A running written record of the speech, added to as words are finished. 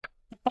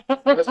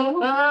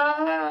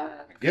I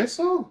guess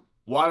so.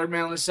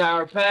 Watermelon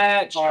Sour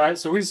Patch. All right,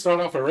 so we start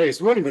off a race.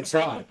 We don't even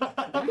try.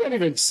 We don't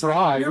even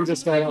try. We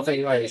just start off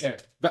a race.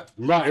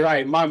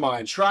 Right. In my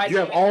mind, you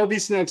have all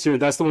these snacks here.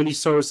 That's the one you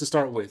chose to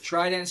start with.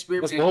 Trident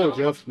Spearmint. Let's roll,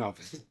 Jeff. No,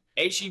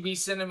 HEB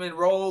Cinnamon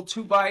Roll,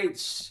 2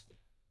 bites.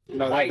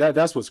 no,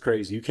 that's what's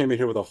crazy. You came in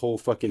here with a whole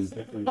fucking.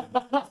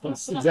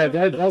 That's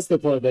the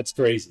part that's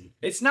crazy.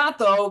 It's not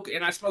though,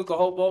 and I smoked a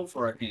whole bowl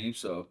before I came,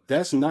 so.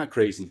 That's not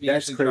crazy. You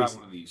That's actually try crazy.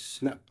 one of these.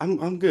 No,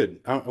 I'm good.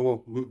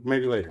 Well,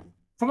 maybe later.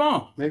 Come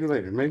on. Maybe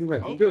later.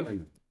 I'm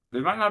good. They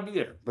might not be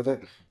there. But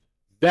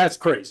that's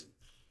crazy.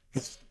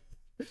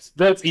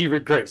 That's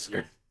even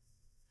crazier.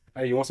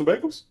 Hey, you want some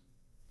bagels?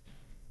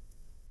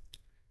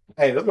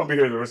 Hey, they're gonna be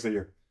here the rest of the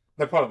year.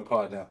 They're part of the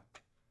pod now.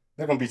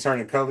 They're gonna be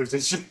turning colors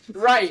and shit.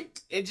 Right.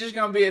 It's just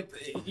gonna be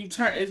it's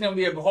gonna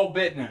be a whole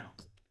bit now.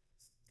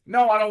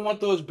 No, I don't want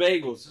those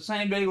bagels. The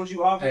same bagels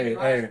you offered.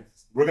 Hey,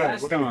 we're gonna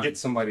time. get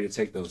somebody to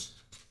take those.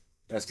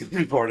 That's gonna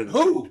be part of the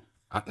Who?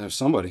 There's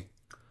somebody.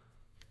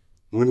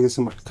 We're gonna get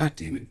somebody. God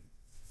damn it.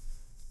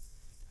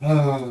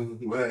 Oh,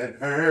 what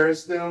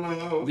hurts the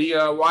most. The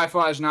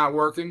Wi-Fi is not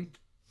working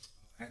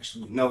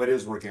Actually, no, it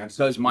is working.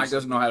 because Mike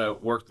doesn't know how to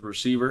work the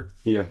receiver.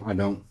 Yeah, I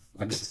don't.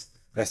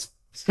 That's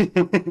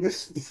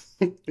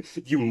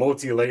you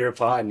multi-layer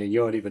pod and you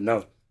don't even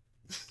know.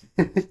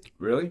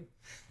 Really?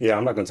 Yeah,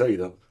 I'm not gonna tell you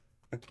though.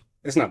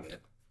 It's not bad.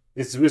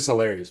 It's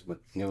hilarious, but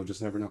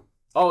just never know.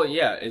 Oh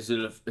yeah. Is it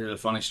a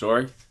funny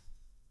story?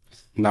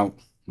 No,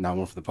 not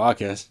one for the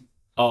podcast.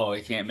 Oh,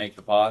 it can't make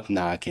the pod.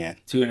 Nah, I can't.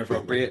 Too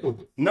inappropriate.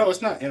 No,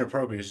 it's not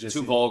inappropriate. It's just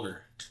Too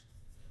vulgar.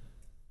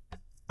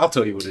 I'll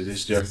tell you what it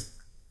is, Jeff.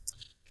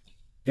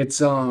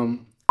 It's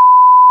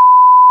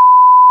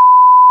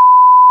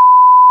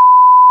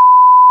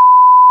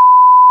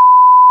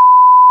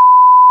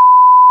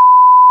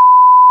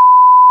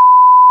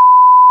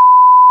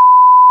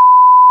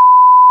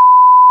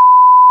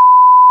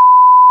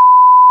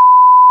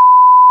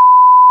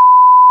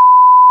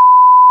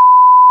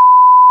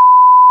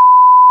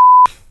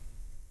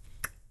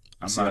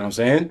see what I'm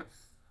saying?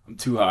 I'm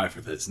too high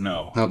for this.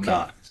 No, I'm Okay.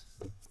 not.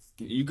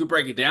 You could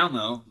break it down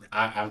though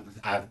I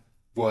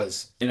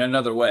was in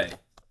another way.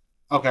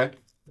 okay.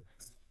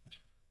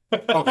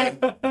 Okay.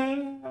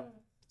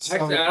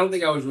 Actually, I don't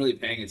think I was really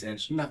paying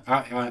attention. No,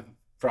 I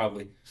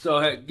probably. So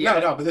yeah,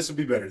 No, but this would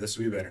be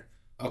better.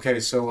 Okay,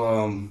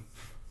 so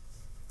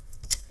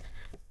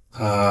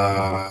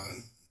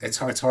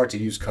it's hard to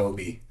use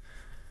Kobe.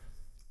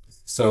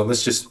 So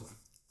let's just.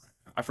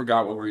 I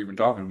forgot what we were even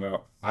talking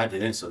about. I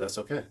didn't, so that's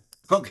okay.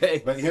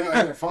 Okay. But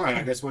fine.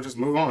 I guess we'll just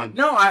move on.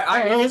 No,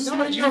 it's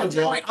not your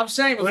point. I'm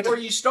saying before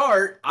you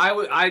start,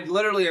 I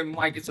literally am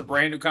like it's a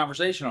brand new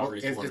conversation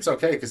already. It's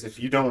okay because if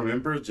you don't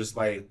remember, just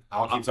like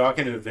I'll keep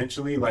talking, and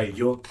eventually, like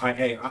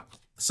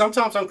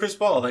sometimes I'm Chris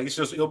Paul. Like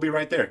it'll be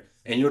right there,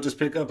 and you'll just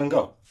pick up and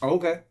go.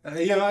 Okay.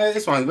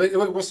 It's fine.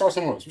 We'll start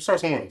somewhere else. Start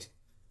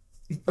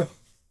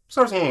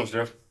somewhere else,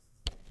 Jeff.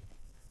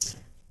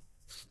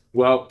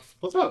 Well,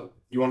 What's up?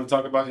 You want to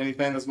talk about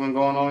anything that's been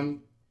going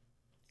on?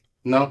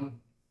 No.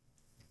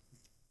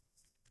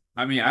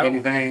 I mean, I don't.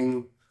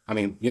 Anything? I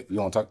mean, you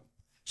want to talk?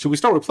 Should we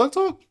start with Plug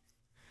Talk?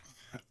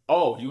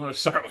 Oh, you want to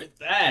start with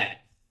that?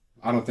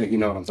 I don't think you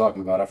know what I'm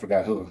talking about. I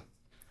forgot who.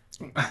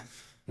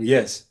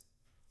 Yes,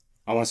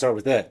 I want to start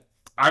with that.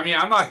 I mean,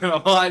 I'm not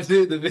gonna lie,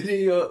 dude. The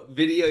video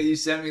you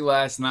sent me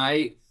last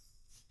night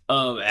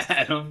of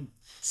Adam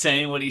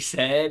saying what he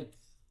said,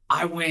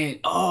 I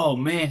went, oh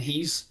man,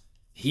 he's.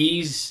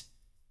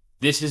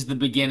 This is the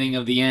beginning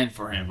of the end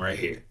for him right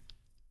here.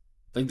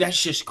 Like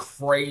that's just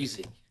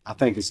crazy. I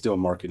think it's still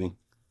marketing.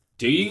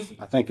 Do you?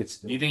 I think it's.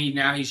 Do you think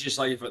he's just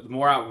like, if the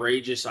more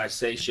outrageous I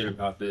say shit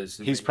about this,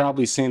 He's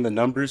probably seen the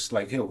numbers.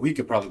 Like, hell, we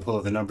could probably pull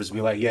up the numbers and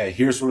be like, yeah,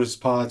 here's where his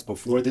pods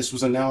before this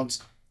was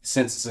announced.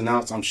 Since it's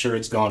announced, I'm sure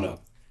it's gone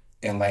up.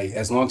 And like,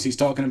 as long as he's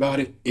talking about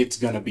it, it's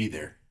gonna be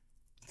there.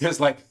 Because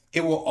like,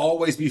 it will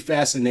always be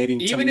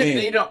fascinating. even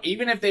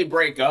if they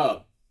break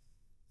up,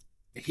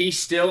 he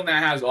still now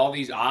has all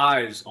these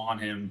eyes on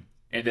him,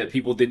 and that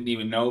people didn't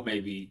even know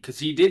maybe because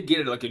he did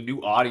get like a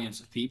new audience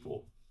of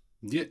people.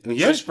 Yeah,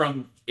 Just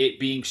from it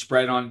being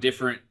spread on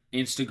different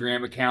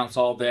Instagram accounts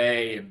all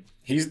day, and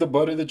he's the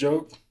butt of the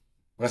joke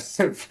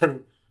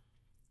for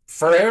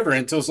forever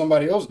until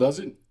somebody else does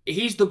it.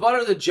 he's the butt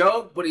of the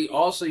joke. But he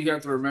also, you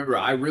have to remember,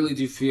 I really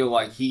do feel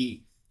like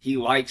he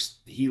likes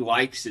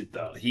it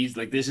though. He's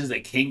like, this is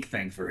a kink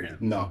thing for him.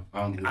 No,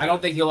 I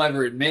don't think he'll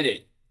ever admit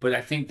it, but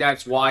I think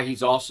that's why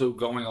he's also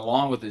going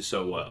along with it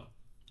so well.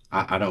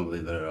 I don't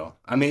believe that at all.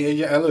 I mean,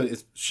 yeah, look,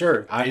 it's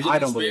sure. I don't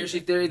believe conspiracy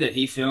theory that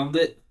he filmed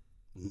it.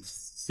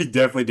 He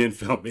definitely didn't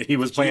film it. He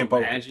was playing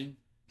poker. Imagine.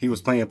 He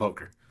was playing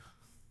poker.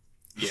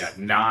 Yeah,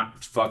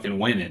 not fucking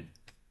winning.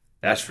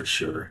 That's for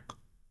sure.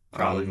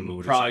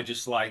 Probably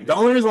just like, The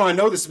only reason why I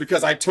know this is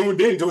because I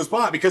tuned into his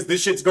pod because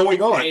this shit's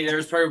going on. hey,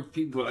 there's probably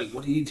people like,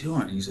 what are you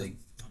doing? He's like,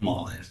 I'm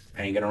all in.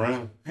 Hanging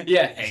around.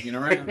 Yeah, hanging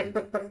around.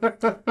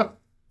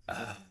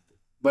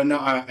 But no,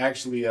 I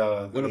actually.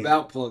 What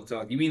about Plug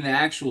Talk? You mean the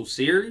actual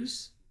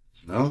series?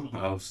 No,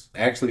 I was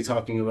actually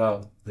talking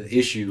about the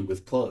issue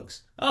with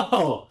plugs.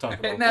 Oh,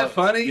 Talking isn't about that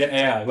plugs. funny?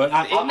 Yeah. But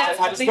Isn't that I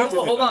funny? discovered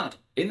Hold it. on.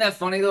 Isn't that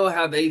funny though?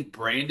 How they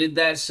branded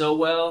that so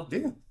well?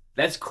 Yeah.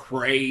 That's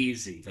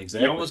crazy.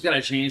 Exactly. You almost got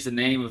to change the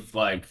name of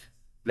like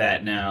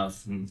that now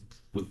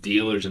with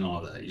dealers and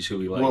all that. You should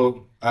be like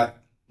Well,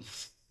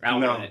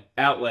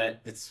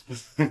 outlet. it's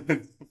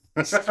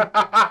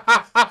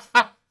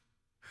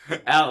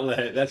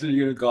Outlet. That's what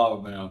you're gonna call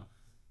them now.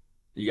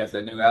 You got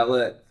that new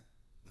outlet?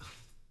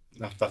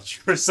 I thought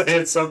you were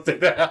saying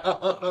something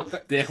else.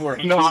 They were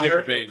No,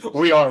 different pages.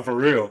 we are for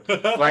real.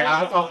 Like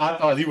I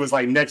thought he was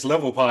like next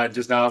level pod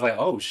just now. I was like,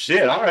 oh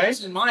shit, all right.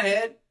 That's in my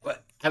head.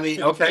 But I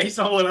mean, okay. Based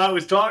on what I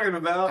was talking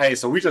about. Hey,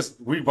 so we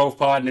both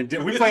podding and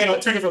we playing on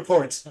two different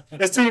courts.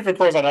 There's two different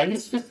courts on that. We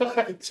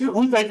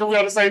think we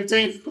on the same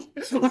team.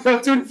 We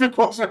got two different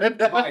courts right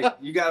now. Right,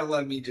 you gotta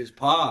let me just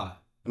pod.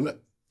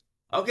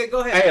 Okay, go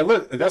ahead. Hey,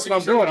 look, that's what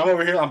I'm doing. I'm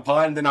over here, I'm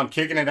podding, then I'm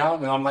kicking it out,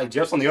 and I'm like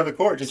Jeff's on the other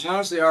court. Just I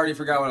honestly already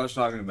forgot what I was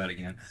talking about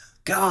again.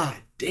 God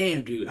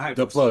damn, dude.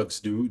 the plugs.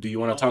 Do you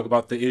want to talk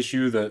about the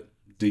issue?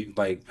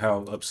 Like how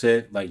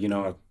upset? Like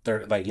like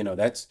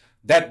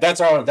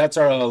that's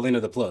our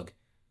Lena the plug.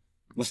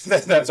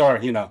 That's our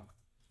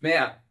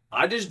Man,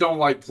 I just don't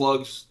like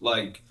plugs.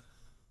 Like,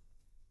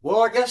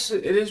 well, I guess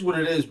it is what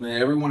it is,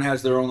 man. Everyone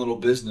has their own little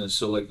business,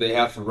 so like they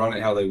have to run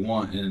it how they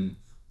want, and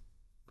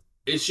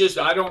it's just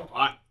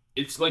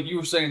it's like you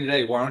were saying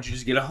today. Why don't you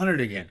just get 100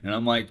 again? And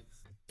I'm like,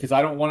 because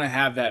I don't want to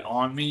have that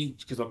on me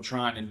because I'm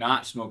trying to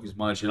not smoke as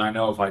much, and I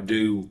know if I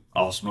do,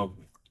 I'll smoke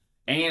more.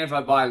 And if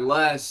I buy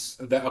less,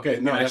 and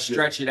I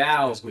stretch it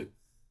out,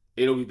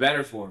 it'll be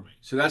better for me.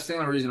 So that's the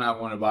only reason I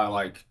want to buy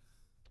like.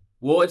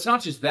 Well, it's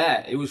not just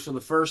that. It was for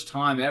the first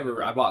time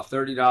ever. I bought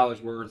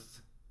 $30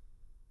 worth,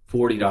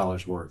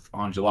 $40 worth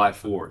on July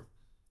 4th.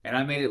 And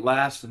I made it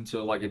last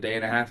until like a day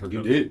and a half ago.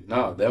 You did.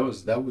 No, that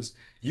was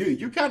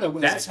you kind of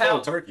went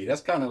cold turkey.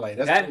 That's kind of like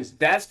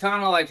that's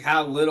kind of like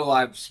how little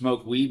I've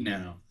smoked weed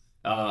now.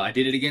 I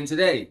did it again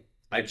today.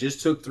 I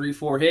just took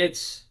 3-4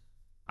 hits.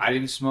 I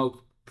didn't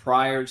smoke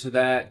prior to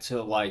that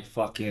till like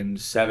fucking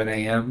 7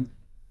 a.m.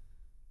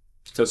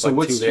 Took so like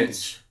what's 2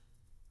 hits.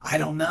 I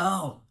don't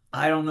know.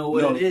 I don't know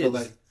what it is.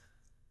 Like,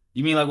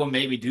 you mean like what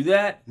made me do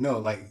that? No,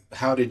 like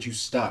how did you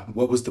stop?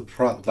 What was the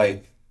problem?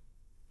 Like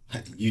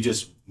you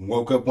just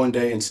woke up one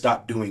day and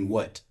stopped doing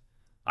what?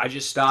 I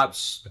just stopped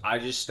smoking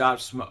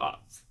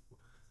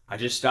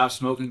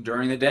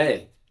during the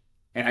day,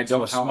 and I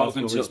don't smoke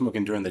until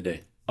smoking during the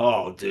day.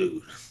 Oh,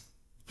 dude,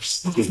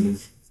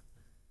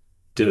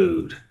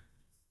 dude.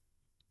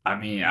 I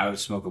mean, I would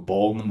smoke a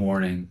bowl in the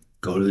morning,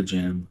 go to the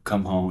gym,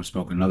 come home,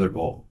 smoke another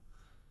bowl,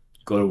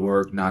 go to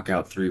work, knock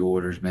out 3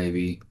 orders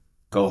maybe,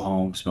 go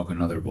home, smoke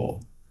another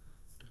bowl.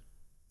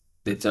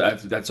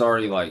 That's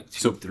already like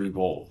 3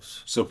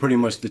 bowls. So pretty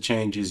much the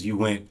change is you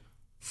went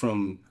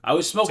from I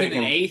was smoking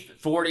an eighth,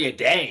 40 a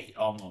day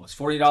almost,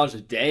 $40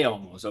 a day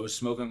almost. I was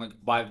smoking like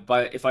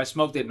by if I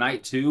smoked at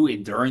night too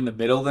and during the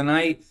middle of the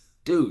night,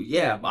 dude,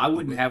 yeah, I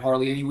wouldn't have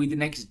hardly any weed the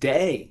next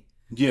day.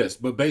 Yes,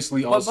 but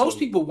basically But also most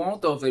people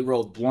won't though if they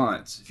rolled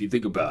blunts. If you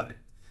think about it.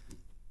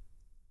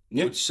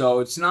 Yeah. So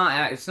it's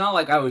not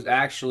like I was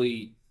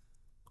actually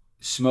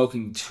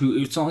smoking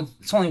it's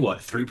only what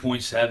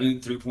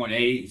 3.7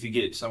 3.8 if you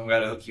get someone got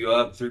to hook you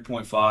up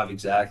 3.5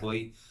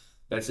 exactly.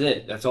 That's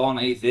it. That's all an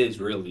eighth is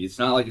really. It's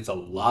not like it's a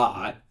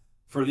lot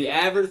for the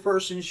average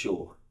person,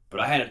 sure, but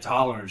I had a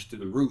tolerance through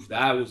the roof.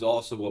 That was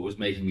also what was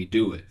making me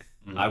do it.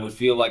 Mm-hmm. I would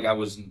feel like I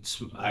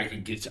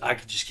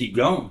could just keep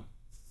going.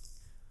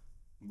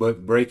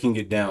 But breaking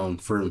it down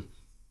for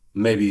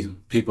maybe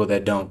people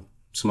that don't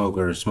smoke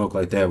or smoke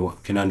like that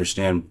can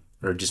understand,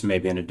 or just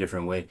maybe in a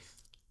different way.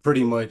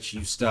 Pretty much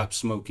you stop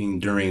smoking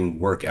during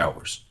work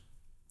hours.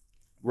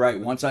 Right.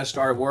 Once I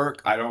start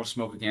work, I don't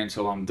smoke again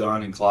until I'm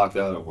done and clocked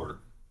out at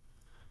work.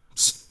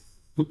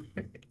 And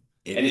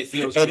it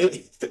feels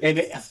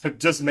good.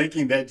 Just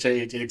making that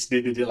change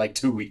extended it like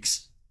 2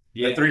 weeks.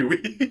 Yeah. 3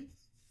 weeks.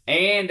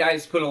 And I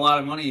just put a lot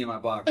of money in my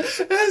pocket.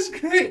 That's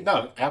great.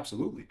 No,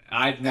 absolutely.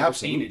 I've never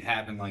seen it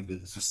happen like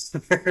this.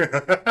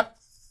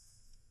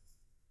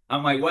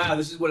 I'm like, wow,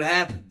 this is what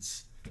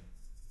happens.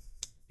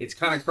 It's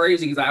kind of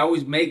crazy because I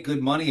always make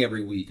good money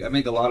every week. I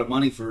make a lot of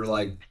money for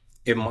like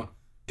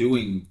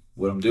doing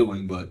what I'm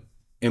doing, but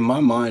in my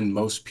mind,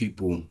 most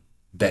people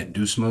that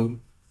do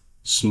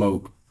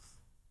smoke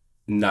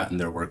not in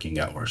their working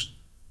hours.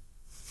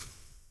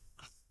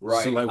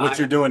 Right. So like what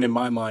you're doing in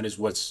my mind is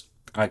what's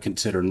I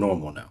consider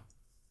normal now.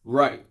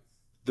 Right.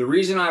 The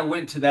reason I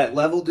went to that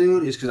level,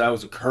 dude, is because I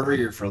was a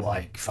courier for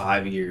like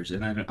 5 years,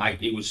 and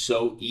it was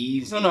so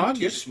easy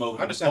to smoke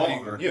in the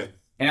car. Yeah.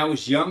 And I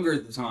was younger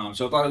at the time,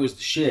 so I thought it was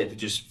the shit to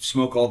just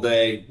smoke all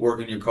day,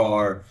 work in your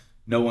car.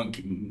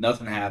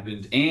 Nothing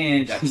happened,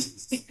 and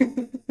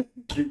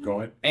keep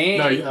going.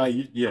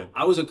 And yeah,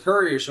 I was a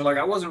courier, so like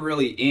I wasn't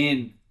really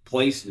in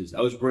places. I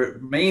was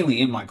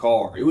mainly in my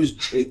car. It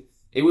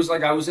was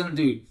like I was in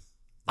dude.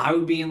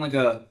 I'd be in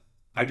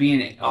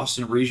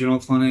Austin Regional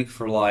Clinic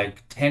for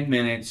like 10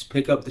 minutes,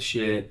 pick up the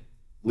shit,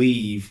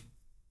 leave.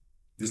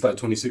 It's like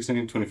 2016,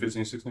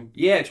 2015, 16.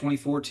 Yeah,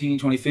 2014,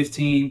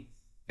 2015.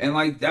 And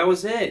like that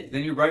was it.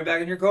 Then you're right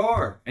back in your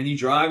car. And you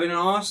drive in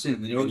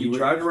Austin. You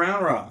drive to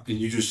Round Rock. And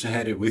you just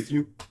had it with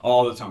you?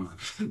 All the time.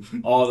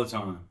 All the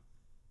time.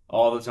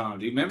 All the time.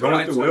 Do you remember?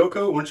 Going up to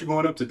Wilco? Weren't you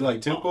going up to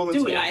like Temple?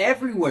 Dude,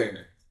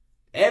 everywhere.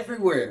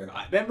 Everywhere.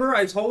 I remember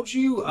I told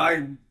you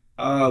I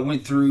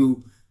went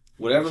through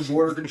whatever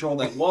border control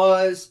that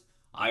was.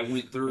 I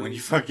went through. When you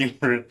fucking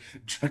were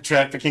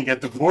trafficking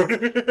at the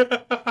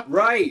border.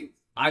 Right.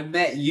 I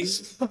met you.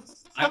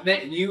 I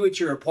met you at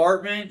your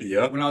apartment.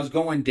 Yep. When I was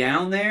going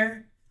down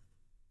there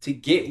to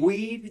get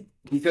weed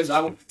because I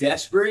was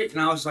desperate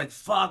and I was like,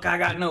 fuck, I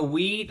got no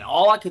weed.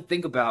 All I could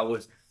think about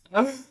was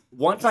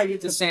once I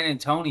get to San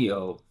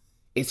Antonio,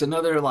 it's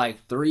another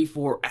like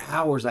 3-4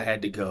 hours I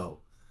had to go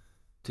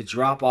to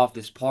drop off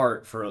this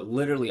part for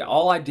literally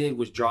all I did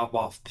was drop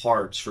off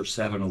parts for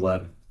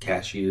 7-Eleven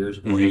cashiers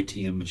or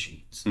ATM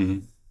machines.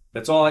 Mm-hmm.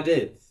 That's all I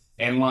did.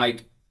 And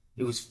like,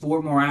 it was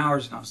 4 more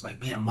hours, and I was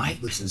like, man,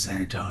 Mike lives in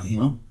San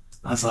Antonio.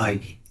 I was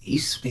like,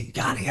 he's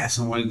got to have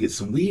someone to get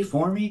some weed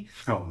for me.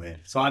 Oh, man.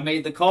 So I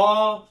made the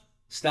call,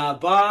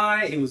 stopped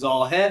by, it was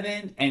all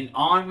heaven, and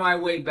on my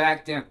way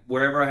back down,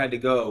 wherever I had to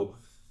go,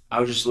 I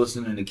was just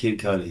listening to Kid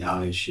Cudi,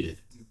 high as shit.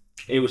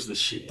 It was the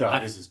shit.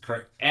 Dog, this is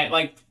crazy. At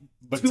like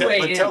But 2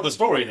 a.m. tell the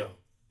story, though.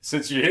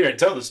 Since you're here,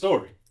 tell the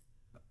story.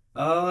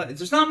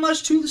 There's not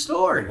much to the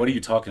story. What are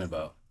you talking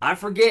about? I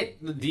forget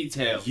the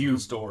details of the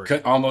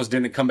story. Almost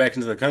didn't come back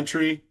into the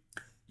country.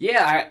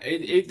 Yeah,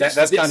 that's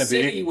this kind of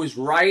city big. was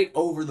right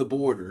over the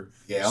border.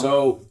 Yeah.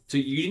 So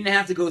you didn't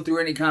have to go through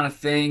any kind of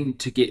thing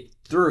to get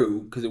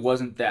through because it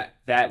wasn't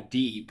that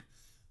deep.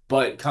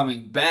 But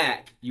coming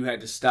back, you had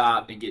to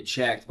stop and get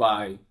checked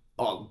by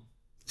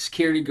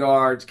security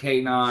guards,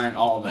 K9,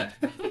 all that.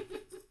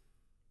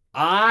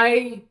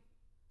 I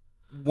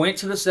went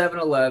to the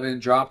 7-Eleven,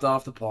 dropped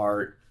off the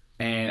part,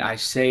 and I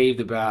saved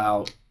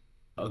about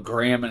 1.5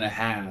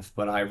 grams,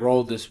 but I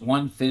rolled this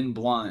one thin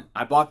blunt.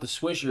 I bought the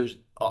Swishers.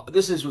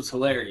 This is what's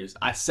hilarious.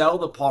 I sell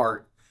the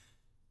part,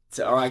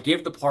 or I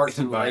give the part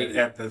to the lady,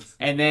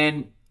 and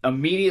then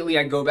immediately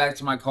I go back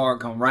to my car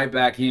and come right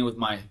back in with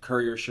my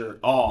courier shirt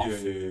off.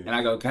 Yeah. And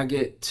I go, can I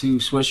get 2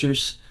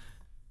 Swishers?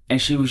 And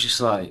she was just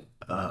like,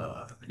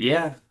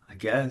 yeah, I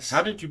guess.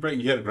 How did you break?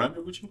 You had a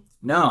grinder with you?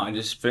 No, I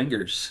just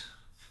fingers.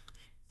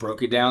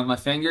 Broke it down with my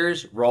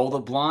fingers, rolled a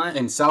blunt.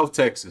 In South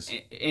Texas.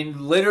 And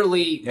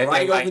literally At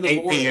right like over the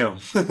 8 border. p.m.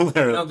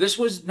 No, this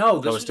was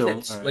still,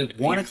 at like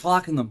 1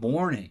 o'clock in the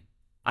morning.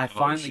 I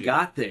finally shit.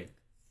 got there.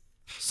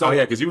 So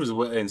yeah, because you was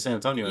in San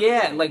Antonio.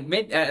 Yeah, like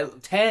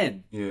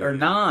 10 or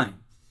 9.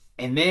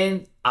 And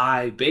then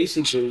I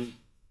basically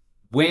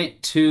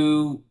went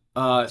to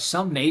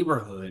some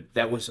neighborhood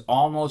that was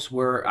almost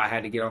where I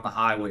had to get on the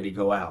highway to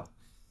go out.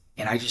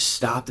 And I just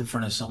stopped in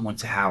front of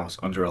someone's house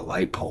under a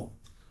light pole.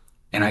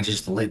 And I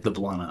just lit the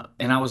blunt up.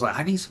 And I was like,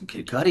 I need some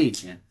Kid Cudi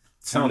again.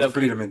 Sounds like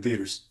freedom in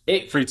theaters.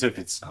 Free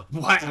tickets.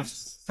 Wow.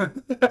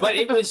 But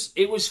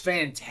it was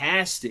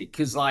fantastic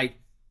because like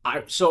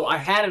I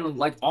had it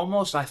like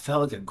almost I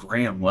felt like 1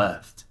 gram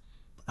left.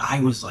 I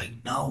was like,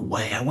 no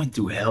way. I went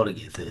through hell to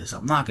get this.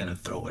 I'm not gonna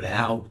throw it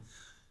out.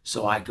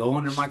 So I go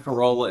under my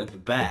Corolla in the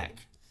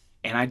back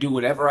and I do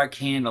whatever I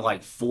can to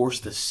like force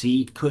the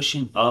seat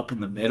cushion up in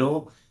the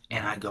middle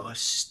and I go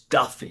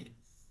stuff it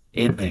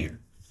in there.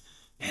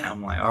 And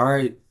I'm like, all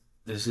right,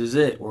 this is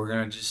it. We're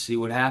going to just see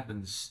what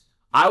happens.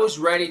 I was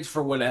ready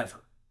for whatever.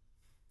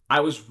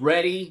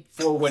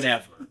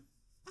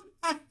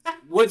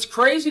 What's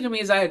crazy to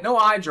me is I had no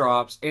eye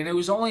drops, and it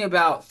was only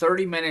about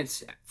 30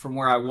 minutes from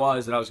where I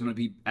was that I was going to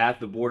be at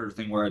the border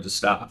thing where I had to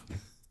stop.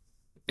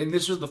 And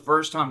this was the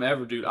first time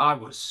ever, dude. I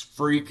was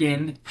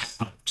freaking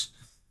out.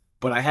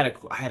 But I had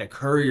a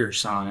courier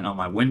sign on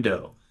my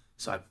window.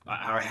 So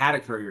I had a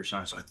courier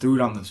sign, so I threw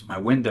it on my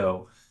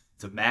window.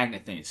 It's a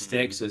magnet thing. It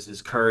sticks as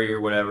this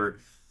courier, whatever.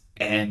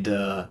 And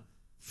as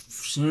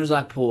soon as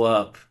I pull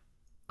up,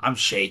 I'm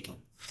shaking.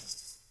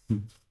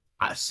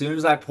 As soon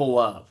as I pull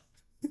up,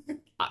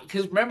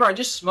 because remember, I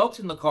just smoked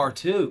in the car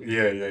too.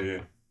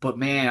 Yeah. But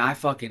man, I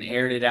fucking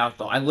aired it out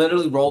though. I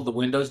literally rolled the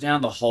windows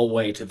down the whole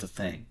way to the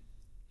thing.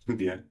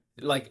 Yeah.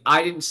 Like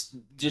I didn't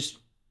just.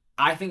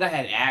 I think I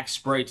had Axe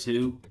spray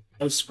too.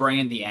 I was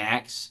spraying the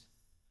Axe.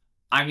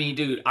 I mean,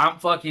 dude, I'm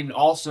fucking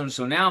also.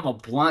 So now I'm a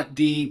blunt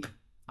deep.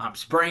 I'm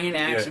spraying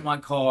Axe in my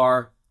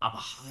car. I'm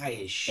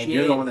high as shit. And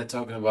you're the one that's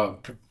talking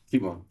about.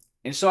 Keep on.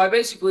 And so I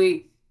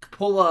basically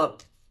pull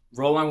up,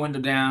 roll my window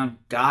down.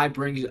 Guy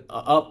brings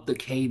up the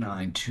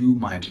K9 to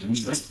my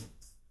window.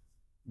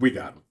 We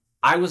got him.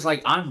 I was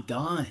like, I'm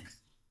done.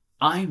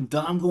 I'm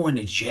going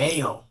to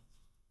jail.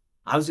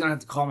 I was gonna have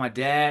to call my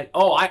dad.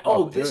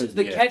 This is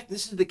the catch.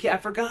 This is the catch. I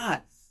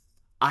forgot.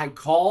 I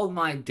called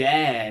my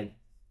dad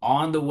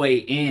on the way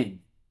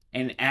in,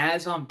 and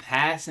as I'm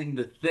passing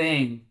the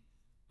thing,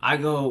 I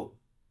go,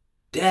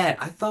 Dad,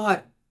 I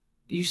thought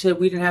you said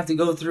we didn't have to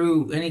go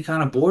through any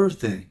kind of border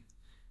thing.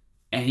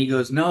 And he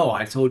goes, no,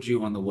 I told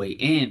you on the way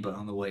in, but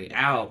on the way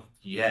out,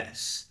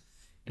 yes.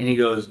 And he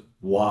goes,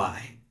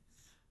 why?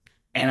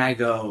 And I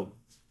go,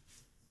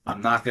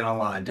 I'm not gonna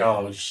lie, dude.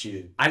 Oh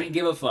shit. I didn't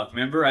give a fuck.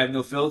 Remember, I have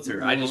no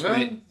filter. I just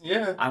went.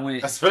 Yeah. I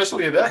went.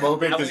 Especially at that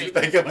moment because you're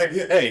thinking like,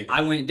 hey.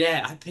 I went,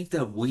 Dad. I picked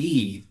up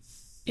weed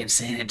in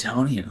San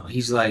Antonio.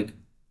 He's like,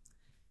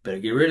 better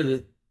get rid of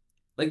it.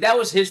 Like that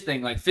was his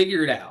thing. Like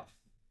figure it out.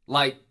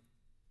 Like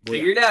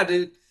figure it out,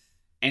 dude.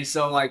 And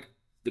so like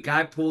the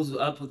guy pulls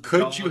up with.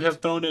 Could you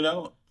have thrown it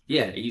out?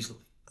 Yeah, easily.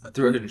 I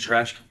threw it in the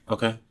trash can.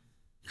 Okay.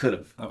 Could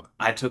have. Oh.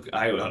 I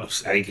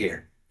didn't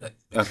care.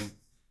 Okay.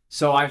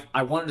 So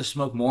I wanted to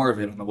smoke more of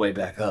it on the way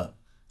back up.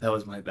 That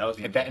was my.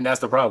 And that's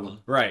the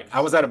problem. Right.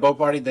 I was at a boat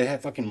party. They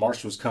had fucking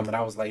marshals coming.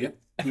 I was like, yep.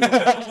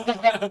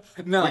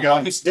 No. We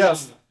got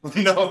yes.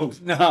 No.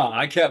 No,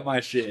 I kept my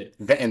shit.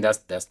 And that's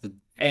the.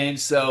 And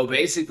so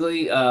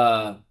basically,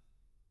 the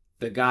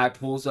guy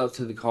pulls up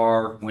to the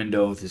car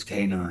window with his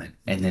K9,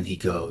 and then he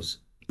goes,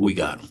 We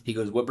got him. He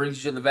goes, what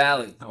brings you to the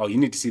valley? Oh, you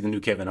need to see the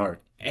new Kevin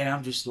Hart. And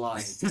I'm just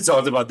like, It's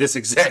all about this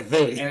exact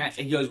thing. and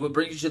he goes, what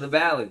brings you to the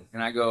valley?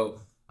 And I go,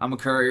 I'm a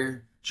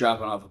courier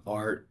dropping off a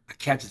part. I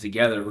kept it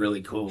together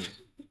really cool.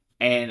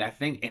 And I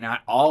think,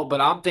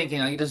 but I'm thinking,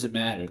 like, it doesn't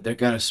matter. They're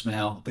going to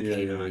smell the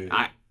K9.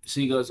 Yeah. So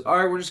he goes, all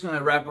right, we're just going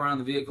to wrap around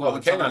the vehicle. Well, the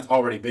K9's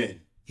already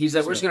been. He's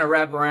like, we're just going to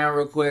wrap around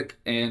real quick,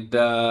 and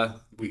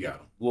we got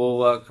him.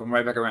 We'll come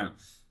right back around.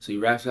 So he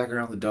wraps back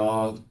around the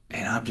dog,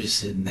 and I'm just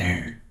sitting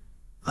there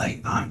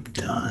like, I'm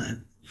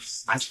done.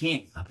 I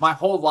can't. My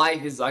whole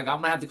life is like,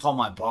 I'm going to have to call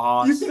my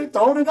boss. You could have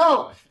thrown it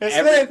out.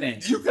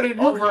 Everything. You could have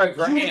Over a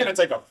grand. You were going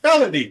to take a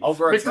felony.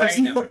 Over a because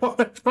you grand. don't want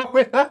to throw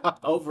it out.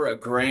 Over a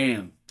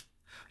gram.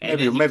 And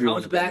Maybe- then he maybe it comes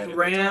would've been back at the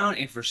around,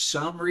 and for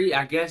some reason,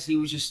 I guess he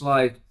was just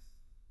like,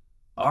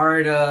 all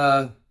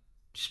right,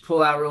 just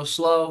pull out real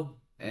slow.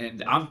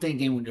 And I'm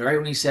thinking, right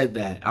when he said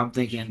that, I'm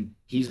thinking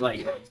he's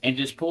like, and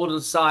just pull to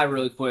the side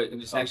really quick and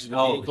just exit the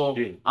vehicle.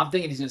 Shit. I'm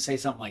thinking he's going to say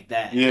something like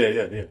that.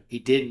 Yeah. He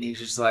didn't. He's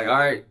just like, all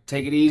right,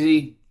 take it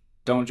easy.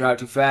 Don't drive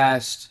too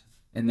fast.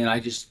 And then I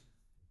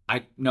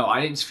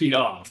didn't speed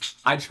off.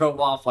 I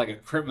drove off like a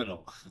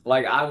criminal.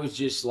 Like, I was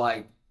just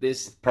like,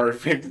 this.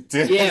 Perfect.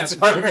 Yeah,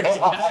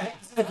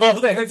 perfect.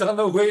 Both hands on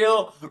the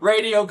wheel,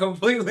 radio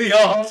completely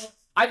off.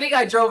 I think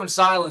I drove in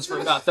silence for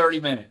about 30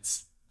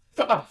 minutes.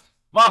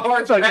 My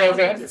heart's It's like,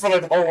 pounding. okay, for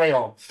like the whole way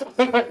home.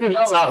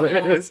 That's how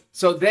it is.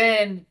 So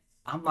then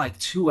I'm like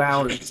 2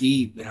 hours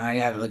deep, and I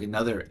have like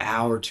another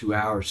hour, 2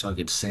 hours till I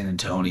get to San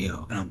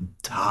Antonio, and I'm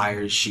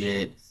tired as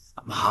shit.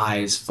 I'm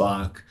high as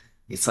fuck.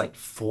 It's like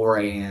 4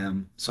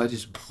 a.m. So I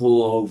just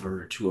pull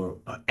over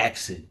to an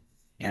exit,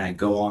 and I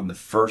go on the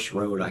first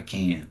road I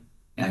can,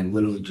 and I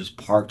literally just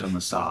parked on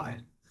the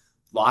side,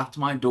 locked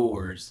my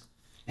doors,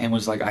 and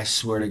was like, I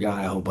swear to God,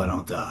 I hope I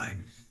don't die.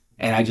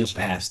 And I just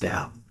passed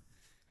out.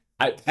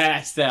 I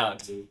passed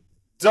out, dude.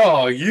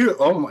 Dog,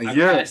 I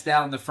passed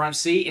out in the front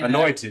seat. And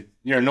anointed.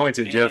 You're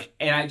anointed, Jeff.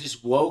 And I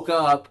just woke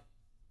up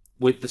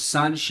with the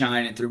sun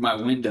shining through my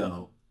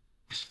window.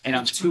 And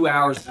I'm 2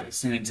 hours out of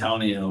San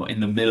Antonio in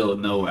the middle of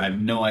nowhere. I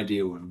have no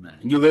idea where I'm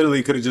at. You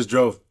literally could have just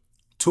drove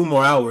 2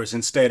 more hours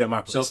and stayed at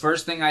my place. So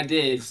first thing I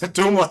did,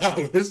 2 more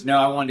hours. no,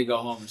 I wanted to go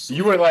home.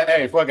 You were like,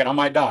 hey, fuck it, I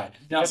might die.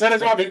 No. Instead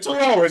of driving 2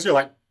 hours, you're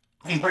like,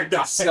 I might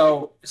die.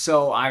 So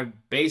I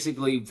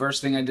basically,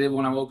 first thing I did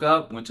when I woke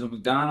up, went to a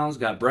McDonald's,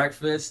 got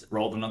breakfast,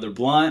 rolled another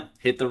blunt,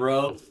 hit the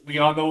road. We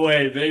on the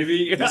way,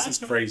 baby. This is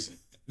crazy.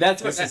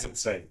 This is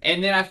insane.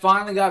 And then I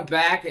finally got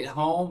back at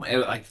home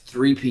at like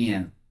 3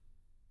 p.m.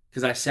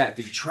 Because I sat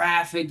through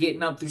traffic,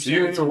 getting up through. So you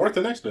didn't even work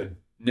the next day?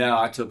 No,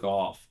 I took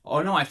off.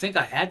 Oh no, I think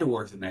I had to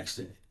work the next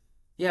day.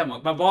 Yeah,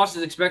 my boss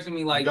is expecting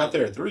me like. You got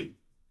there at 3.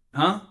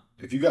 Huh?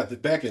 If you got the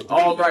back at 3.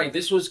 Oh right,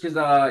 this was because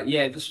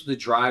this was the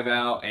drive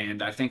out,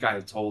 and I think I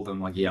had told them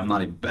like, yeah, I'm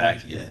not even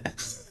back yet.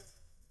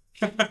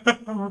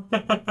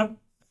 I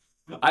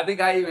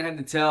think I even had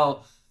to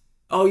tell.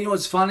 Oh, you know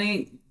what's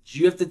funny?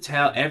 You have to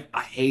tell.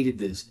 I hated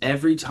this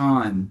every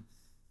time.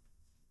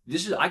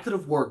 I could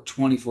have worked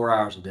 24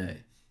 hours a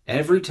day.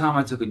 Every time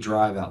I took a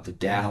drive out to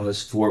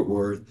Dallas, Fort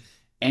Worth,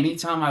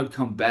 anytime I would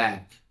come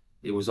back,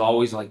 it was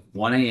always like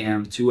 1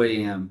 a.m., 2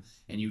 a.m.,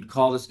 and you'd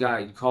call this guy,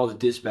 you'd call the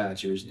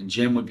dispatchers, and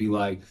Jim would be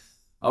like,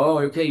 oh,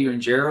 okay, you're in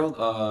Gerald?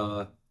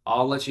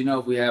 I'll let you know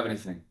if we have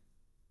anything.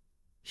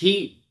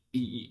 He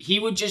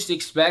would just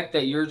expect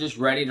that you're just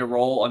ready to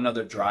roll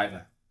another drive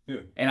out.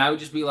 Yeah. And I would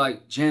just be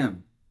like,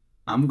 Jim,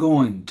 I'm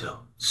going to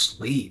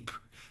sleep.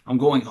 I'm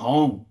going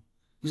home.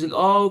 He's like,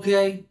 oh,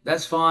 okay,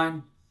 that's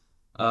fine.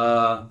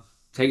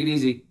 Take it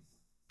easy.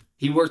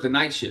 He worked the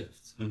night shift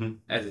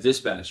as a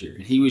dispatcher,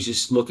 and he was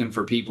just looking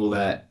for people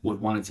that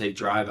would want to take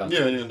drive out.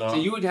 Yeah, no. So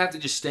you would have to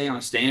just stay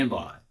on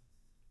standby,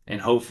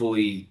 and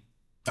hopefully.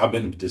 I've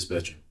been a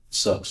dispatcher. It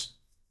sucks.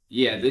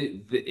 Yeah,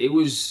 it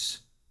was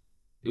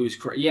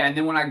crazy. Yeah, and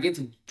then when I get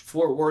to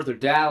Fort Worth or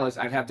Dallas,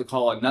 I'd have to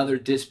call another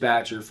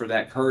dispatcher for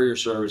that courier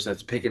service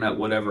that's picking up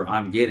whatever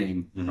I'm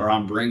getting or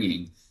I'm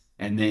bringing,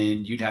 and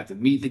then you'd have to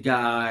meet the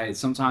guy.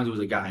 Sometimes it was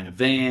a guy in a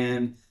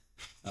van.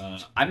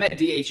 I met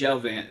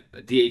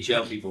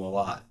DHL people a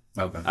lot.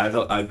 Okay.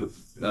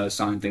 I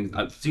signed things.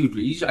 Dude,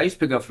 I used to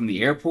pick up from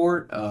the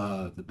airport,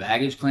 the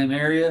baggage claim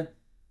area.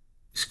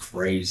 It's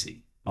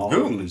crazy.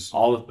 Goons.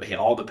 All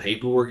the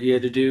paperwork you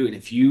had to do, and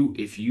if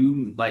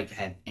you like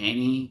had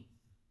any,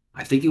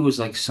 I think it was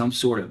like some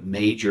sort of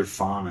major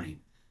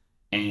fine,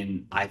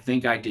 and I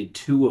think I did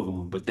two of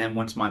them. But then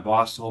once my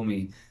boss told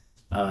me,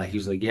 he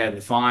was like, "Yeah, the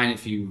fine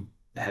if you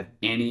have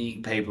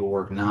any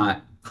paperwork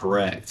not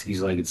correct."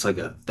 He's like, "It's like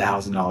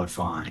 $1,000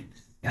 fine,"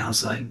 and I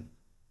was like,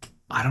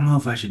 "I don't know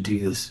if I should do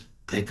this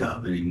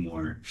pickup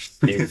anymore.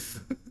 If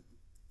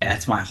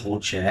that's my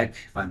whole check,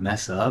 if I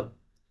mess up."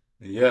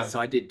 Yeah. So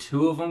I did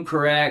two of them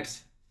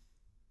correct.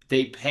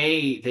 They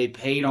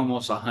paid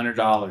almost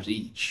 $100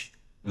 each,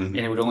 and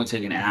it would only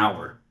take an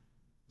hour.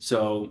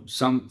 So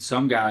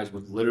some guys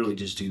would literally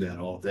just do that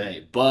all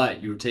day.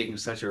 But you're taking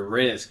such a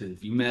risk because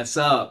if you mess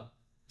up,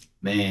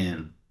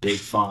 man, big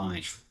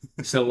fine.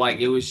 So like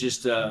it was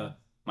just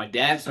my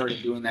dad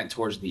started doing that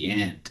towards the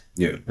end.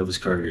 Yeah. It was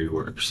career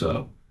work.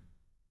 So,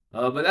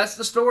 but that's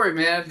the story,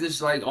 man.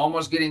 Just like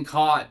almost getting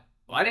caught.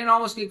 Well, I didn't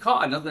almost get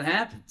caught. Nothing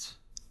happens.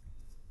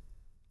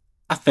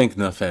 I think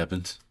enough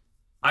happens.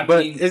 I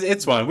But mean,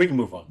 it's fine. We can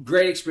move on.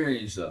 great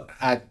experience though.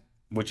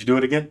 Would you do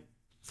it again?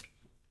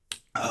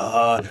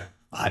 No.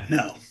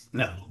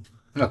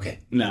 Okay.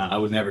 No, I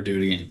would never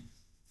do it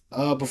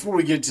again. Before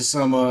we get to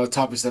some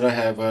topics that I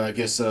have, I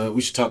guess we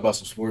should talk about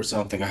some sports. I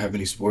don't think I have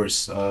any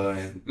sports.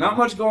 Not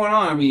much going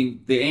on. I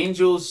mean, the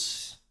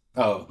Angels,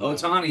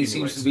 Otani anyways.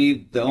 seems to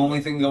be the only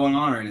thing going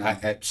on right now.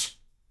 Psh,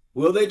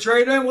 Will they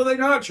trade him? Will they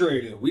not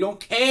trade him? We don't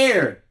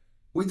care.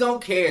 We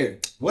don't care.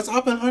 what's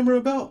Oppenheimer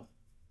about?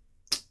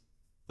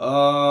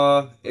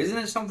 Isn't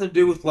it something to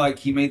do with like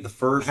he made the I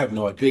first have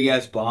no idea. big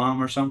ass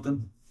bomb or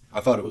something? I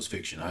thought it was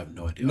fiction. I have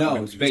no idea. No,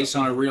 it's based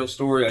on a real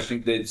story. I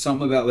think that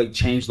something about like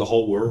changed the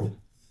whole world.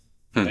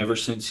 Ever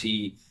since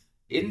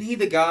isn't he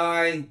the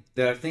guy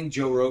that I think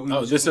Joe Rogan?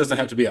 Oh, this doesn't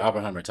have to be an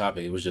Oppenheimer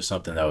topic. It was just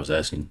something that I was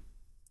asking.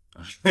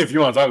 If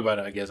you want to talk about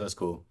it, I guess that's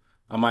cool.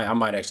 I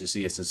might actually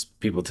see it since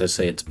people just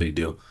say it's a big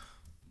deal.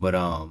 But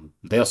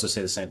they also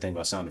say the same thing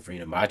about Sound of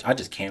Freedom. I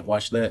just can't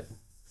watch that.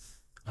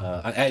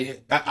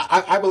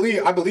 I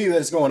believe that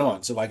it's going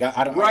on. So like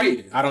I don't need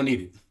it. I don't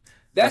need it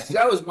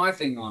That was my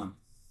thing on.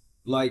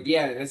 Like,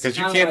 yeah, it's because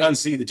you kinda can't like,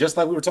 unsee it. Just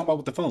like we were talking about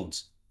with the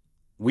phones.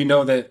 We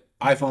know that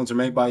iPhones are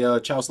made by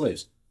child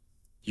slaves.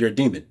 You're a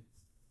demon.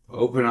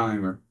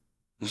 Oppenheimer.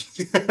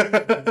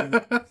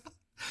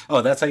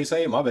 Oh, that's how you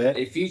say it? My bad.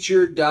 A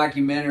feature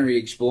documentary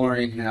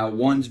exploring how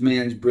one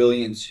man's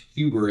brilliance,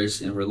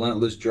 hubris, and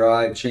relentless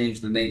drive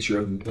changed the nature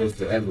of both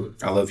forever.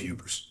 I love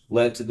hubris.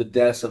 Led to the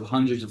deaths of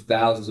hundreds of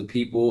thousands of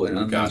people and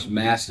unleashed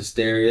mass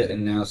hysteria,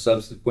 and now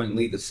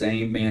subsequently the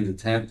same man's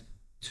attempt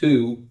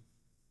to,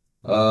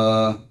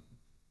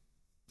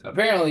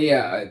 apparently,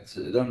 yeah, it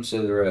doesn't say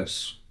the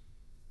rest.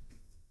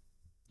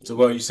 So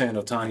what are you saying?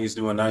 Otani's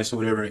doing nice or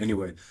whatever.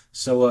 Anyway,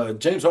 so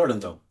James Harden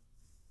though,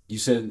 you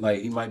said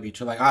like he might be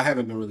like I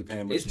haven't been really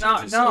paying much. It's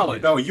not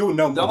attention. No, you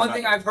know. The only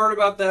thing I've heard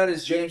about that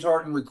is James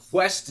Harden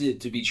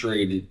requested to be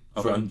traded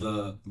from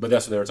the. But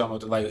that's what they were talking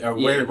about. Like,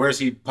 where's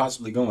he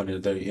possibly going?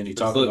 Is there any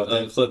talk about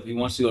that? He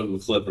wants to go to the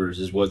Clippers,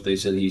 is what they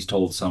said. He's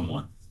told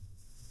someone.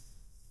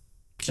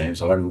 James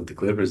Harden with the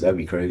Clippers, that'd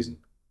be crazy.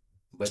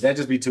 But that'd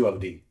just be too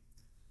OD.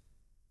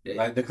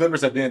 Like the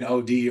Clippers have been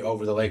OD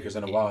over the Lakers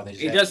in a while.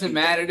 It doesn't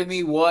matter to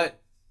me what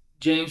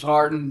James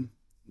Harden,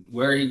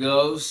 where he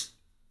goes.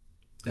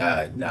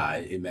 I would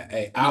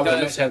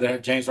much rather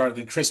have James Harden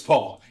than Chris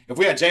Paul. If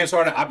we had James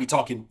Harden, I'd be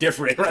talking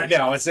different right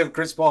now. Instead of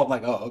Chris Paul, I'm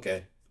like, oh,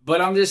 okay. But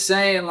I'm just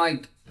saying,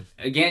 like,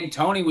 again,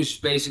 Tony was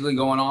basically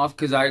going off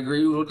because I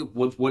agree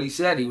with what he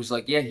said. He was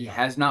like, yeah, he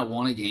has not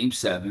won a Game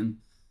 7,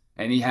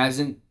 and he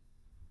hasn't.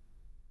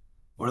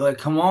 We're like,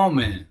 come on,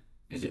 man.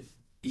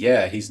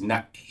 Yeah, he's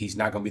not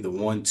going to be the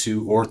 1,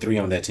 2, or 3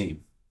 on that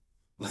team.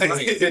 Like,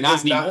 right.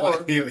 Not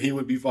anymore. He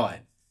would be fine.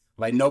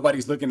 Like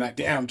nobody's looking like,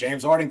 damn,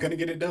 James Harden couldn't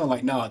get it done.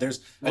 Like, no,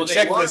 there's a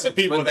checklist of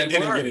people that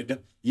didn't get it done.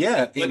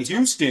 Yeah, in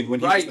Houston when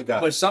he was the guy.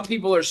 But some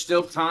people are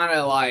still kind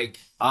of like,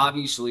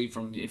 obviously,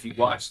 from if you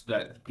watch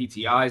that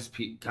PTI's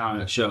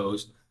kind of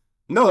shows.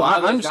 No,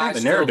 I understand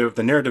the narrative.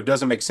 The narrative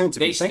doesn't make sense.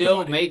 They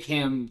still make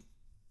him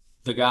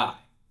the guy.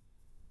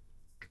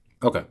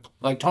 Okay.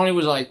 Like Tony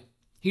was like,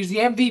 he's the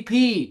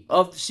MVP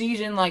of the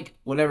season, like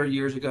whatever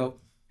years ago.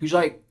 He's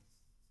like,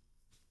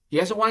 he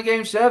hasn't won a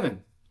Game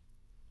 7.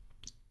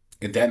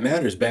 And that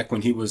matters back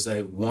when he was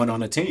a 1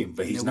 on a team,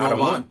 but he's not a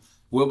 1.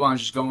 Wilbon's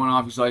just going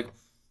off. He's like,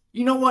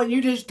 you know what?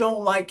 You just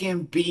don't like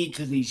Embiid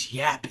because he's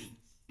yappy.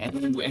 And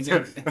then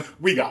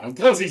we got him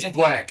because he's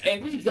black.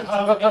 And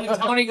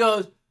Tony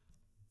goes,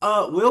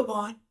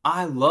 Wilbon,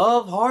 I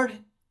love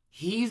Harden.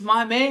 He's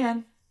my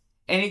man.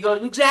 And he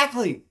goes,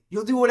 exactly.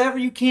 You'll do whatever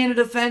you can to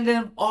defend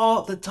him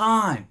all the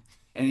time.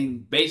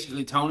 And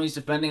basically, Tony's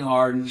defending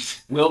Harden.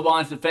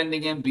 Wilbon's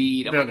defending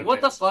Embiid. I'm like,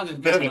 what the fuck is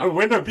going on?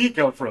 Where did Embiid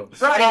come from?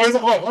 Right.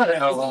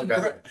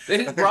 They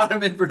just brought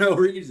him in for no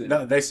reason.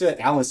 No, they said,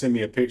 Alan sent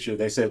me a picture.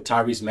 They said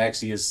Tyrese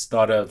Maxey is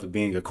thought of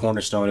being a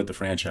cornerstone of the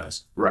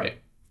franchise. Right.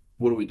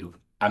 What do we do?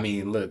 I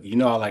mean, look, you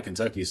know I like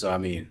Kentucky, so I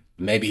mean,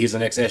 maybe he's the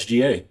next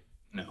SGA.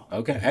 No.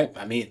 Okay. Hey,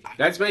 I mean,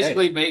 that's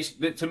basically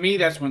to me.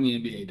 That's when the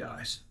NBA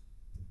dies.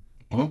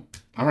 Well,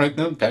 all right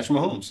then, Patrick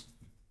Mahomes.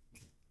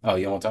 Oh,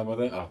 you want to talk about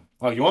that?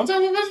 Oh, you want to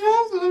talk about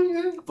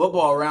basketball?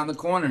 Football around the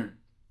corner.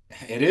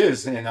 It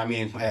is, and I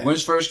mean,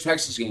 When's first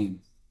Texas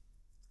game?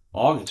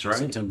 August, right?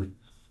 September.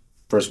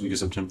 First week of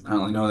September. I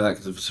only know that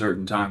because of a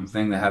certain time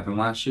thing that happened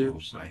last year. Oh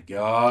my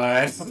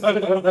God.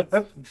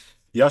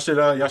 y'all should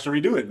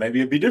redo it. Maybe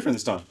it'd be different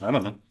this time. I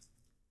don't know.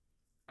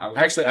 I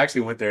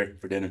actually went there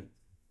for dinner.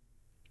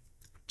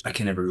 I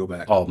can never go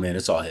back. Oh man,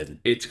 it's all heaven.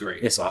 It's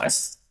great. It's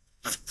awesome.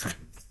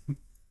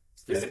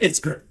 It's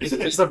great.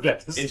 It's the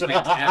best. It's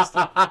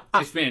fantastic.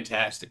 It's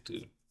fantastic,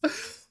 dude.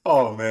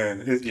 Oh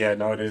man,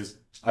 it is.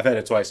 I've had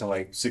it twice in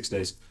like 6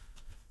 days.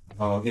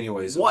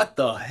 Anyways, What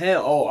the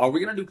hell? Oh, are we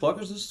gonna do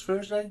Pluckers this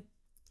Thursday?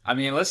 I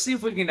mean, let's see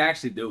if we can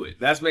actually do it.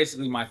 That's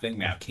basically my thing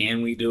now.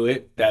 Can we do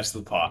it? That's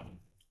the problem.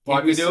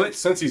 Can we do it?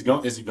 Since he's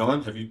gone, is he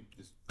gone? Have you?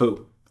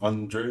 Who?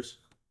 Andres?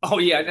 Oh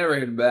yeah, I never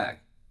hit him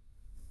back.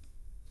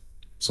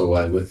 So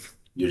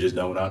you're just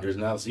done with Andres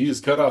now? So you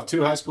just cut off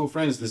 2 high school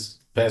friends this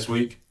past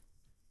week.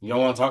 You don't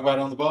want to talk about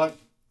it on the blog?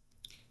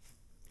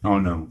 Oh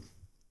no.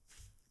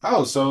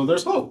 Oh, so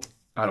there's hope.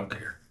 I don't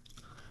care.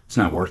 It's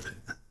not worth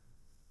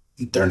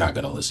it. They're not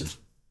gonna listen.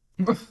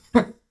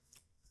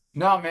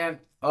 No, man.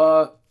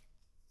 I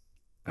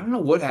don't know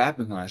what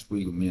happened last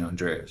week with me and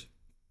Andreas.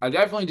 I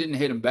definitely didn't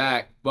hit him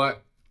back,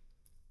 but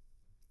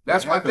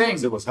that's my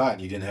thing. It was hot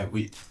and you didn't have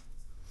weed.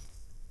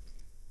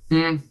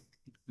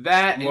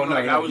 That and Well, no,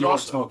 I was you weren't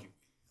also smoking.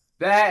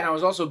 that, and I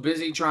was also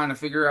busy trying to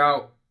figure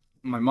out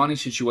my money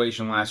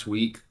situation last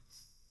week.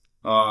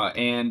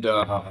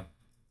 I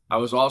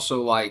was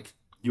also like,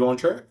 You on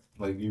track?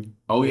 Like you?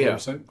 oh yeah,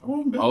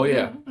 Oh oh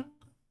yeah.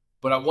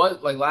 But I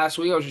was like last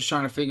week. I was just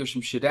trying to figure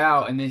some shit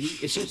out, and then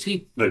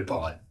They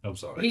bought. I'm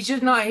sorry. he's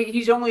just not.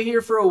 He's only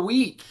here for a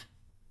week.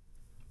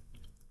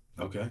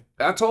 Okay.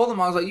 I told him,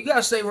 I was like, you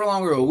gotta stay for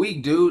longer a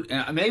week, dude.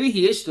 And maybe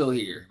he is still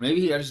here.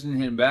 Maybe I just didn't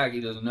hit him back.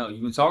 He doesn't know.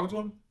 You been talking to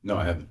him? No,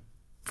 I haven't.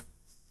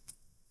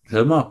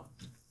 Hit him up.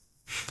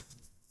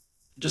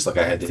 Just like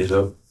I had to hit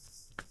up.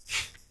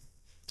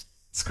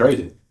 It's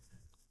crazy.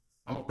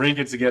 I'm gonna bring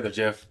it together,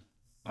 Jeff.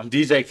 I'm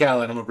DJ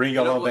Khaled. I'm gonna bring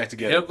y'all all back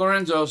together. Hit up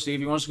Lorenzo, see if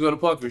he wants to go to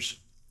Pluckers.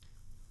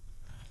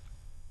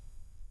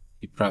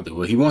 He probably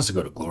will. He wants to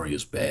go to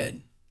Glorious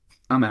bad.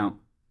 I'm out.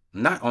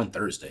 Not on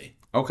Thursday.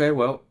 Okay,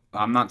 well,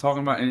 I'm not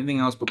talking about anything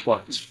else but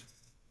Pluckers.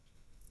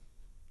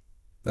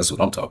 That's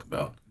what I'm talking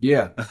about.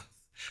 Yeah.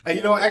 Hey,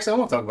 you know what? Actually, I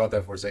want to talk about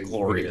that for a second.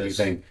 Glorious.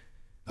 Thing.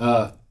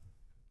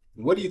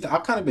 What do you think?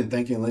 I've kind of been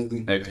thinking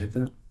lately. Have you hit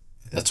that?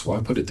 That's why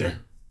I put it there.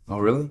 Oh,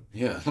 really?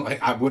 Yeah,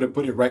 like I would have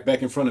put it right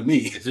back in front of me.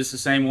 Is this the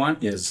same one?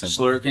 Yeah, it's the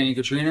same one. Slurricane and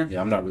Katrina?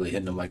 Yeah, I'm not really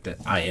hitting them like that.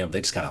 I am.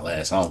 They just kind of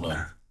last. I don't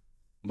know.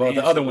 But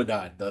the other one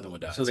died.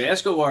 So the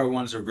Escobar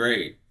ones are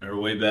great. They're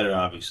way better,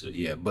 obviously.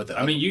 Yeah, but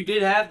I mean, you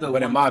did have the But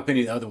one. in my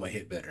opinion, the other one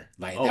hit better.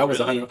 Like Oh, that was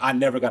really? 100. I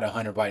never got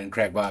 100 bite and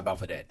crack vibe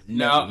off of that.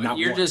 No, Never, not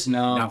you're once. just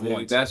numb, Not dude.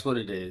 once. That's what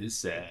it is. It's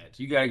sad.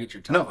 You gotta get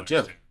your No, tolerance.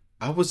 Jeff.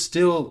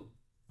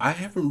 I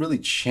haven't really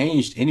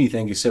changed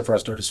anything except for I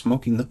started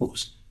smoking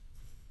those.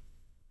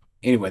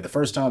 Anyway, the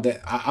first time that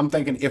I'm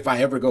thinking if I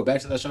ever go back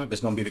to that shop,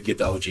 it's gonna be to get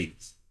the OG.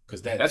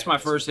 Because That's my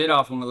first hit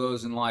off one of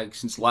those in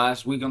since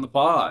last week on the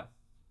pod.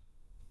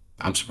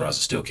 I'm surprised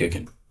it's still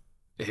kicking.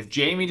 If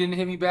Jamie didn't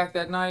hit me back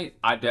that night,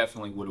 I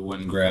definitely would have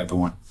went and grabbed the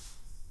one.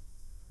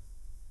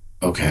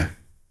 Okay.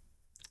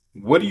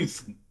 What do you?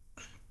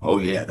 Oh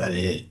yeah, that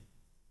hit.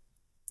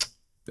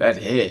 That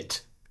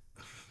hit.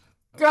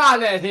 God,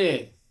 that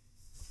hit.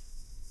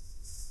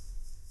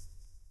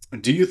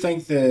 Do you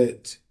think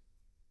that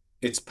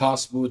it's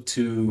possible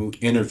to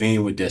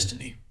intervene with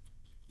destiny?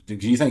 Do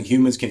you think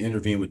humans can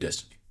intervene with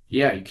destiny?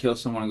 Yeah, you kill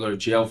someone and go to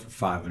jail for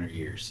 500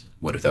 years.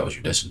 What if that was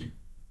your destiny?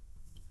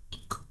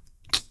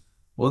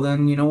 Well,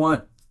 then you know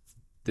what?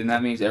 Then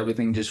that means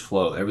everything just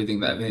flows.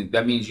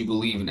 That means you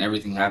believe in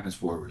everything happens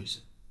for a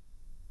reason.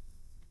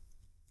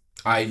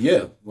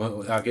 Yeah.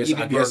 Well, I guess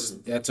Even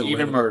that's a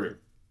Even way. murder.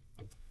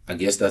 I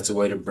guess that's a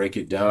way to break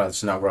it down.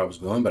 That's not where I was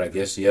going, but I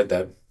guess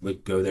that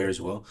would go there as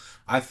well.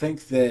 I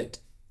think that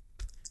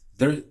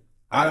I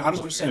don't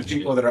understand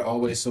people that are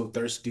always so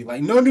thirsty.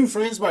 Like No New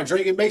Friends by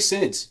Drake. It makes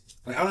sense.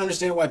 Like I don't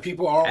understand why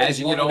people are always As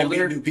you get wanting to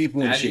older, meet new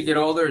people and as shit. you get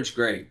older, it's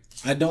great.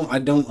 I don't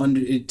under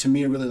it. To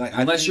me, it really like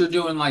Unless you're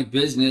doing like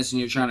business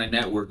and you're trying to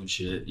network and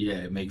shit, yeah,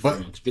 it makes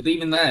friends. But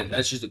even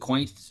that's just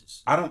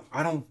acquaintances. I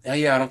don't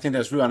think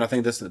that's real, and I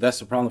think that's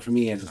the problem for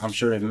me. And I'm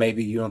sure if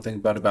maybe you don't think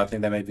about it, but I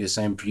think that may be the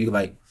same for you.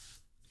 Like,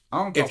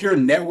 if you're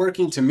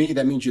networking, to me,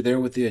 that means you're there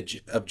with the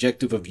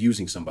objective of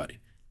using somebody.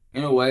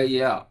 In a way,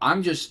 yeah.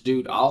 I'm just,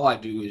 dude. All I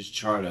do is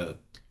try to.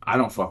 I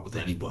don't fuck with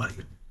anybody.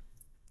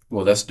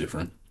 Well, that's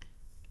different.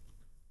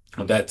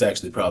 Well, that's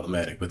actually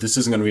problematic. But this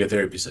isn't going to be a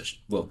therapy session.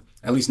 Well,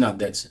 at least not in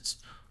that sense.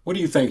 What do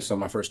you think? So,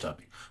 my first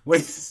topic. Why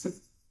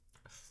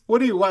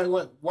do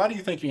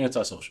you think you're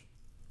antisocial?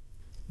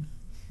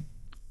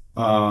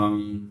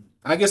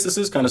 I guess this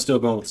is kind of still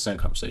going with the same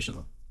conversation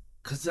though.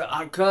 Cause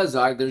I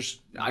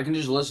can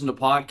just listen to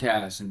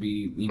podcasts and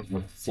be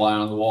fly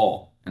on the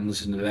wall and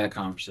listen to that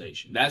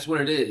conversation. That's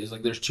what it is.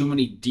 Like there's too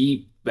many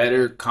deep,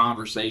 better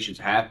conversations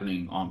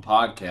happening on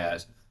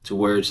podcasts to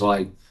where it's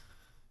like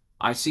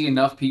I see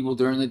enough people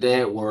during the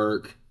day at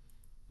work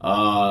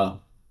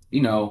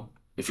You know,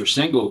 if you're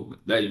single,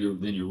 then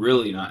you're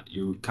really not.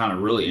 You're kind of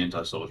really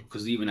antisocial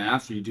because even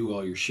after you do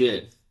all your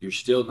shit, you're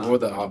still not. Or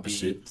the gonna be-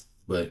 opposite.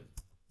 But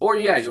Or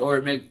yeah,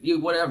 or make you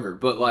whatever.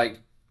 But like,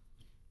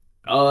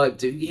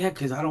 dude, yeah,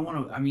 because I don't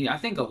want to. I mean, I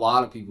think a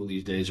lot of people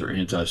these days are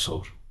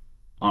antisocial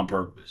on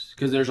purpose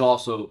because there's a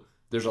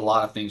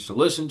lot of things to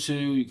listen to.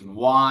 You can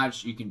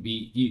watch. You can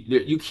be.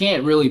 You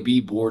can't really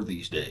be bored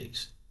these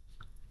days.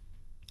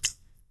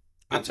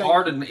 It's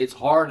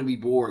hard to be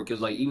bored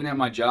because like even at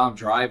my job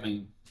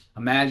driving,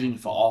 imagine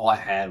if all I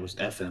had was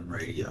FM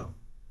radio.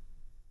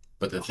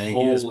 but the thing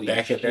is, Holy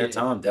back at that shit.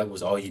 time, that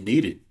was all you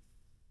needed.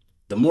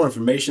 The more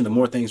information, the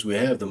more things we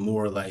have, the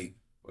more like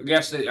I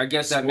guess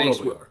that makes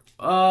spoiled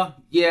we are.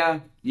 yeah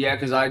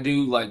because I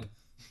do like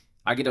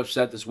I get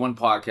upset this one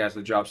podcast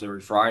that drops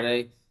every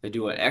Friday. They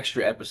do an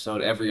extra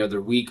episode every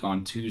other week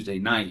on Tuesday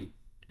night.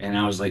 And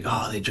I was like,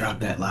 oh, they dropped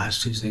that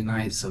last Tuesday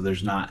night, so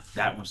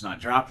that one's not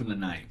dropping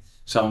tonight.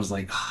 So I was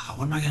like,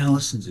 what am I gonna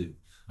listen to?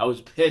 I was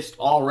pissed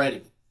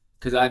already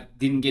because I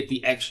didn't get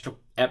the extra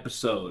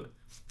episode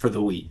for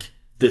the week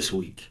this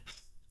week.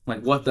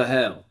 Like, what the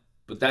hell?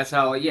 But that's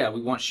how, yeah,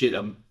 we want shit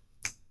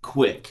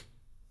quick.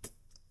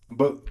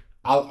 But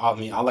I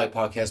mean, I like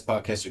podcasts.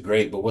 Podcasts are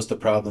great, but what's the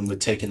problem with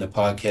taking the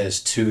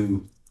podcast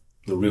to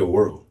the real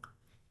world?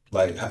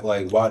 Like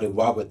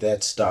why would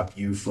that stop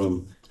you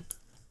from,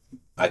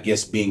 I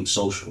guess, being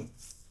social?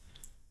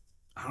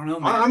 I don't know,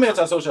 man. I'm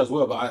antisocial as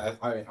well, but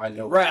I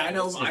know. Right, I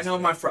know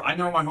my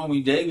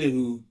homie David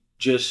who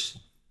just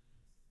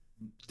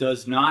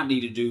does not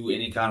need to do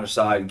any kind of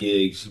side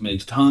gigs. He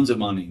makes tons of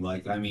money.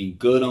 Like, I mean,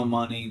 good on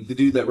money. The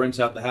dude that rents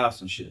out the house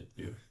and shit.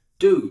 Yeah.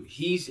 Dude,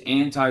 he's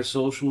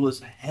antisocial as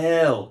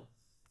hell.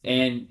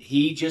 And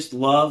he just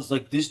loves,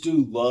 like, this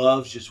dude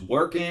loves just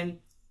working,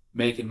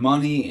 making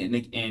money,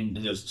 and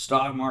there's the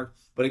stock market.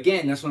 But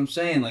again, that's what I'm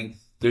saying. Like,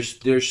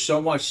 there's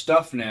so much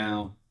stuff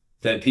now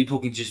that people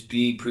can just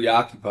be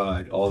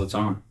preoccupied all the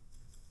time.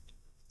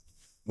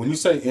 When you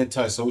say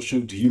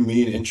antisocial, do you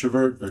mean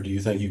introvert, or do you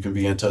think you can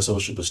be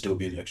antisocial but still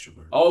be an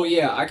extrovert? Oh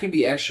yeah, I can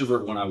be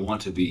extrovert when I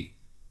want to be.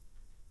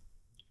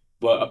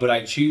 But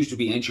I choose to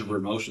be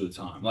introvert most of the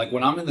time. Like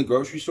when I'm in the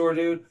grocery store,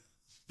 dude,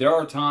 there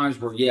are times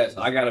where yes,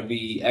 I gotta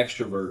be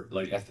extrovert,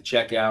 like at the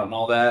checkout and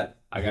all that.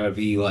 I gotta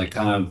be like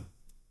I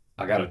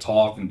gotta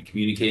talk and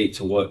communicate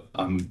to what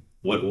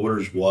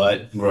orders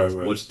what. Right.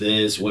 What's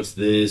this?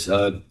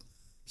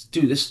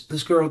 Dude,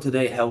 this girl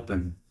today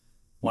helping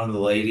one of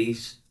the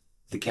ladies,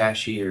 the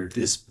cashier.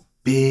 This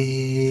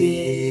bitch.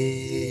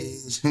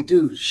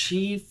 Dude,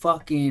 she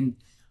fucking.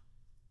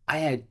 I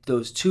had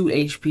those two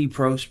HP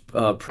Pro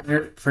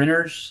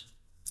printers.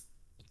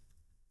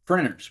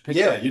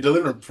 Yeah, you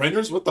delivering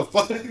printers? What the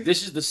fuck?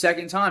 This is the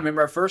second time.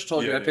 Remember, I first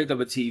told you I picked up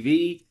a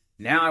TV.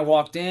 Now I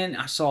walked in,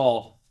 I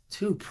saw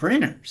two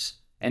printers.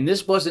 And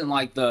this wasn't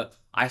like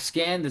I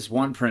scanned this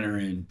one printer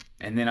in,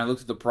 and then I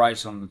looked at the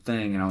price on the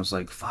thing, and I was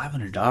like,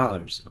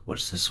 $500.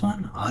 What's this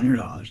one?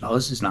 $100. Oh,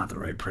 this is not the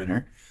right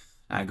printer.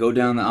 I go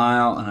down the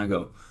aisle, and I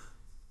go,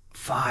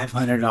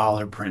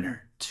 $500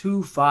 printer.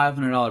 Two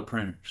 $500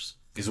 printers.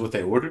 Is what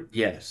they ordered?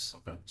 Yes.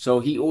 Okay. So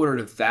he ordered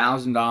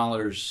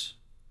 $1,000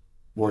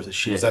 worth of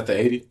shit. Was that the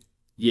 80?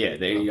 Yeah,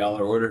 the $80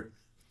 order.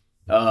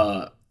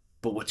 But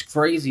what's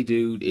crazy,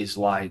 dude, is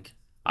like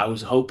I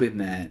was hoping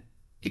that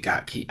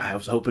I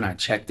was hoping I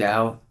checked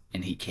out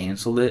and he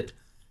canceled it,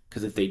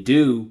 because if they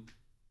do,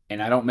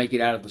 and I don't make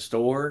it out of the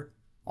store,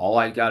 all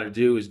I got to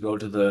do is go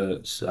to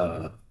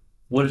the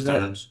what is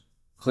Returns.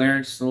 that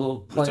clearance, the little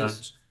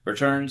place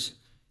returns.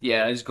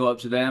 Yeah, I just go up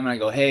to them and I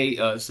go, hey,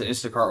 it's the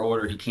Instacart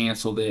order. He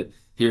canceled it.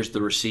 Here's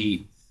the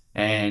receipt,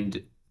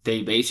 and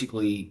they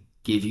basically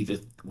give you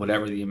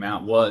whatever the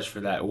amount was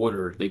for that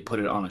order. They put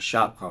it on a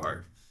shop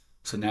card,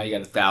 so now you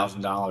got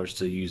 $1,000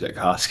 to use at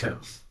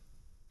Costco.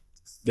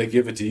 They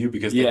give it to you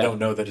because they don't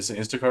know that it's an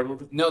Instacart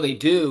order? No, they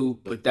do,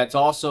 but that's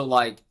also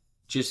like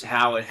just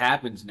how it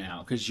happens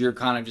now, because you're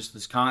kind of just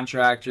this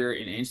contractor,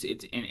 and it's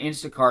in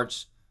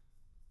Instacart's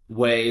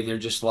way. They're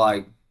just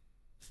like,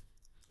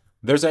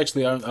 There's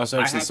actually, I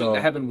saw.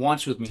 It happened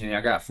once with me. And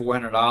I got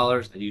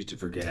 $400. I used it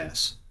for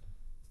gas.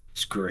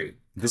 It's great.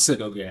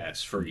 Go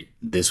gas free.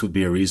 This would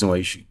be a reason why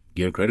you should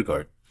get a credit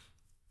card.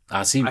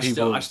 I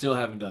still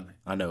haven't done it.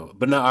 I know,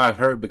 but no, I've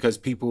heard because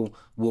people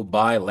will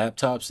buy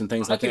laptops and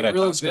things like that. I can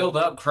really build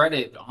up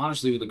credit,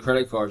 honestly, with a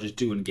credit card, just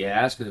doing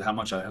gas, because how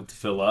much I have to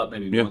fill up,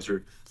 maybe once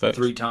or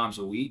 3 times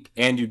a week.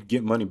 And you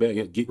get money back.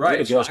 Get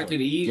a gas card.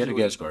 Get a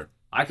gas card.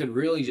 I could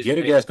really just get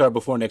a gas card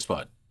before next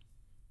pod.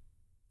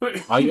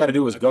 All you got to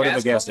do is go to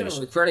the gas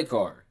station. A credit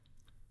card.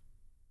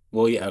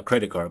 Well, yeah, a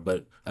credit card,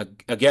 but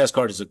a gas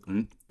card is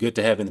good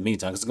to have in the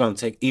meantime, because it's going to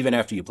take, even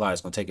after you apply,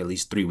 it's going to take at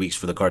least 3 weeks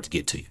for the card to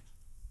get to you.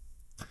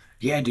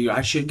 Yeah, dude,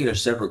 I should get a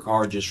separate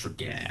card just for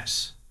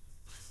gas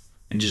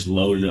and just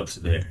load it up to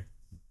there.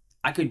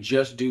 I could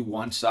just do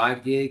one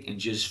side gig and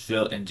just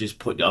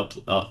put up,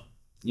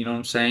 you know what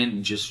I'm saying?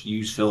 And just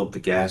fill up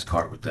the gas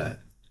card with that.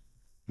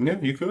 Yeah,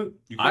 you could.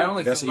 I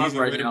only fill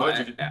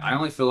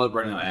up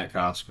right now at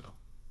Costco.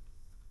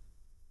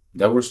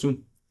 That works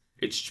too.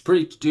 It's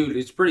pretty, dude.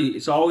 It's pretty.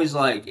 It's always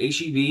like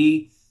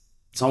HEB.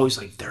 It's always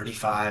like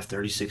 $35,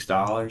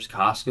 $36.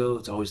 Costco,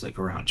 it's always like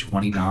around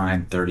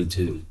 29,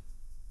 32.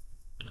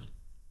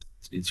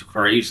 It's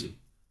crazy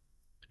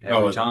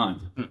every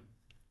time.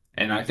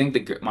 And I think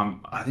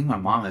my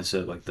mom had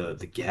said like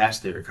the gas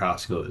there at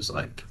Costco is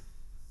like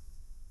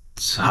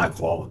it's high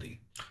quality.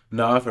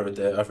 No, I've heard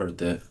that. I've heard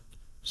that.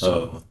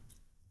 So,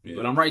 Yeah.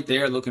 but I'm right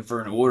there looking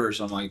for an order,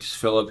 so I'm like, just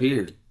fill up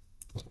here.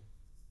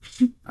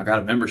 I got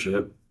a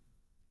membership.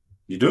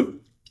 You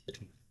do?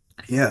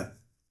 Yeah.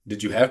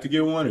 Did you have to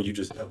get one, or you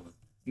just have one?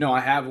 No,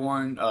 I have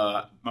one.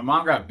 My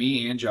mom got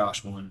me and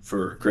Josh one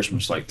for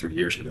Christmas like 3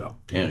 years ago.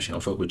 Damn, she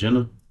don't fuck with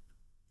Jenna.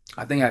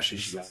 I think actually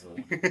she got her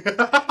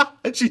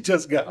one. She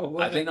just got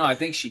one. I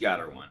think she got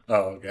her one.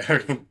 Oh,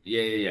 okay.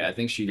 Yeah. I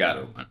think she got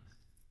her one.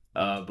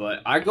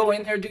 But I go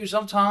in there, dude,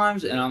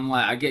 sometimes, and I'm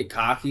like, I get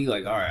cocky,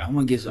 like, all right, I'm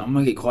gonna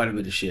get quite a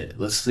bit of shit.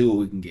 Let's see what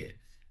we can get.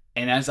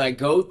 And as I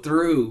go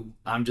through,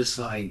 I'm just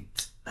like,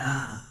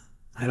 I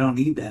don't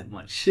need that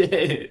much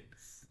shit.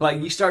 Like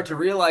you start to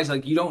realize,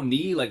 like you don't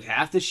need like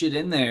half the shit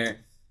in there,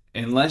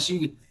 unless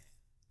you,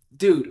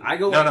 dude. I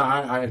go. No,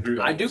 I agree.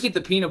 I do get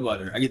the peanut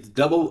butter. I get the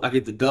double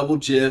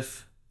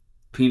Jif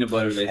peanut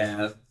butter they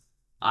have.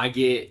 I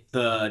get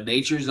the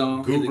Nature's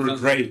Own. Goober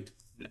great.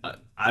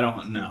 I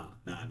don't know.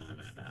 No.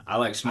 I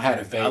like Smuckers. I had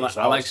a phase.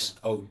 I like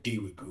OD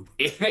with Goober.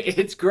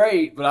 It's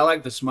great, but I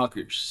like the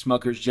Smuckers.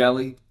 Smuckers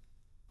jelly,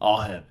 all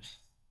heaven.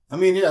 I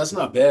mean, yeah, it's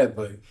not bad,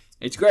 but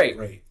It's great.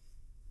 great.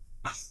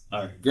 All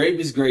right, grape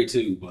is great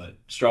too, but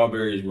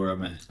strawberry is where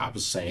I'm at. I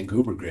was saying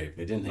Goober grape.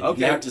 It didn't.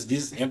 Okay. You have to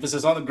this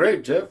emphasis on the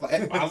grape, Jeff.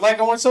 I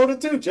like orange soda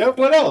too, Jeff.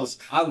 What else?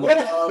 I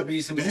love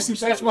me some. Did you see orange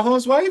Patrick soda.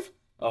 Mahomes' wife?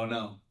 Oh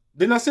no,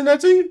 Didn't I send that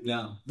to you?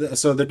 no.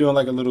 So they're doing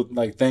like a little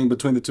like thing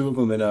between the two of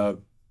them, and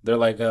they're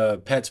like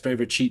Pat's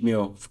favorite cheat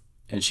meal,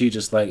 and she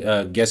just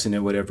like guessing it,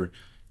 whatever,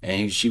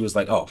 and she was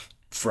like, "Oh,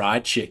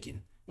 fried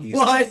chicken."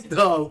 What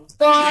the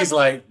He's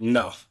like,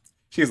 "No."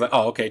 She's like,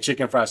 "Oh, okay,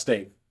 chicken fried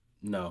steak."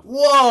 No.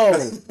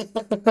 Whoa!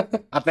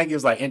 I think it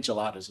was like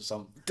enchiladas or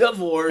something.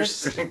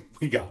 Divorce.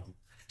 We got him.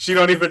 She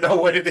don't even know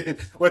what it is.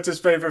 What's his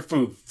favorite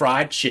food?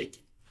 Fried chicken.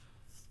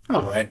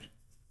 All right,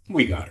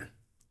 we got her.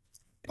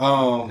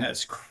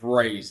 That's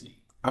crazy.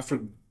 I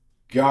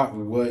forgot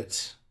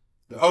what.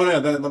 Oh no,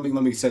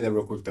 let me say that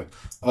real quick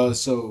though.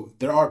 So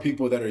there are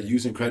people that are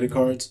using credit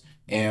cards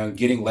and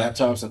getting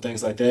laptops and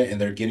things like that,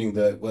 and they're getting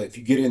if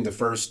you get it in the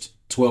first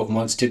 12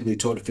 months, typically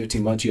 12 to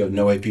 15 months, you have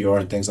no APR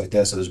and things like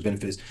that, so there's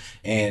benefits.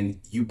 And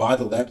you buy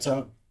the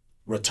laptop,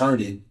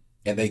 return it,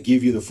 and they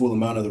give you the full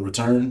amount of the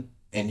return,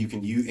 and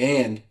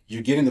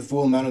you're getting the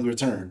full amount of the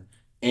return,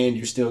 and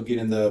you're still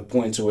getting the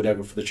points or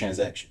whatever for the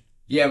transaction.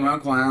 Yeah, my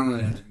Uncle Alan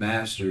has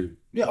mastered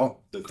Yeah,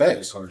 the credit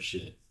facts. card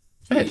shit.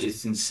 Facts.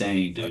 It's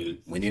insane,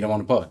 dude. We need them on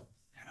the pod.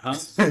 Huh?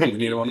 We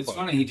need them on the It's pod.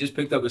 funny. He just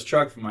picked up his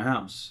truck from my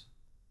house.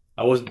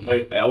 I wasn't there.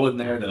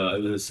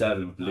 It was at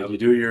 7. Did you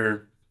do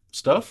your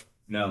stuff?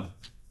 No.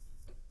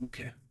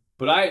 Okay.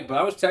 But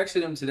I was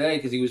texting him today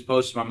because he was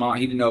posting my mom.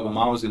 He didn't know if my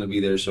mom was going to be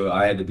there, so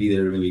I had to be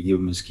there to maybe give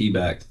him his key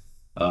back.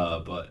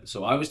 But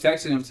so I was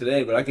texting him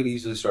today, but I could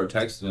easily start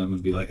texting him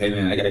and be like, "Hey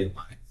man, I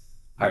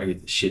gotta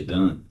get this shit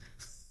done."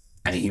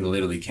 And he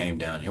literally came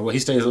down here. Well, he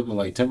stays up in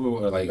like Temple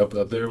or like up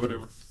there or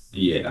whatever.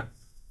 Yeah.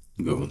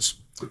 Good ones.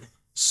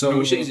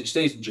 So So it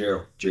stays in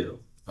Gerald.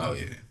 oh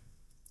yeah,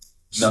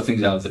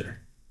 Nothing's out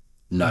there.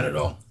 not at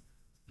all,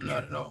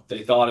 not at all.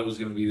 They thought it was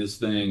going to be this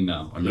thing.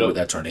 No, I remember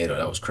that tornado.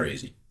 That was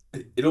crazy.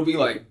 It'll be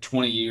like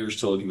 20 years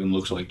till it even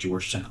looks like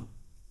Georgetown.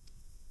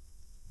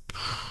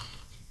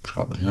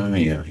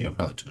 Probably. Yeah,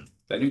 probably too.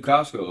 That new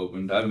Costco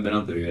opened. I haven't been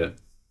up there yet.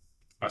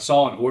 I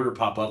saw an order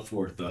pop up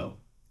for it though.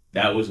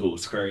 That was what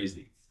was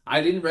crazy.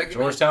 I didn't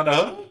recognize. Georgetown the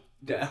Huddle.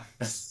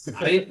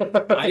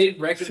 I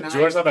didn't recognize.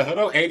 Georgetown the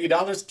Huddle.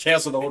 $80.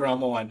 Cancel the order.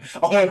 I'm on. I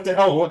want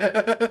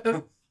that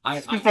one. I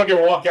You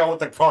fucking walk out with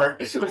the cart.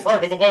 The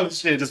cart of other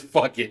shit. Just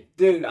fuck it.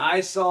 dude,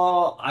 I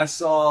saw.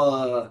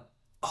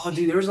 Oh,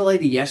 dude, there was a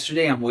lady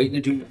yesterday. I'm waiting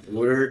to do an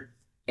order,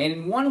 and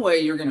in one way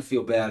you're gonna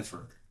feel bad for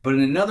her, but in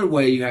another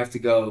way you have to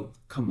go,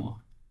 come on.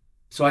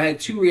 So I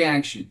had two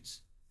reactions,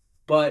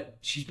 but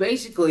she's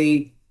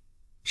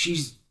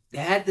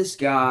had this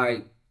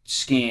guy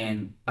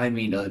scan. I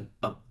mean, a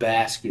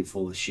basket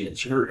full of shit.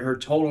 Her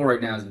total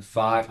right now is at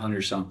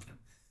 500 something.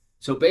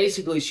 So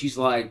basically, she's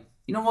like,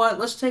 you know what?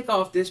 Let's take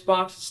off this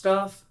box of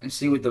stuff and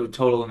see what the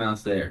total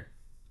amount's there.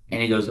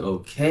 And he goes,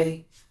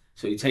 okay.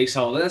 So he takes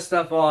all that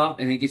stuff off,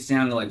 and it gets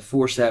down to like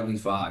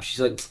 475.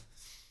 She's like,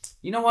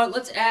 you know what?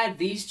 Let's add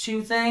these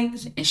two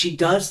things. And she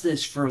does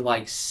this for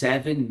like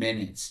 7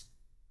 minutes.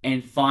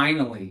 And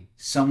finally,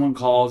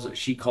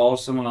 she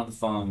calls someone on the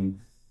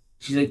phone.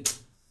 She's like,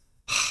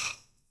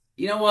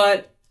 you know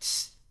what?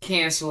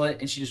 Cancel it.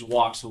 And she just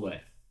walks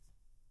away.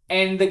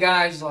 And the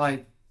guy's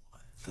like,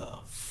 what the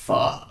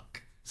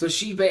fuck? So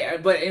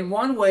but in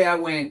one way I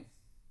went,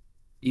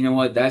 you know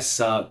what? That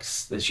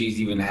sucks that she's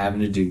even having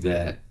to do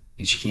that.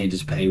 And she can't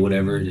just pay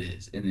whatever it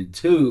is. And then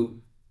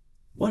two,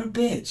 what a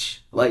bitch.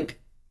 Like,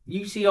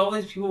 You see all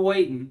these people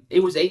waiting.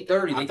 It was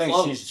 8:30. I They think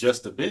closed. she's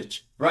just a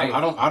bitch. Right.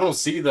 I don't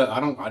see the. I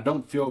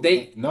don't feel.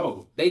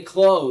 No. They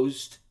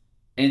closed,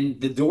 and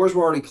the doors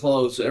were already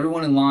closed. So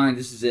everyone in line,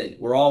 this is it.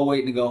 We're all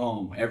waiting to go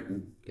home.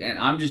 And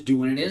I'm just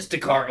doing an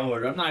Instacart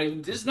order. I'm not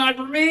even. This is not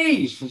for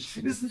me. This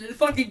is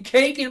fucking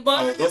cake and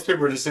butter. Those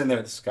people are just sitting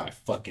there. This guy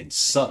fucking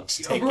sucks.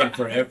 Taking Right.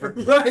 forever.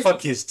 Right.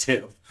 Fuck his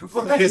tip.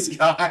 Fuck Right. this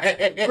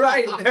guy.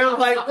 Right. They're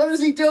like, what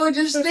is he doing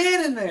just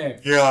standing there?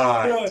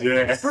 God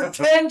damn. For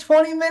 10,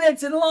 20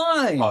 minutes in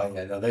line. Oh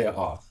yeah,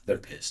 no, they're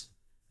pissed.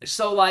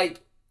 So,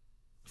 like,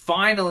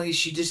 finally,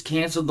 she just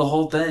canceled the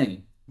whole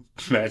thing.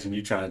 Imagine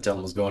you trying to tell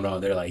them what's going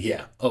on. They're like,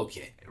 yeah,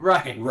 okay,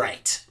 Right.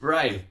 right.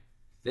 Right.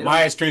 They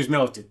My ice cream's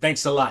melted.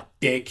 Thanks a lot,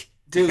 dick.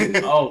 Dude,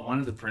 oh, one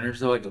of the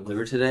printers, though, I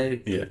delivered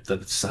today. Yeah.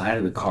 The side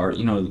of the card,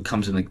 it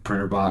comes in the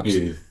printer box.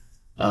 Yeah.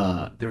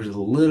 There was a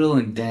little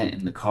indent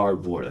in the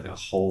cardboard, like a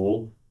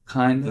hole,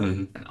 kind of,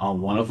 Mhm. on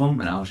one of them.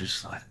 And I was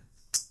just like,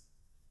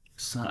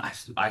 son,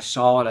 I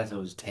saw it as I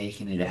was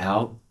taking it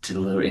out to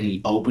deliver, and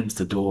he opens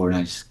the door, and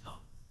I just go,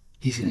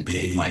 he's going to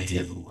take my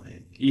tip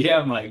away. Yeah,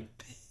 I'm like,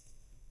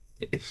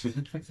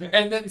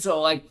 and then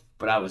so, like,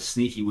 but I was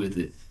sneaky with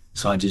it.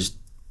 So I just,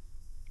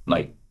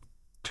 like,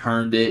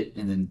 turned it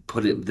and then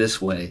put it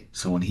this way.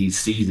 So when he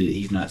sees it,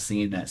 he's not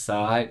seeing that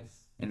side.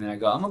 And then I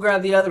go, I'm going to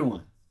grab the other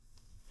one.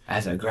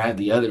 As I grab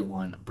the other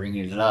one,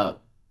 bringing it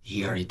up,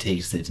 he already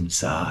takes it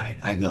inside.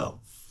 I go,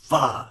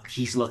 fuck,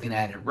 he's looking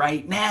at it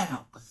right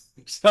now.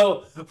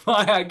 So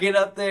I get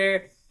up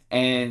there,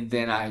 and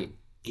then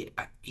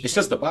It's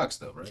just a box,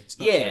 though, right? It's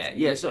not- yeah.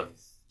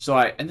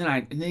 And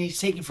then he's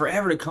taking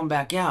forever to come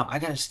back out. I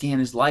gotta scan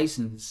his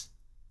license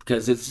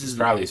because this He's is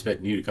probably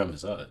expecting you to come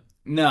inside.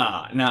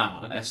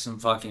 nah. That's some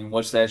fucking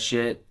what's that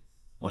shit?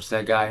 What's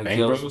that guy who Bang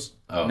kills? Bros?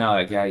 Oh. No,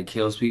 that guy who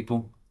kills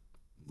people.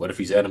 What if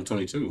he's Adam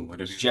 22?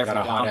 What if he's Jeffrey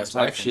got a hot Dahmer ass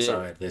type wife shit.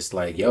 inside? It's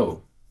like,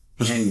 yo.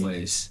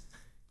 Anyways,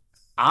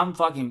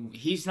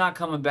 he's not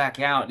coming back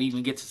out and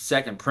even gets a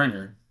second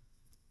printer.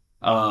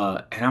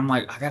 And I'm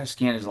like, I gotta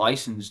scan his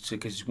license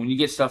because when you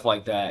get stuff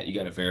like that, you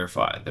gotta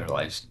verify their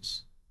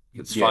license.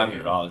 It's Yeah,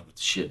 $500 with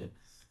the shit.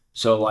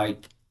 So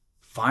like,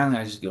 finally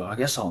I just go, I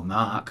guess I'll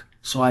knock.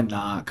 So I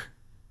knock.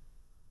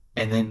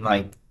 And then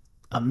like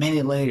a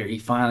minute later, he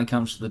finally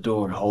comes to the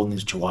door holding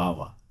his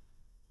chihuahua.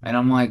 And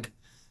I'm like,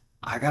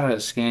 I gotta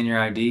scan your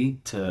ID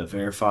to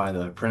verify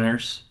the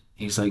printers.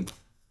 He's like,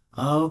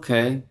 oh,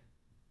 okay.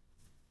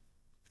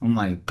 I'm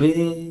like,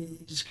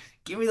 bitch,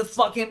 give me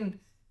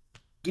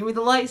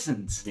the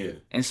license. Yeah.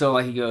 And so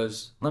like he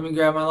goes, let me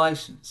grab my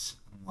license.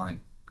 I'm like,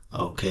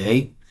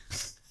 okay.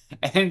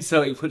 And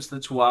so he puts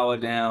the chihuahua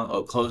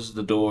down, closes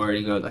the door, and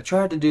he goes, I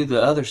tried to do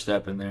the other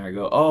step in there. I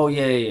go, oh,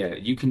 yeah,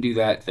 you can do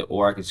that,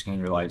 or I can scan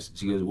your license.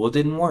 He goes, well, it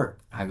didn't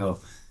work. I go,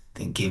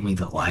 then give me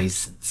the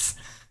license.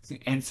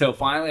 And so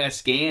finally I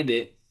scanned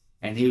it,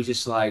 and he was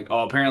just like, oh,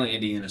 apparently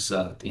Indiana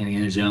sucked.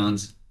 Indiana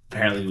Jones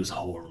apparently was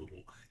horrible.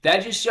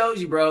 That just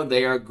shows you, bro,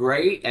 they are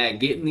great at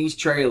getting these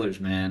trailers,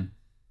 man.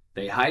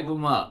 They hype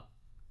them up.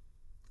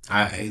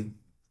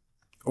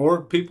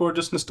 Or people are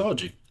just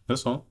nostalgic.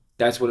 That's all.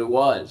 That's what it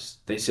was.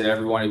 They said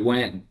everyone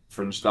went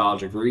for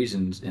nostalgic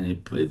reasons, and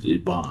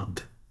it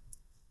bombed.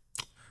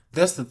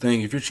 That's the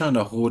thing. If you're trying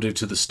to hold it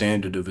to the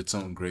standard of its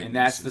own greatness. And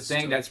that's the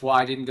thing. That's why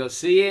I didn't go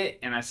see it.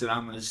 And I said,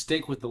 I'm going to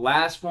stick with the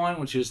last one,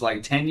 which was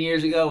like 10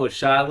 years ago with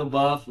Shia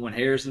LaBeouf when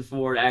Harrison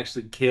Ford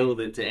actually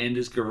killed it to end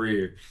his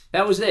career.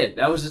 That was it.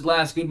 That was his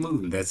last good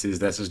movie. That's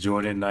his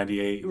Jordan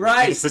 98.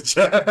 Right.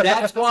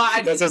 That's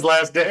why That's his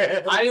last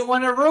dance. I didn't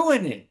want to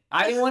ruin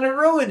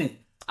it.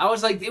 I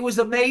was like, it was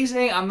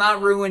amazing. I'm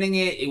not ruining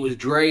it. It was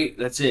great.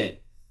 That's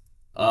it.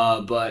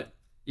 But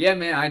yeah,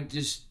 man,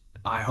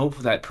 I hope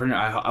for that printer.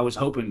 I was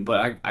hoping,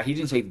 but he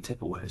didn't take the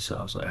tip away, so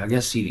I was like, I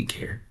guess he didn't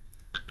care.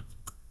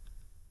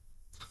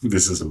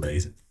 This is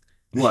amazing.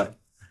 What?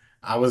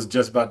 I was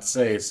just about to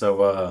say,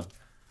 so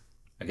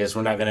I guess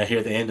we're not gonna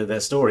hear the end of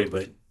that story,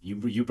 but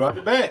you brought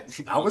it back.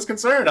 I was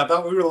concerned. I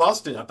thought we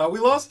lost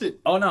it.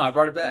 Oh no, I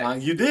brought it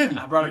back. You did.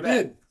 I brought it You back.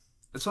 did.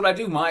 That's what I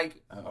do,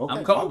 Mike. Okay,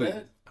 I'm Kobe. my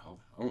bad.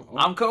 Oh.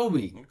 I'm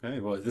Kobe. Okay,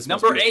 well, this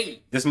Number must be,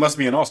 8. This must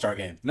be an all-star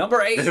game.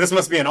 Number 8. This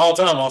must be an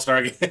all-time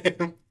all-star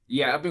game.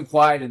 Yeah, I've been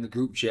quiet in the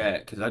group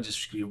chat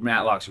because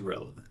Matlock's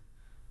irrelevant.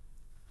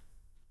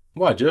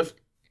 Why, Jeff?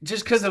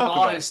 Just because of Talk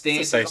all about his it. It's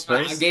a stances. safe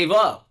space. I gave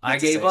up. I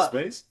It's a gave safe up.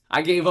 space.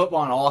 I gave up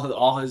on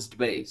all his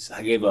debates.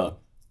 I gave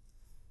up.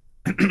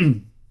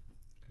 Then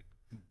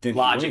he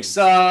Logic wins.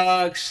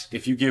 sucks.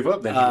 If you give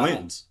up, then he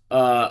wins.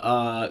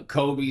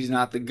 Kobe's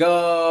not the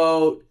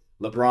GOAT.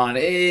 LeBron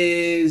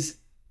is.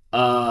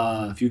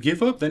 If you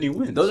give up, then he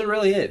wins. Those are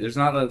really it. There's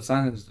not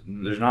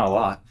a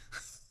lot.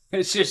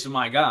 It's just,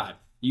 my God,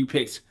 you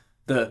picked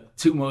the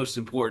 2 most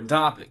important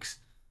topics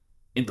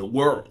in the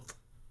world.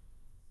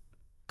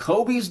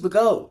 Kobe's the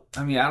GOAT.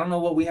 I mean, I don't know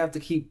what we have to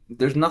keep.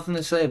 There's nothing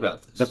to say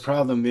about this. The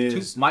problem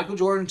is Michael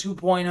Jordan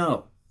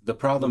 2.0. the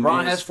problem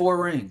LeBron is has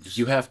 4 rings.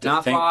 you have to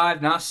not think,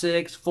 5, not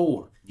 6,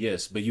 4.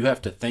 Yes, but you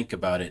have to think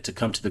about it to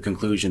come to the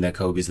conclusion that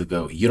Kobe's the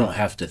GOAT. You don't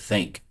have to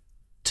think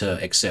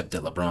to accept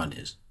that LeBron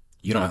is.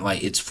 You don't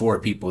it's for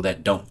people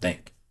that don't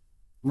think.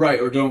 Right,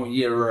 or don't,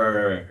 yeah,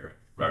 right.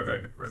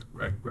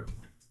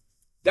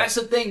 That's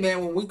the thing,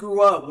 man. When we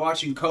grew up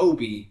watching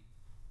Kobe,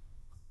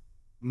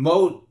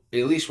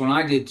 at least when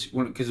I did,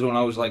 because when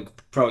I was like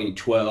probably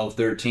 12,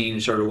 13,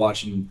 and started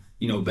watching,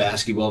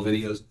 basketball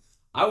videos,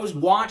 I was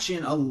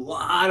watching a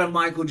lot of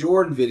Michael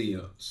Jordan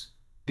videos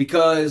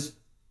because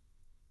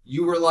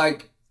you were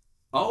like,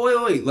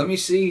 oh, wait, let me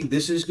see.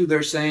 This is who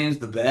they're saying is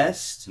the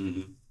best.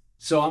 Mm-hmm.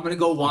 So I'm going to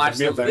go watch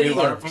the Let me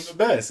learn videos. from the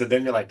best. And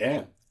then you're like,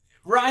 damn.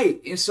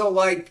 Right. And so,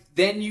 like,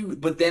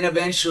 but then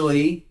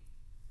eventually,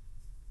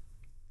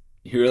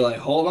 you're like,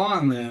 hold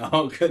on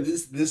now,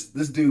 because this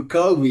dude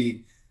Kobe.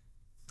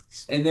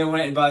 And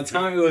then by the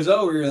time it was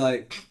over, you're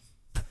like,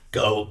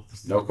 go,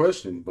 No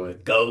question,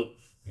 but, go.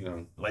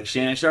 Like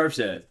Shannon Sharp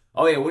said.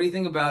 Oh yeah, what do you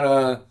think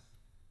about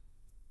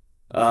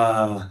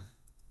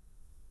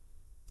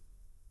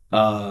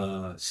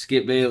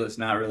Skip Bayless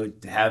not really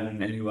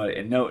having anybody?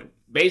 And no,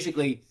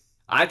 basically,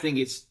 I think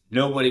it's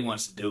nobody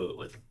wants to do it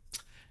with him.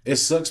 it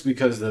sucks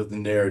because of the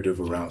narrative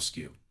around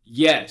Skip.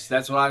 Yes,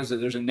 that's what I was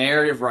saying. There's a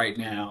narrative right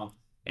now,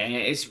 and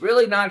it's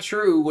really not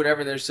true,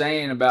 whatever they're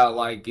saying about,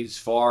 like, as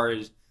far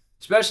as,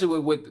 especially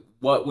with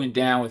what went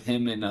down with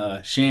him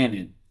and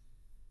Shannon.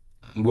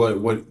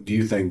 What do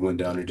you think went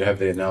down? Or have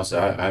they announced it?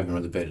 I haven't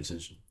really paid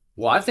attention.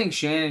 Well, I think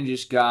Shannon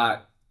just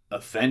got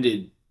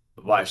offended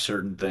by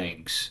certain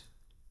things.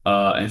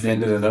 And then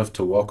Offended enough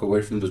to walk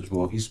away from the.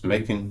 Well, he's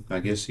making. I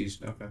guess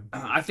he's okay.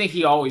 I think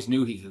he always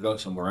knew he could go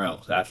somewhere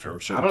else after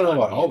a certain I don't know time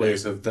about being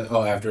always. there.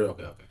 After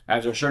okay.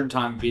 After a certain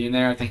time being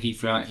there, I think he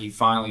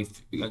finally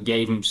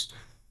gave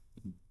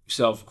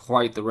himself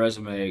quite the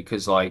resume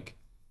because, like,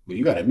 But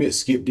you gotta admit,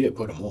 Skip did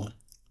put him on.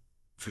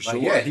 for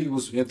Like, sure. yeah, he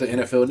was at the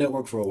NFL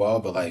Network for a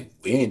while, but like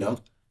we ain't know.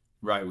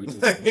 Right.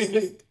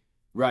 Deion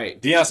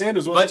Right.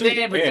 Sanders was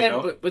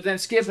too. But then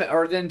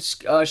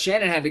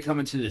Shannon had to come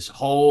into this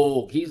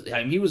whole.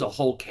 He was a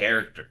whole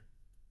character.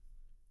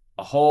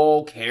 A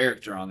whole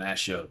character on that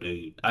show,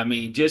 dude. I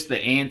mean, just the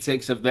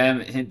antics of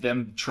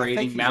them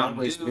trading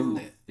Mountain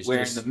Dew,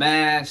 wearing the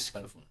mask.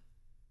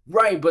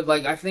 Right, but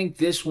like I think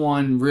this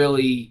one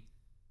really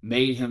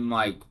made him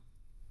like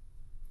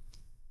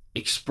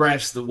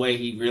express the way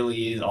he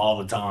really is all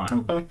the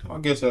time. Okay, I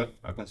guess I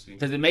can see.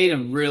 Because it made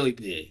him really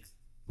big.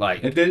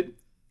 Like It did.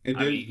 I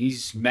mean,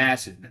 he's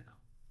massive now.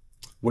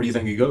 Where do you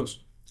think he goes?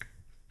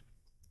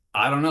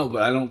 I don't know,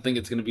 but I don't think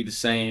it's going to be the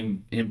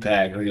same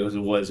impact like it was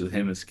with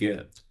him and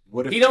Skip.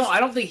 What if I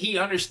don't think he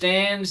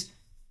understands.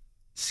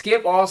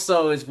 Skip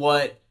also is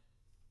what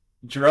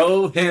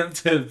drove him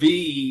to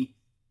be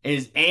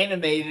as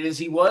animated as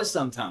he was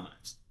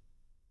sometimes.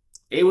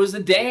 It was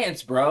the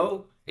dance,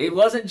 bro. It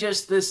wasn't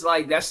just this,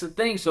 like, that's the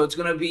thing. So it's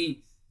going to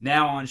be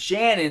now on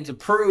Shannon to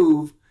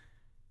prove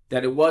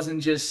that it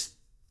wasn't just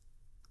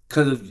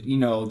because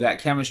of, that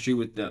chemistry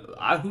with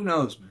who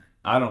knows, man?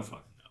 I don't fucking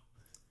know.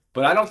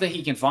 But I don't think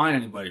he can find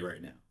anybody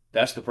right now.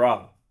 That's the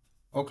problem.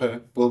 Okay,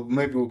 well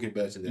maybe we'll get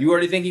back to that. You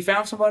already think he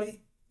found somebody?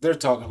 They're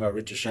talking about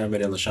Richard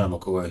Sherman and LaShawn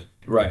McCoy.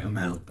 Right, I'm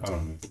out. I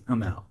don't know.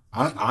 I'm out.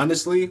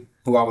 Honestly,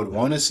 who I would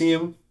want to see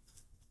him,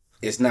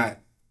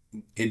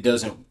 it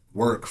doesn't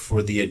work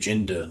for the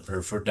agenda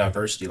or for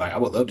diversity. Like, I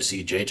would love to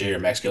see JJ or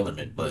Max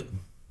Kellerman, but,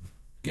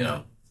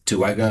 two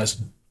white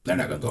guys, they're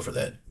not going to go for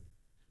that.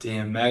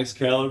 Damn, Max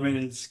Kellerman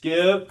and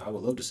Skip. I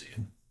would love to see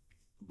it.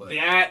 But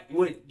I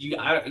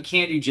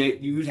can't do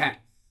you'd have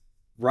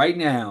right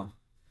now.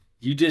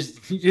 You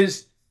just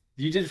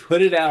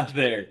put it out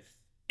there.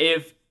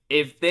 If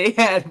they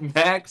had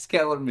Max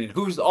Kellerman,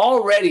 who's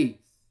already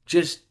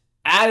just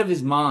out of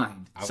his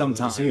mind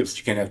sometimes, see it, but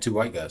you can't have two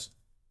white guys.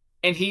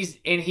 and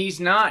he's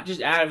not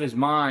just out of his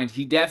mind.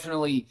 He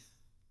definitely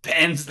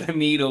bends the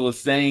needle of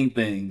saying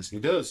things. He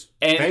does.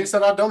 And things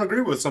that I don't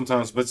agree with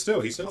sometimes, but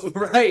still, he says it.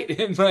 right,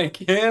 and like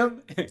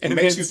him, and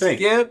makes you think.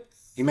 Skip,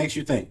 He makes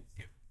you think.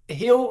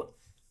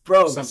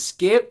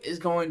 Skip is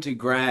going to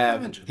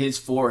grab his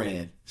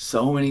forehead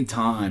so many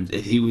times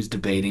if he was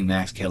debating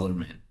Max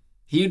Kellerman.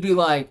 He'd be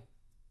like,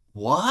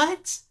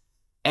 what?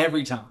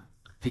 Every time.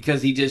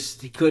 Because he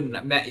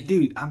couldn't.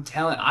 Dude, I'm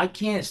telling, I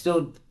can't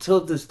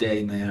till this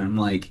day, man. I'm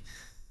like,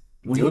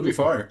 It would be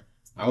fire.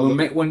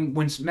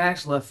 when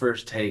Max left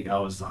First Take, I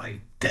was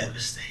like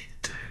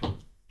devastated, dude.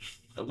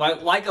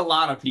 Like a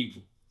lot of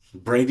people.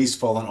 Brady's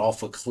falling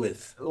off a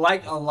cliff.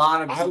 Like a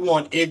lot of people. I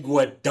want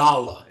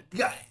Iguodala.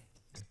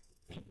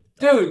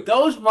 Dude,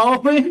 those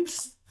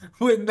moments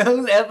when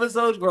those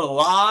episodes were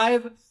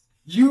live,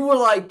 you were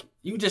like,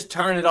 you just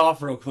turn it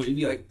off real quick. You'd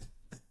be like,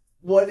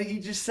 what did he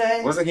just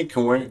say? Wasn't he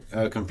comparing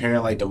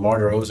like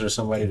DeMar DeRozan or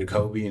somebody to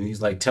Kobe? And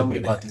he's like, tell me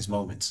about these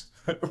moments.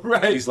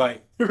 Right. He's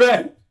like,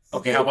 right.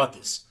 Okay, how about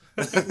this?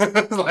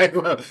 Like,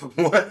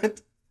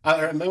 what?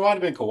 It might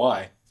have been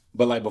Kawhi,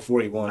 but like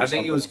before he won. I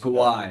think it was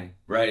Kawhi.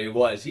 Right, it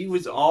was. He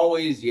was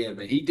always,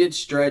 but he did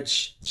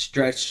stretch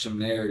some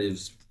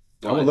narratives.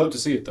 I would love to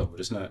see it though, but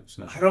it's not.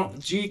 I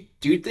don't.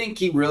 Do you think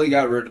he really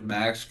got rid of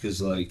Max?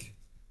 Because like,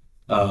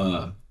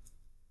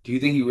 do you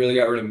think he really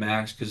got rid of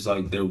Max because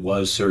like there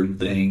was certain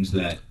things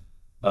that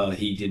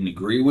he didn't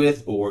agree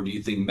with, or do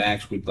you think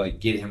Max would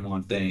like get him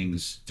on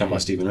things? Talking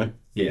about Stephen A?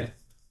 Yeah.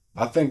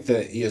 I think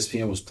that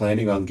ESPN was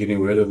planning on getting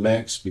rid of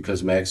Max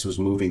because Max was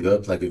moving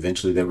up. Like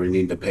eventually they were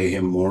needing to pay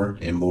him more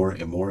and more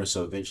and more.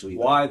 So eventually,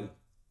 Why?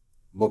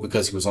 well,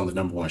 because he was on the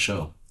number one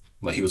show.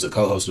 Like he was a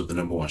co-host of the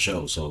number one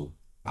show. So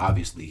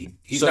obviously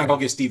he's So- not gonna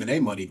get Stephen A.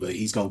 money, but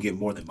he's gonna get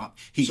more than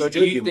he So should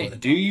do you get more think? than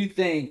Do you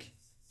think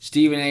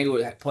Stephen A.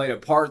 would have played a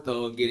part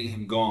though in getting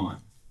him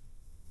gone?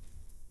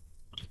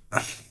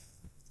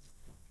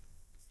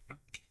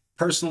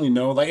 personally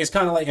no. Like it's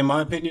kind of like, in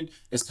my opinion,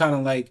 it's kind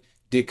of like,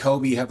 did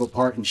Kobe have a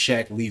part in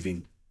Shaq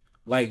leaving?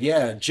 Like,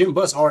 yeah, Jerry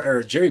Buss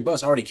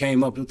already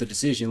came up with the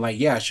decision. Like,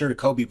 yeah, sure,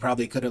 Kobe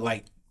probably could have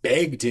like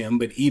begged him,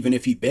 but even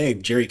if he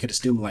begged, Jerry could have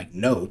still been like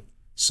no.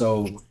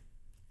 So,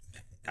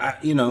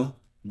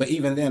 but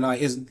even then,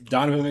 like, is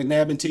Donovan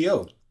McNabb and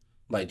T.O.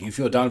 Like, do you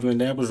feel Donovan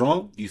McNabb was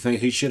wrong? Do you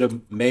think he should have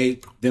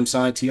made them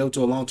sign T.O.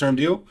 to a long-term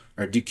deal?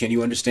 Or can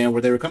you understand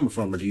where they were coming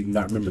from, or do you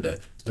not remember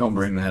that? Don't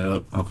bring that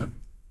up. Okay.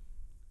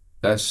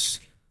 That's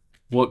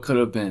what could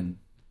have been.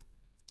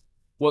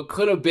 What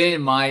could have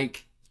been,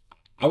 Mike.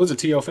 I was a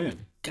T.O.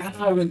 fan. God,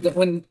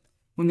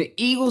 when the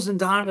Eagles and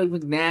Donovan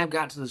McNabb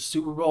got to the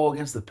Super Bowl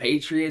against the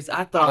Patriots,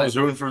 I thought I was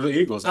rooting for the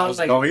Eagles. I was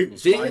like, go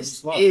Eagles.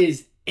 this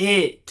is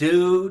it,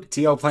 dude.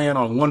 T.O. playing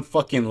on one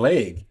fucking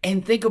leg.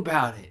 And think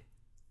about it.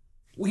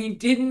 We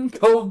didn't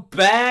go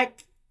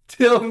back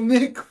till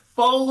Nick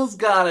Foles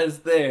got us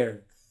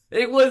there.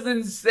 It was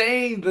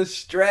insane, the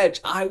stretch.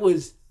 I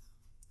was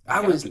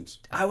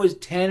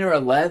 10 or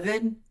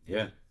 11.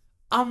 Yeah.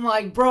 I'm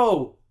like,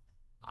 bro,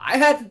 I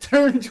had to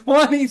turn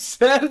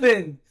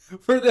 27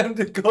 for them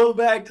to go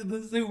back to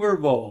the Super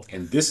Bowl.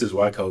 And this is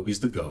why Kobe's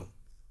the GOAT.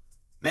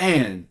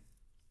 Man.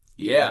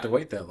 You Yeah. have to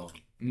wait that long.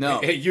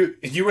 No. Hey,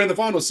 you were in the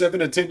finals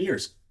 7 of 10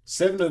 years.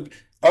 7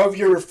 of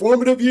your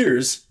formative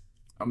years.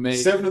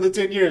 Amazing. 7 of the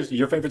 10 years,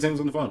 your favorite team was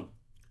in the final.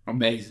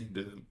 Amazing,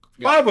 dude.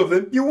 5 of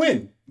them, you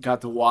win. Got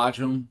to watch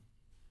them.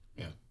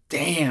 Yeah.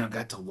 Damn,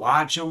 got to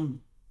watch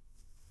them.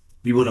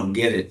 People don't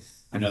get it.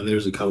 I know there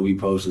was a Kobe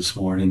post this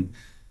morning.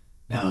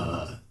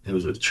 There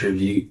was a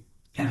tribute.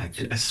 And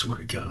I swear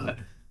to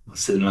God, I was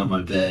sitting on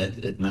my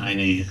bed at 9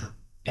 a.m.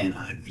 and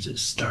I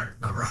just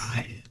started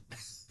crying.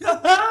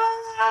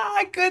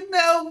 I couldn't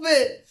help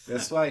it.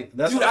 That's like,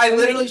 Dude, I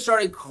literally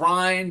started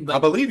crying. I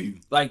Like, believe you.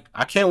 like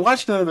I can't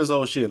watch none of his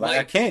old shit. Like,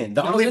 I can't.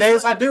 The No, only this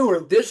days I do are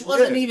this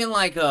wasn't even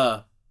like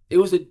it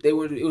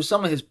was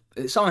some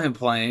of him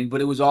playing,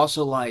 but it was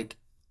also like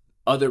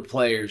other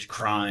players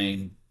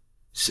crying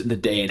the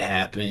day it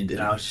happened, and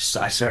I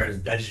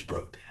just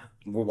broke down.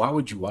 Well, why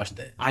would you watch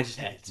that? I just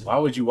had to. Why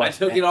would you watch I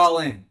took that? it all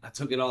in. I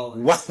took it all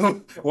in.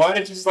 Why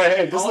did you just like,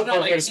 hey, this Oh, is no, how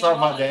I'm going to start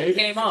my day? It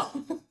came up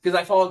because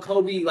I followed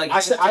Kobe. Like I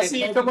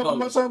see it come up on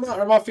my timeline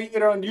or my feed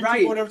or on YouTube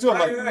Right, or whatever too. I'm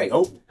right, like, right.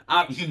 nope.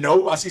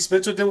 Nope. I see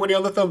Spencer Dinwiddie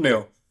on the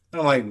thumbnail.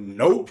 And I'm like,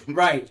 nope.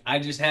 Right. I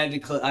just had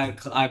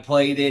to. I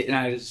played it and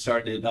I just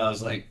started. I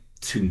was like,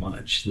 too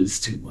much. This is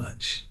too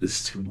much. This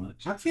is too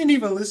much. I can't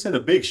even listen to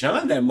Big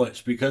Sean that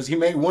much because he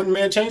made one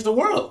man change the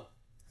world.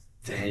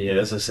 Damn, yeah,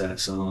 that's a sad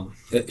song.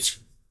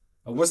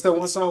 What's that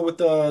one song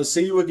with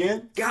See You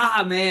Again?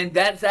 God, man,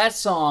 that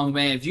song,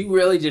 man. If you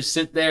really just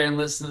sit there and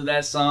listen to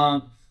that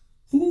song,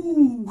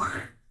 ooh,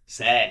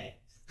 sad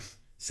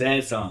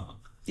song.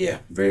 Yeah,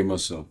 very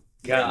much so.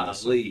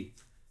 Golly.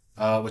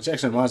 Which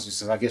actually reminds me,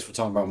 since I guess we're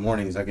talking about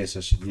mornings, I guess I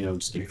should,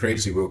 just get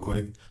crazy real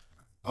quick.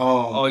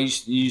 Oh,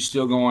 you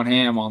still going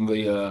ham on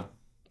the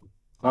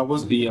I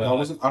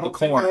don't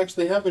think I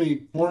actually have any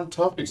porn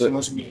topics,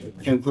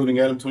 including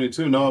Adam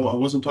 22. No, I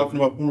wasn't talking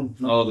about porn.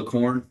 No. the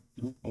corn?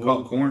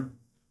 Call it corn?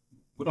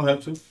 We don't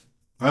have to.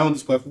 I own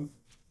this platform.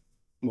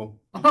 Well,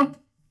 well,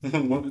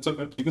 it's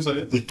okay. You can say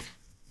it.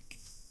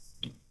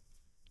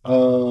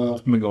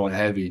 I've been going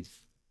heavy.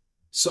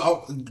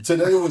 So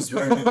today was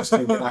very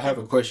interesting, and I have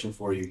a question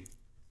for you.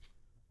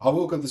 I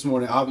woke up this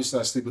morning. Obviously,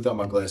 I sleep without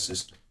my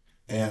glasses,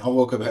 and I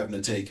woke up having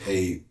to take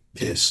a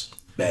piss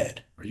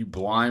bad. Are you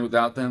blind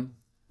without them?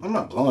 I'm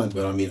not blind,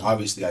 but I mean,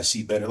 obviously, I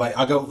see better. Like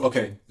I go,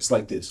 okay, it's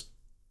like this.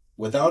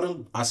 Without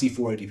them, I see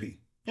 480p.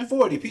 In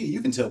 480p,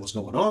 you can tell what's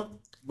going on.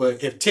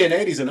 But if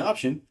 1080 is an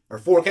option or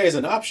 4K is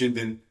an option,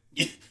 then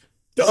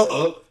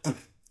duh.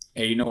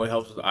 Hey, you know what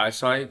helps with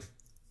eyesight?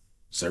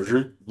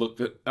 Surgery.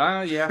 Looked it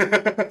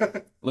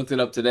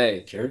up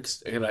today.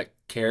 Carrots. Like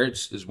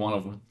carrots is one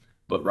of them,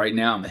 but right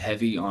now I'm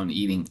heavy on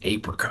eating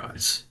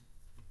apricots.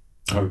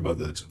 I heard about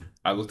that too.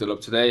 I looked it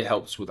up today.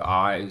 Helps with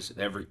eyes,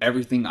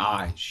 everything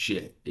eyes.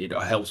 Shit, it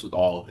helps with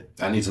all of it.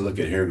 I need to look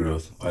at hair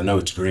growth. I know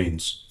it's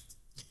greens,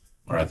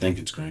 or I think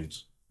it's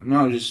greens.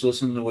 No, just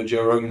listen to what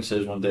Joe Rogan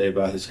says one day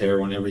about his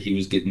hair when he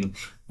was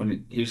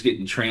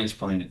getting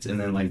transplants, and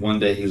then like one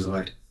day he was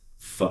like,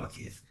 "Fuck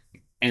it,"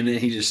 and then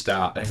he just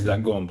stopped. And he's like,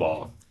 "I'm going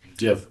bald."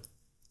 Jeff,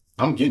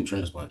 I'm getting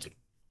transplanted.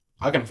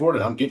 I can afford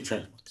it. I'm getting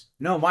transplanted.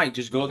 No, Mike,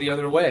 just go the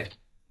other way.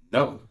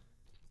 No,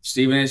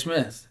 Stephen A.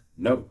 Smith.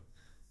 no.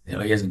 You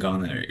know, he hasn't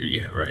gone there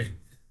yet, right?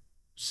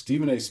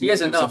 Stephen A. Smith. He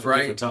has looks enough, like a right?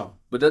 different Tom.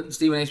 But doesn't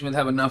Stephen A. Smith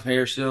have enough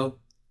hair still?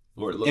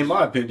 Or it looks In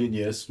my opinion,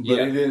 yes. But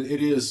Yeah.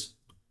 it is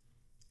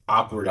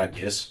awkward, I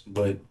guess.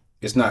 But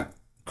it's not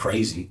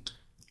crazy.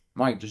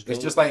 Mike, just go.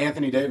 It's just like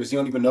Anthony Davis. You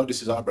don't even notice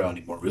his eyebrow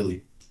anymore,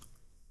 really.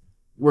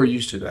 We're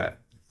used to that.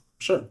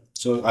 Sure.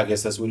 So I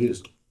guess that's what it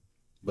is.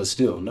 But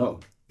still,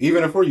 no.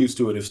 Even if we're used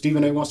to it, if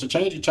Stephen A wants to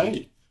change it, change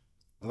it.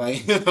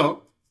 Like, you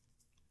know.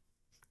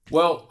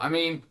 Well, I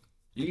mean,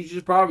 you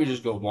just probably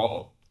just go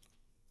bald.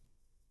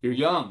 You're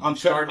young. I'm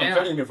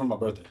cutting it for my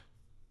birthday.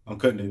 I'm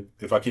cutting it.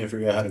 If I can't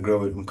figure out how to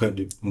grow it, I'm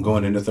cutting it. I'm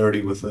going into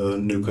 30 with a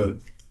new cut.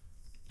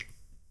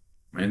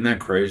 Isn't that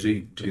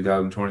crazy?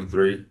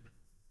 2023.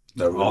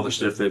 All the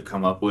stuff they've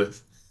come up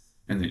with,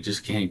 and they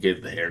just can't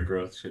get the hair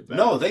growth shit back.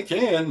 No, they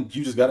can.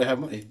 You just gotta have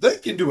money. They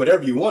can do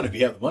whatever you want if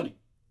you have the money.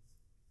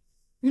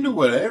 You do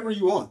whatever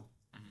you want.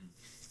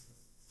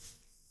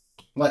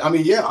 Like, I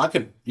mean, yeah, I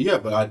could, yeah,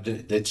 but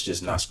it's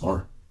just not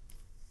smart.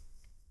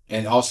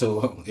 And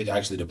also, it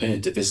actually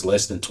depends. If it's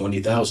less than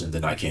 20,000,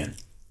 then I can.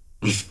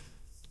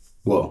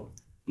 Well,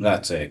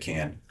 not say I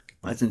can.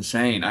 That's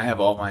insane. I have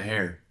all my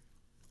hair.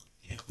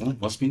 Yeah, well,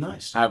 it must be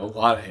nice. I have a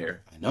lot of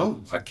hair. I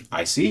know.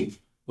 I see.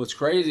 What's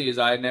crazy is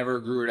I never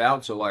grew it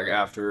out till like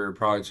after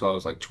probably till I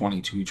was like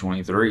 22,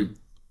 23.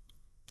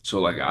 So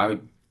like I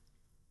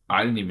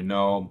didn't even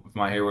know if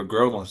my hair would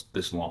grow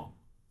this long.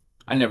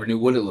 I never knew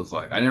what it looked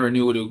like. I never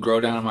knew what it would grow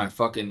down to my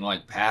fucking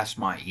like past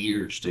my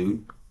ears,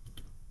 dude.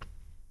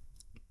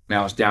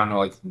 Now it's down to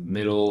like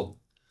middle,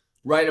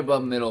 right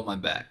above middle of my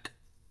back.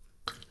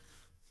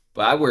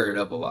 But I wear it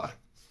up a lot.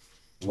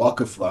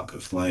 Waka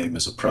Flocka Flame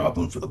is a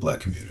problem for the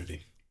black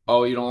community.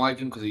 Oh, you don't like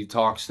him because he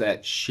talks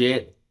that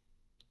shit?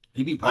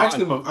 He be I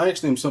podding.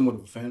 actually am somewhat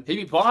of a fan. He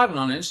be podding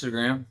on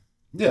Instagram.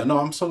 Yeah, no,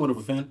 I'm somewhat of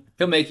a fan.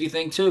 He'll make you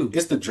think too.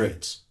 It's the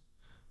dreads.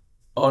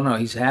 Oh no,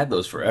 he's had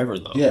those forever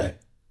though. Yeah,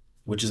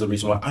 which is the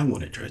reason why I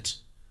wanted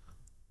dreads.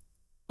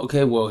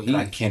 Okay, well And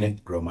I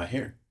can't grow my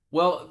hair.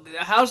 Well,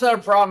 how's that a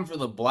problem for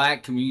the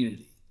black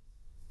community?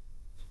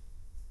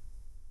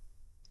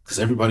 Because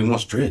everybody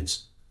wants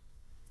dreads.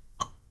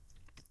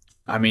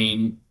 I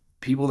mean,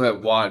 people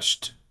that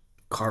watched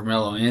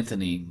Carmelo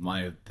Anthony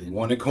might have been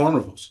Wanted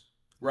cornrows.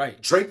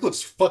 right. Drake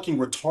looks fucking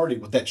retarded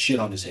with that shit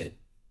on his head.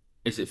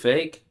 Is it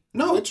fake?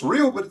 No, it's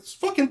real, but it's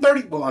fucking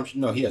 30. Well,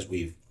 no, he has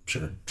weave. I'm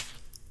sure.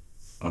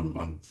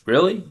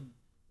 Really?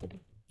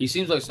 He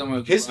seems like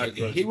someone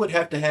who He would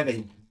have to have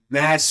a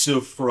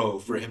massive fro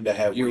for him to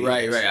have You're weave.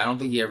 right. I don't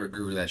think he ever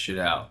grew that shit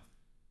out.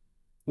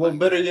 Well,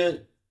 better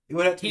yet, it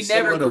would have to be He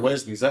similar never- to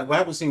Wesley's. I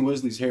haven't seen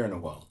Wesley's hair in a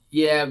while.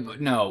 Yeah,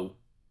 but no.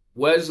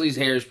 Wesley's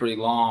hair is pretty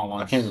long.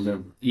 I can't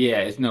remember. Yeah,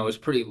 it's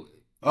pretty.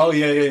 Oh,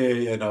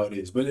 yeah. No, it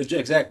is. But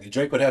exactly.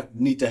 Drake would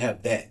need to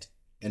have that.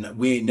 And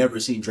we ain't never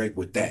seen Drake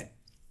with that.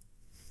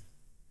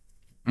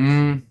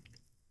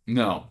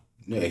 No.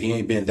 Yeah, he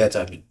ain't been that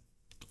type of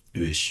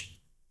ish.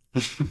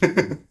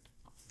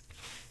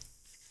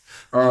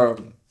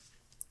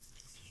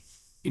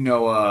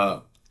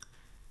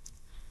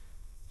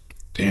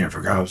 Damn, I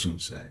forgot what I was gonna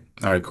say.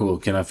 All right, cool.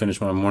 Can I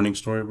finish my morning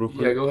story real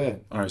quick? Yeah, go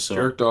ahead. All right, so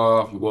Jerked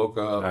off. You woke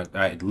up.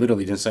 I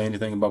literally didn't say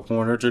anything about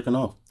porn or jerking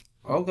off.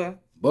 Okay.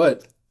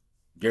 But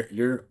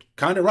you're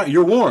kind of right.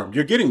 You're warm.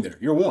 You're getting there.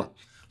 You're warm.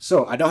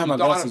 So I don't have my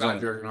Thought glasses about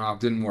on. jerking off.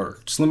 Didn't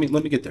work. Just let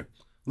me get there.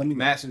 Let me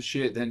Massive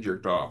shit. Then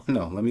jerked off.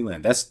 No, let me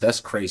land. That's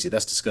crazy.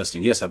 That's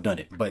disgusting. Yes, I've done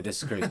it, but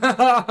that's crazy.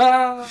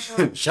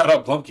 Shout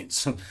out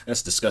Plumpkins.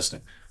 That's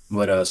disgusting.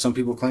 But some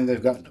people claim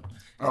they've gotten them.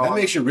 And that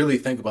makes you really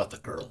think about the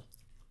girl.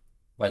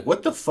 Like,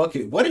 what the fuck?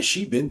 What has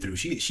she been through?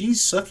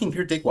 She's sucking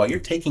your dick while you're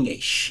taking a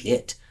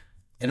shit.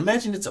 And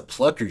imagine it's a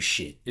plucker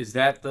shit. Is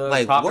that the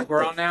Like, topic what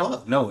we're the on now?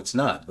 fuck? No, it's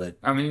not. But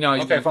I mean, no.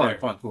 okay, fine,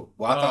 cool.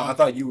 Well, I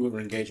thought you were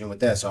engaging with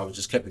that, so I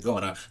just kept it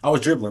going. I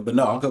was dribbling, but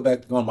no, I'll go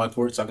back on my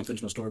court so I can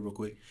finish my story real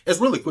quick. It's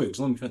really quick,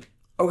 so let me finish.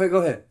 Okay, go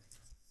ahead.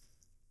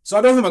 So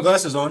I don't have my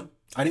glasses on.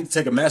 I need to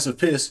take a massive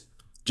piss,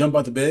 jump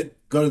out the bed,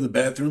 go to the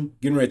bathroom,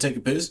 getting ready to take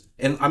a piss,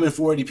 and I'm in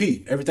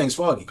 480p. Everything's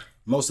foggy.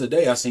 Most of the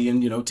day I see in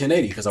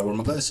 1080 because I wear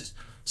my glasses.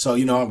 So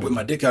I'm with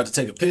my dick out to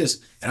take a piss,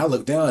 and I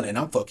look down and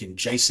I'm fucking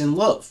Jason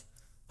Love.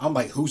 I'm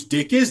like, whose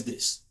dick is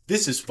this?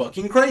 This is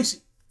fucking crazy.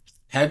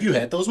 Have you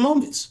had those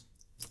moments?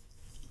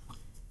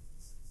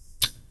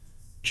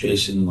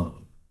 Jason Love.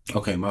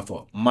 Okay, my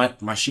fault. My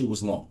shit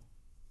was long.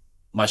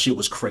 My shit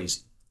was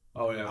crazy.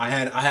 Oh yeah. I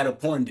had a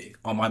porn dick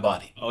on my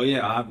body. Oh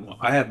yeah.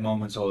 I have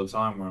moments all the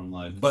time where I'm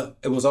like, But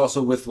it was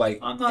also with like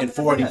I'm not in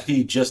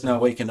 480p just now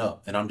waking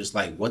up, and I'm just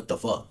like, what the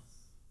fuck?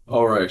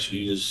 all right, so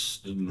you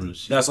just didn't really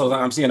see. That's what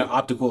I'm seeing, an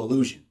optical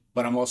illusion,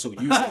 but I'm also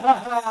using.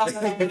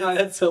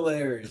 That's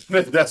hilarious.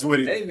 That's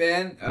what it. Hey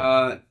man,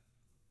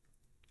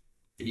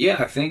 yeah,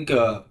 I think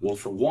well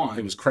for It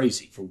one, was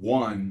crazy.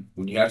 when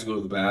you have to go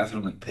to the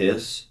bathroom and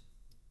piss,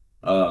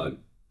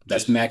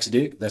 That's max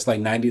dick. That's like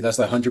 90. That's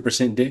like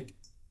 100% dick.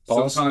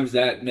 Pause. sometimes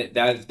that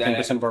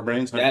 10% of our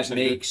brains. that 100% dick.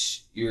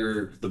 makes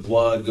the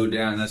blood go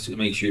down. That's what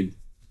makes your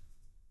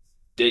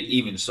dick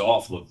even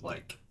soft look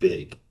like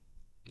big.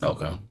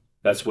 Okay.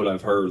 That's what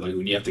I've heard. Like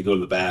when you have to go to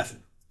the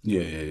bathroom.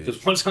 Yeah.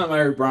 Because one time I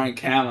heard Brian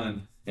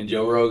Callen and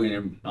Joe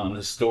Rogan on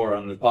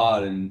the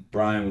pod, and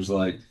Brian was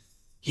like,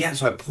 "Yeah,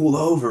 so I pulled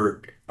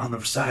over on the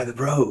side of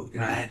the road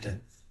and I had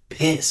to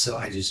piss, so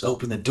I just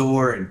opened the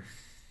door and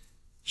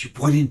you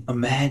wouldn't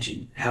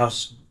imagine how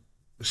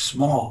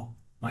small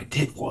my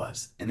dick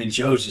was." And then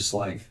Joe's just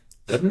like,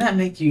 Doesn't that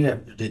make you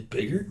have your dick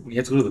bigger when you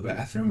have to go to the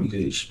bathroom?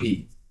 It should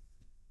be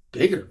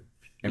bigger.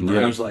 And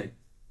Brian's like,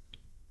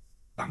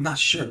 I'm not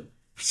sure.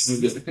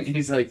 And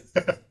he's like,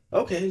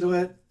 okay, go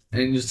ahead.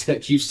 And he just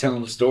keeps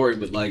telling the story,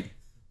 but like,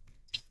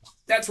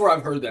 that's where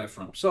I've heard that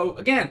from. So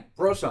again,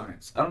 bro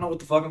science. I don't know what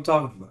the fuck I'm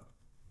talking about.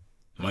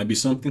 Might be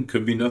something,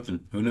 could be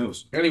nothing. Who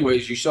knows?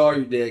 Anyways, you saw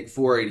your dick,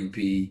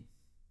 480p,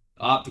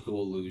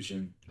 optical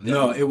illusion.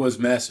 No, it was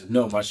massive.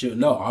 No, my shit.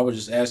 No, I was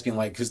just asking,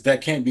 like, because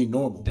that can't be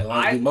normal.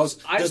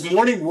 Does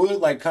morning wood,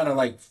 like, kind of,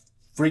 like,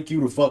 freak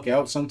you the fuck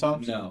out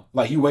sometimes? No.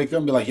 Like, you wake up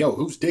and be like, yo,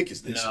 whose dick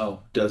is this?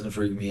 No, doesn't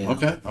freak me out.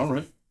 Okay, all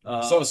right.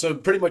 So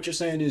pretty much you're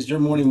saying is your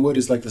morning wood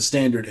is, like, the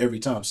standard every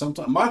time.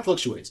 Sometimes, mine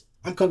fluctuates.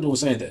 I'm comfortable with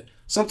saying that.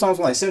 Sometimes,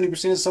 like,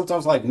 70%,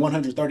 sometimes, like,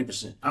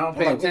 130%. I don't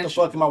pay attention. What the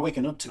fuck am I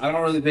waking up to? I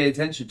don't really pay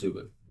attention to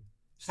it.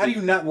 How do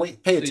you not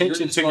pay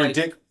attention to your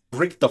dick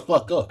break the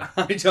fuck up?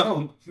 I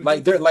don't.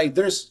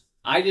 There's...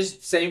 I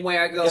just, same way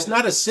I go. It's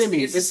not a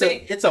semi. It's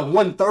a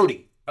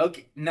 130.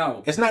 Okay,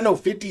 no. It's not no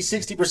 50,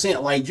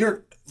 60%. Like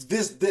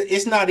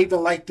it's not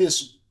even like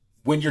this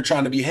when you're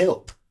trying to be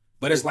held.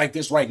 But it's like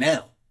this right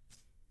now.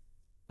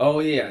 Oh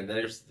yeah,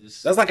 there's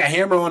this. That's like a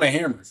hammer on a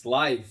hammer. It's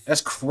life.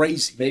 That's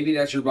crazy. Maybe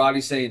that's your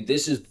body saying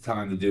this is the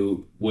time to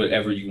do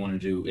whatever you want to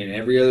do. And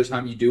every other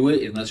time you do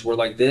it, unless we're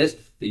like this,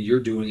 then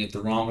you're doing it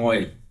the wrong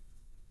way.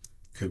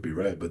 Could be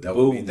right, but that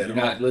would mean that you're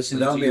not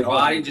listening to your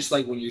body. Just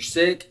like when you're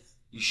sick,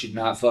 you should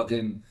not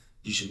fucking.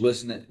 You should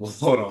listen to. Well,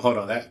 hold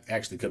on. That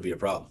actually could be a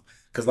problem.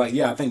 Because, like,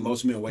 yeah, I think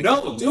most men wake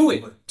up. No, do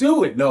it.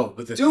 Do it. No,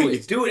 but do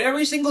it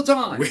every single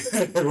time.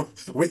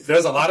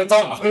 There's a lot of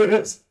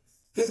times.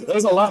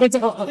 There's a lot of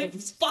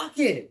times. Fuck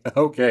it.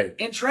 Okay.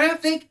 In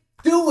traffic,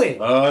 do it.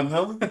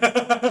 No.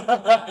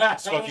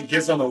 Fucking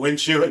kiss on the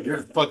windshield.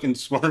 You're fucking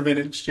swerving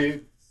and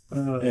shit.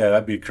 Yeah,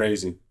 that'd be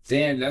crazy.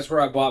 Damn, that's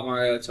where I bought my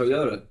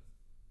Toyota.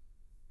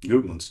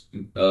 Good ones.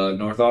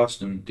 North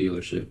Austin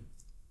dealership.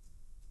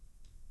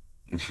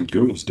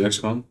 Good ones,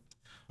 Dexcom.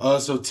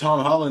 So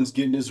Tom Holland's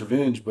getting his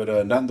revenge, but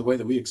not in the way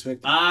that we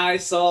expected. I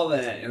saw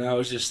that, and I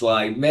was just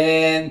like,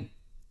 man.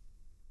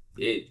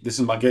 This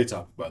is my gay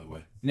topic, by the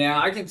way.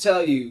 Now, I can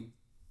tell you,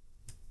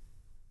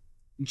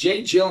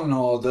 Jake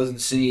Gyllenhaal doesn't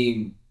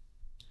seem,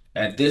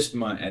 at this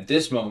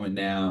moment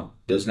now,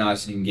 does not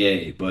seem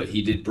gay, but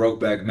he did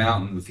Brokeback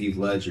Mountain with Heath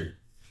Ledger.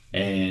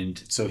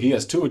 And so he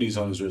has 2 of these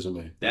on his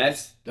resume.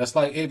 That's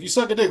like, if you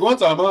suck a dick one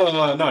time,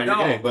 no, you're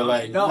gay. But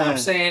like, I'm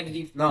saying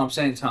Jake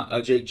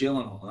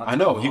Gyllenhaal. I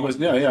know he was.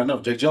 Yeah, I know.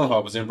 Jake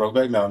Gyllenhaal was in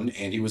Brokeback Mountain,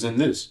 and he was in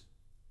this.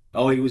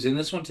 Oh, he was in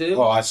this one too.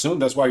 Oh, I assume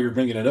that's why you're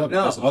bringing it up.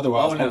 No,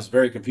 otherwise I was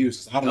very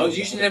confused. I was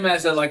using him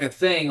as a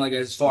thing, like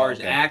as far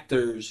as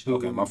actors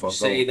who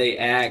say they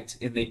act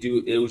and they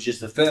do. It was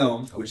just a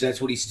film, which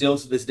that's what he still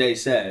to this day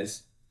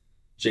says.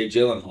 Jake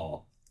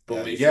Gyllenhaal.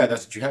 Yeah,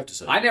 that's what you have to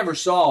say. I never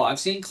saw. I've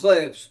seen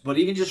clips, but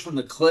even just from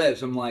the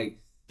clips, I'm like,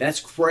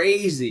 that's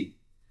crazy.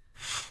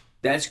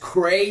 That's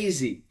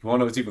crazy. You want to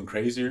know what's even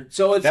crazier?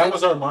 So that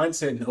was our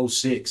mindset in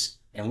 2006,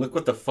 and look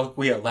what the fuck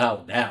we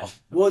allow now.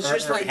 Well, it's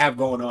just like have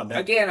going on now.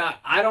 Again,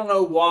 I don't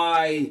know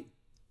why.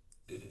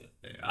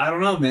 I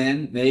don't know,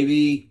 man.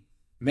 Maybe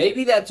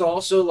that's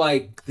also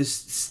like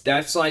this.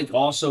 That's like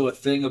also a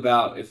thing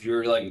about if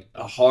you're like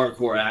a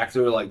hardcore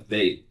actor, like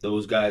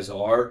those guys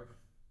are.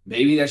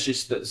 Maybe that's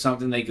just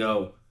something they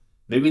go,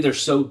 maybe they're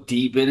so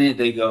deep in it,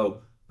 they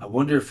go, I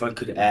wonder if I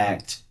could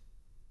act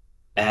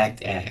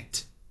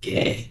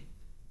gay.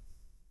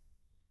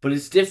 But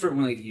it's different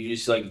when like, you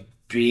just like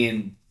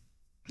being...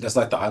 That's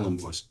like the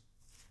Island Boys.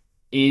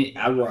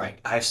 Right.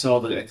 I saw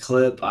the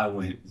clip, I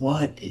went,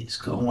 what is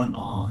going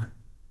on?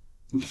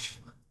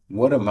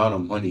 What amount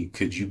of money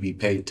could you be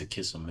paid to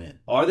kiss a man?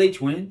 Are they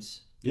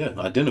twins? Yeah,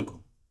 identical.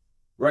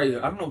 Right,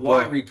 I don't know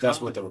why. That's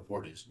what the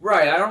report is.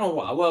 Right, I don't know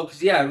why. Well,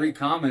 because I read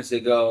comments.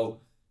 They go,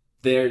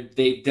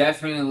 they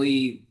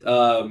definitely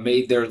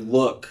made their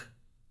look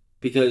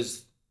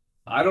because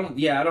I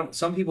don't.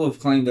 Some people have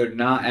claimed they're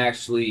not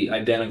actually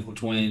identical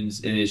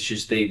twins, and it's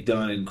just they've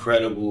done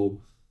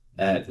incredible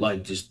at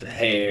like just the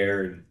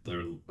hair and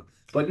their.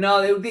 But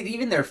no, they would be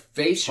even their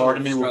facial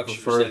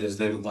structure says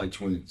they look like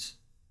twins.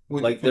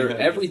 Like they're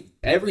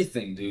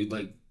everything, dude.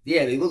 Like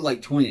they look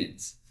like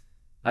twins.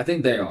 I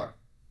think they are.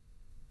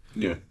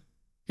 Yeah.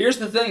 Here's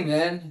the thing,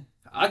 man.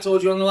 I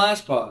told you on the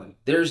last pod.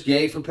 There's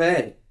gay for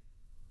pay.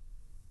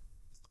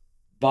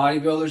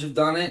 Bodybuilders have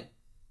done it.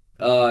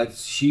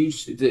 It's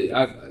huge. There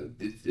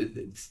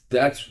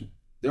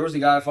was a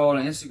guy I followed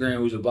on Instagram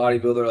who was a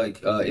bodybuilder,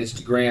 like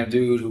Instagram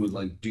dude who would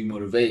like do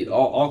motivate,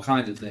 all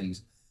kinds of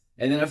things.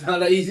 And then I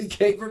found out he's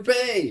gay for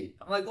pay.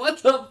 I'm like,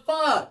 what the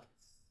fuck?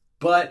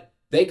 But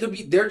they could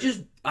be.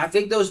 I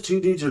think those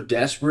 2 dudes are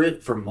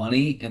desperate for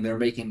money, and they're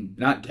making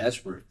not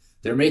desperate.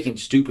 They're making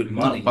stupid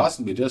money. Not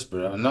possibly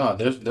desperate. No,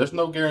 there's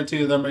no guarantee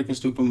that they're making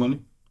stupid money.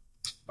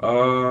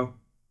 Well,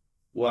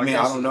 I mean,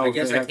 I don't know. I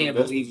guess I can't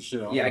believe.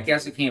 I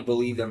guess I can't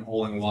believe them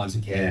holding wads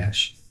of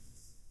cash.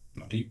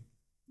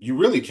 You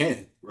really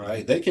can't,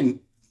 right? They can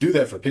do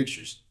that for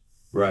pictures,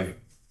 right?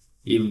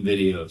 Even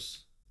videos.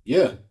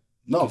 Yeah,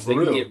 No, They for can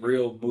real. get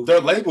real movies.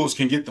 Their labels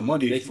can get the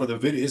money They for the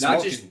video. It's not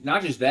marketing.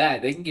 not just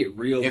that, they can get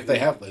real If they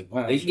have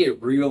labels. they can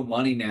get real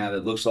money now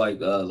that looks like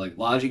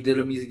Logic did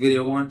a music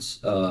video once,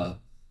 and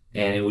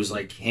it was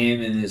like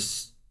him in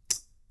this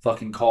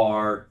fucking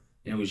car,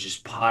 and it was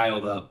just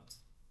piled up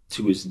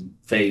to his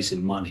face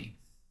in money.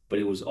 But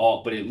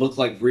it looked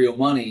like real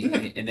money,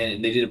 and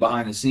then they did it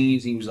behind the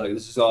scenes. He was like,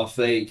 "This is all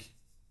fake,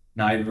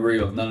 not even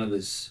real, none of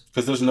this."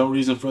 Because there's no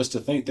reason for us to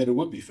think that it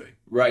would be fake.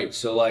 Right.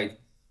 So like,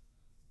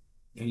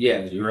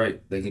 yeah, you're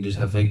right. They can just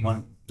have fake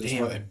money.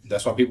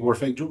 That's why people wear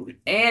fake jewelry.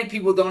 And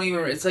people don't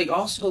even. It's like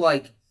also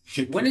like,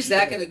 when is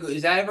that gonna go?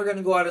 Is that ever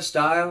gonna go out of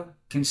style?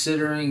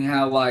 Considering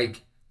how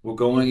like we're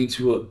going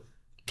into a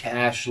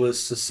cashless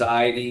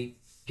society,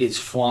 is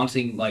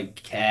flaunting like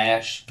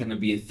cash gonna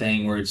be a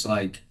thing where it's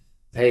like,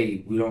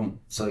 hey, we don't.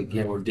 It's like,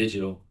 yeah, we're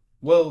digital.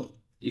 Well,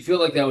 You feel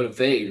like that would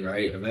fade,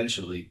 right?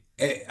 Eventually,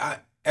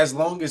 as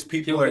long as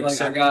people are like, I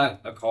accepting,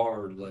 got a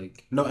card.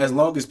 Like, no, as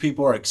long as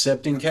people are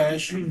accepting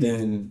cash,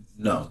 then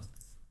no.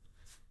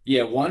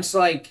 yeah, once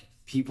like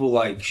people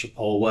like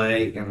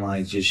Chipotle and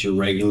like just your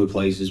regular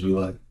places be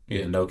like,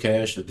 Yeah, no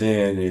cash,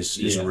 then it's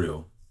Yeah.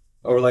 real.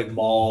 or like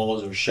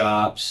malls or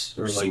shops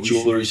or So like we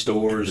jewelry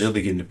stores.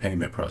 Really getting the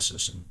payment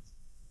processing.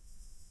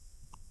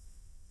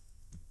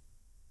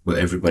 Well,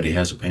 everybody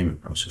has a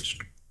payment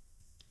processor.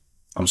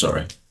 I'm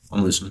sorry.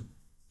 I'm listening.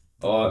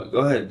 Go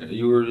ahead.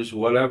 You were just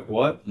whatever.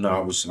 What? No, I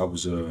was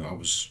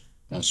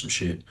on some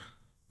shit.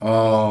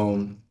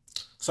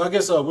 So I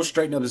guess we'll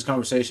straighten up this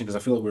conversation because I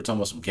feel like we're talking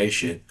about some gay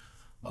shit.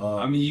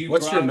 I mean, you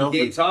what's your brought up a number?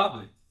 gay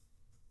topic.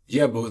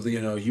 Yeah, but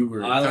you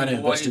were kind of Island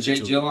Boy, invested Jake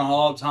into it.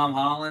 Gyllenhaal, Tom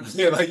Holland.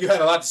 Yeah, like you had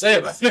a lot to say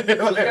about it.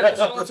 I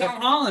saw the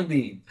Tom Holland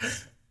meme.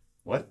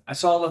 What? I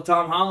saw the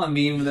Tom Holland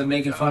meme with them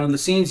making fun of the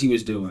scenes he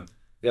was doing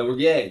that were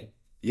gay.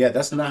 Yeah,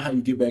 that's not how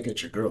you get back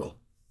at your girl.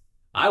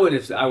 I would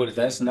have.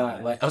 That's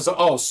not like I was like,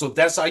 oh, so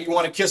that's how you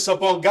want to kiss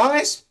up on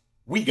guys?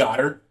 We got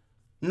her.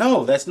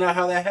 No, that's not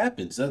how that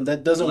happens.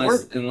 That doesn't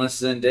work.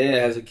 Unless Zendaya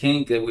has a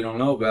kink that we don't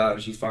know about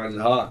and she finds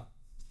it hot.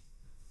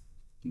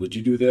 Would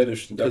you do that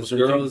if that was her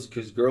kink?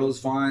 Because girls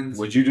find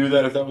Would you do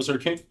that if that was her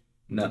kink?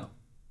 no.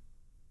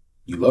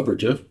 You love her,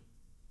 Jeff.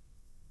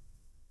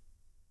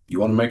 You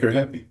want to make her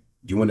happy.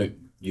 You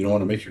don't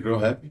want to make your girl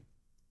happy?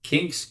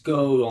 Kinks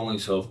go only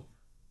so.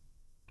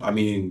 I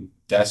mean,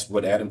 that's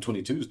what Adam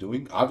 22 is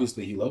doing.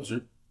 Obviously, he loves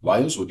her.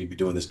 Why else would he be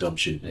doing this dumb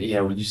shit?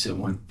 Yeah, when you said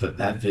but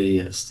that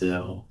video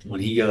still, when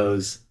he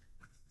goes,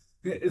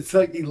 it's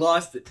like he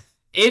lost it.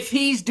 If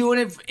he's doing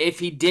it, if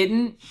he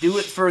didn't do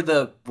it for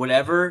the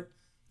whatever,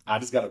 I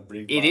just gotta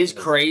breathe. it is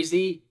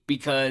crazy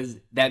because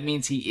that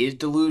means he is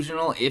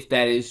delusional. If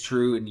that is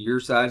true and your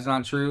side's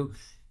not true,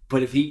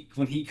 but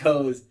when he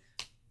goes,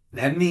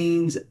 that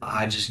means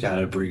I just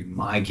gotta bring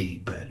my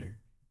game better.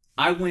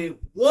 I went,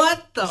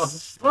 what the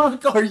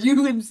fuck are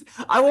you in?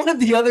 I wanted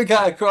the other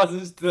guy across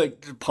this to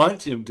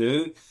punch him,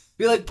 dude.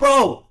 Be like,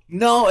 bro,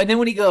 no. And then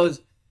when he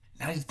goes,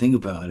 now you think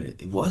about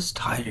it, it was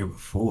tighter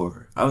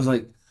before. I was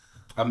like,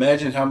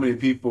 Imagine how many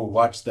people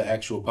watch the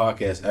actual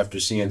podcast after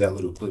seeing that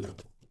little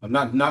clip. I'm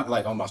not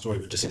like on my story,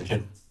 but just in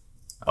general.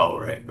 oh,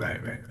 right.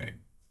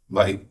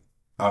 Like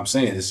I'm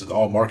saying, this is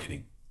all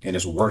marketing and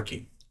it's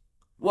working.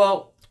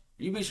 Well,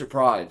 you'd be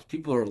surprised.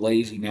 People are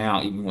lazy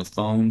now, even with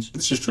phones.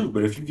 This is true,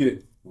 but if you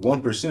get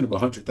 1% of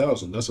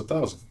 100,000, that's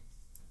 1,000.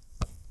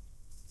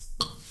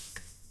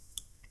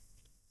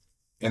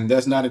 And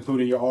that's not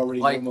including your already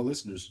normal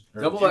listeners.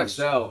 Double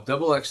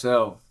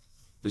XL,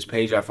 this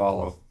page I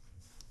follow,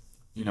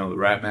 the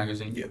Rap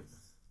Magazine. Yeah.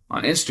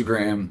 On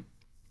Instagram,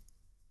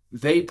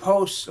 they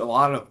post a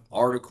lot of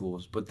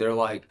articles, but they're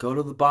like, go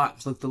to the bot,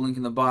 click the link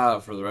in the bio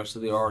for the rest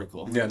of the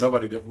article. Yeah,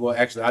 nobody does. Well,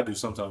 actually, I do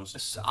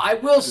sometimes. I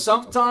will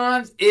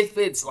sometimes if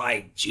it's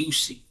like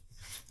juicy.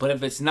 But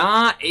if it's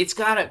not, it's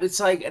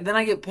like, and then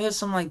I get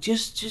pissed. I'm like,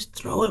 just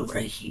throw it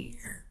right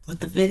here. Put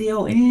the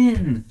video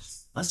in.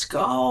 Let's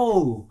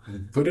go.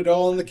 Put it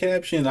all in the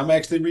caption. I'm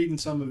actually reading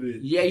some of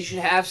it. Yeah, you should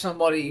have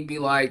somebody be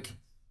like,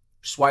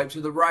 swipe to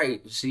the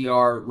right to see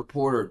our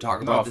reporter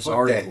talk about this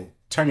article.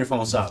 That. Turn your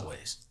phone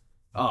sideways.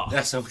 Oh,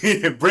 That's how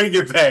we bring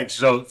it back,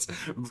 Schultz.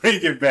 Bring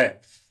it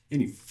back.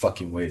 Any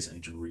fucking ways,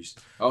 Angel Reese.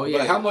 oh yeah.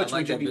 But how much I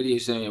like would you that be- video you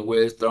sent me of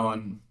Wiz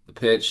throwing the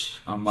pitch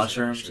on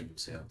mushrooms?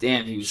 Yeah.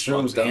 Damn, he was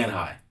Shrooms fucked up. and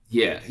high.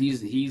 Yeah, he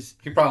He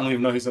probably don't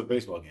even know he's at a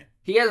baseball game.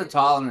 has a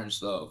tolerance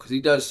though, because he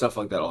does stuff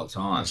like that all the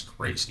time. That's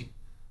crazy.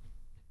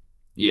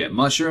 Yeah,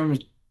 mushrooms.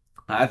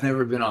 I've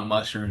never been on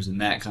mushrooms in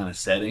that kind of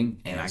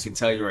setting, and I can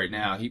tell you right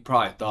now, he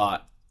probably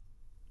thought,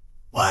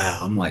 "Wow,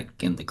 I'm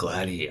like in the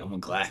gladiator. I'm a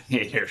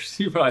gladiator."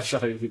 He probably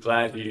thought he was a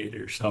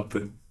gladiator or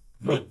something.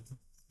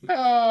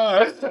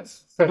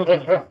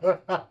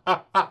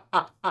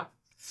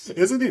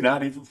 Isn't he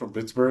not even from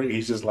Pittsburgh?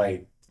 He's just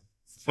like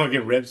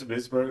fucking reps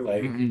Pittsburgh.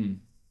 Like, Mm-mm.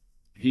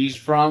 He's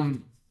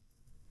from,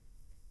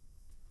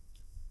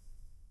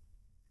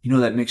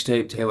 that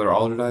mixtape Taylor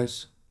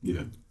Alderdice.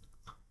 yeah.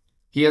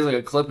 He has like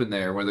a clip in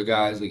there where the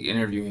guy's like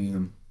interviewing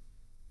him,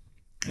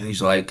 and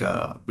he's like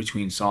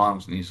between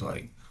songs, and he's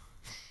like,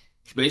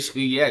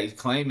 basically, yeah, he's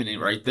claiming it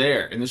right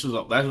there. And that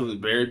was the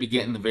very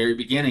beginning.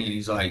 And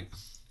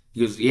he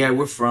goes, yeah,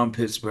 we're from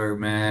Pittsburgh,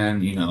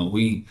 man. You know,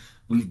 we've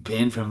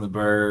been from the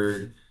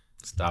bird.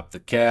 Stop the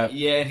cap.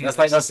 Yeah, That's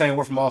like us saying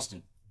we're from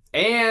Austin.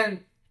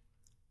 and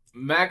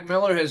Mac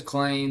Miller has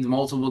claimed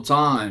multiple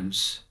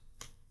times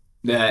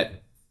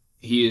that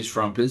he is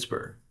from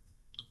Pittsburgh,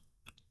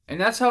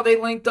 and that's how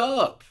they linked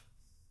up.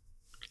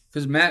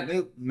 Because Mac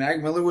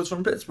Miller was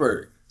from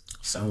Pittsburgh.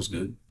 Sounds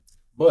good.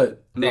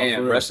 But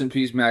Damn, rest in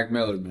peace, Mac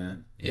Miller,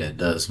 man. Yeah, it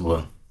does.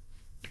 Well,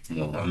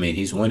 I mean,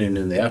 he's winning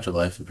in the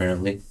afterlife,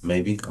 apparently.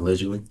 Maybe,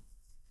 allegedly.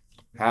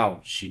 How?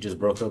 She just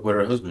broke up with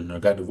her husband or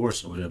got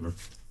divorced or whatever.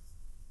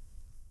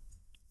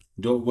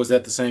 Was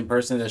that the same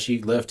person that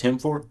she left him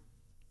for?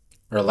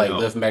 Or like No.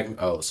 left Mac?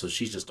 Oh, so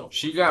she's just don't.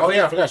 She got. Oh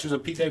yeah, I forgot she was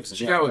with Pete Davidson.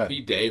 She Yeah, I got with forgot.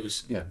 Pete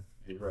Davidson. Yeah,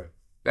 you're right.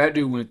 That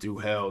dude went through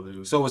hell,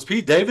 dude. So was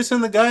Pete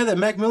Davidson the guy that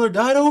Mac Miller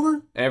died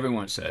over?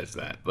 Everyone says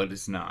that, but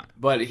it's not.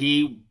 But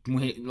he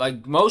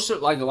like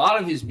a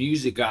lot of his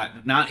music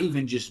got not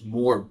even just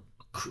more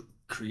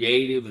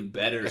creative and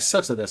better. It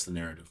sucks that that's the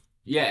narrative.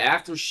 Yeah,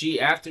 after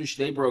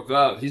they broke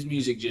up, his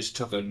music just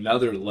took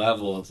another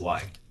level of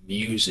like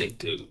music,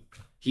 dude.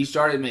 He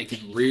started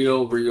making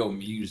real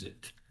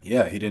music.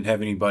 Yeah, he didn't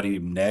have anybody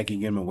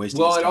nagging him and wasting.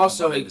 Well, his it time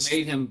also on it this.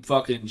 made him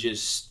fucking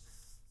just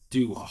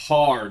do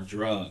hard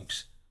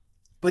drugs.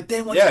 But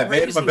then when Yeah, it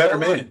made him a better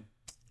man.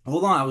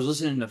 Hold on, I was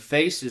listening to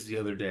Faces the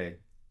other day.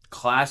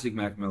 Classic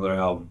Mac Miller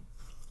album.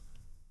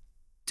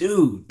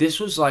 Dude, this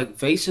was like,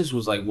 Faces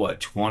was like, what,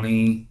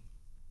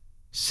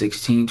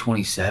 2016,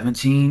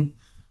 2017?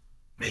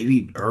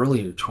 Maybe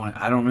earlier,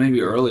 I don't know,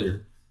 maybe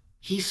earlier.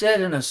 He said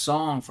in a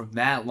song from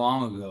that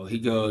long ago, he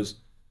goes,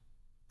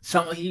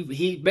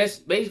 he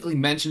basically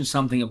mentioned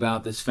something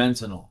about this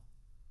fentanyl.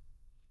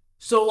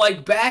 So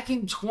like back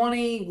in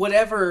 20,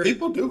 whatever.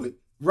 People do it.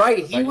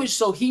 Right, he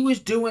was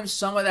doing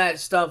some of that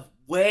stuff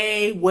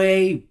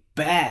way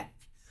back,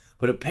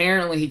 but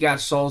apparently he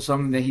got sold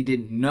something that he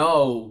didn't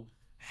know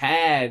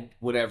had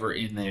whatever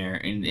in there,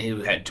 and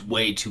it had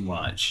way too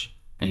much,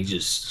 and he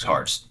just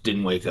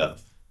didn't wake up.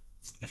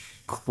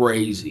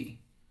 Crazy.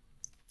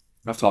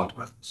 I've talked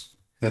about this.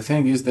 The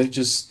thing is, they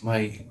just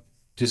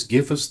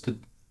give us the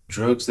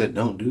drugs that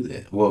don't do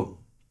that. Well,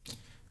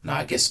 no,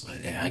 I guess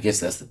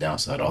that's the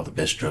downside. All the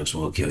best drugs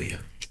will kill you.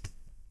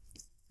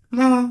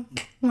 No,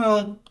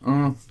 well,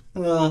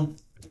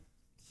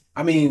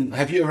 I mean,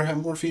 have you ever had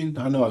morphine?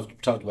 I know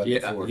I've talked about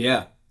it before.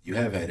 Yeah, You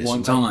have had it.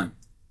 one time.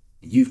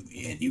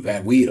 You've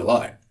had weed a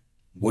lot.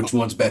 Which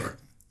one's better?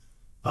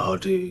 Oh,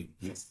 dude,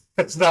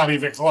 It's not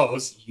even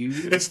close.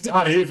 It's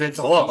not even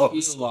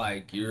close.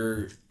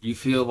 you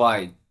feel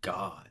like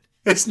God.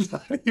 It's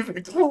not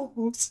even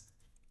close.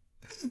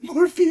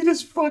 Morphine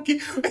is fucking.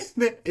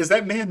 Is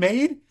that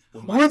man-made?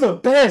 We're the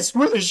best.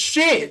 We're the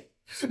shit.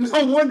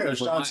 No wonder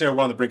Sean said we're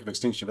on the brink of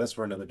extinction. That's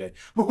for another day.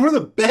 But we're the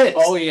best.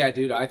 Oh yeah,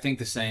 dude, I think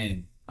the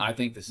same.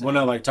 Well,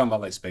 no, like talking about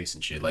like space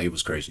and shit. Like it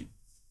was crazy.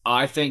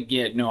 I think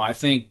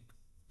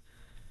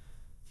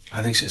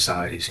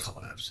society's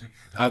collapsing.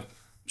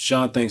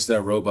 Sean thinks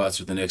that robots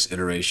are the next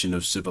iteration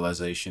of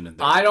civilization,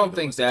 and I don't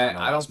think that.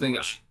 I don't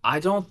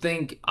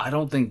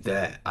think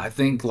that. I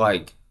think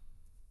like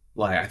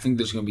I think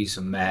there's gonna be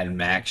some Mad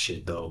Max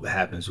shit though that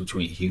happens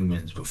between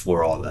humans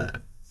before all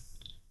that.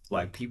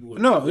 Like people.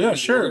 No, yeah,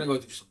 sure. We're gonna go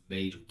through some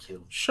major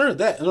kills. Sure,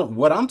 that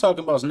what I'm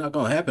talking about is not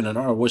going to happen in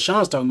our. What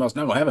Sean's talking about is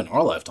not going to happen in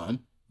our lifetime.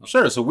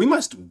 Sure, so we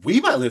might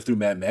live through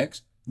Mad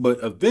Max, but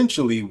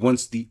eventually,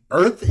 once the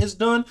Earth is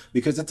done,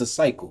 because it's a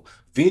cycle.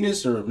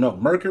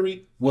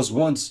 Mercury was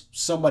once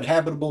somewhat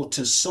habitable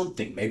to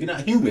something, maybe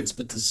not humans,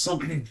 but to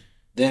something.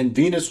 Then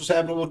Venus was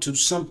habitable to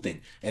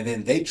something, and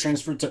then they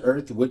transferred to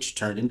Earth, which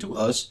turned into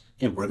us,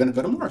 and we're gonna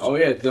go to Mars. Oh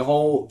yeah, the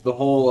whole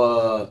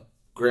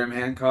Graham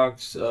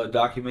Hancock's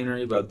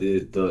documentary about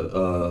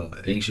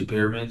the ancient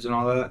pyramids and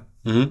all that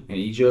in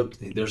Egypt.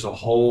 There's a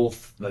whole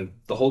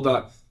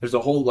there's a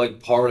whole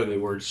part of it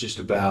where it's just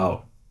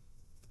about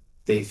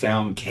they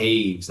found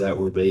caves that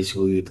were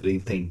basically they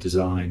think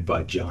designed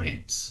by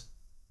giants.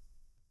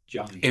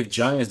 If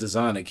giants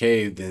design a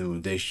cave,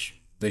 then they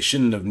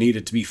shouldn't have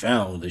needed to be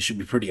found. They should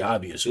be pretty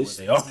obvious where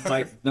they are.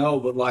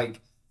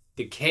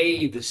 The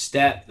cave, the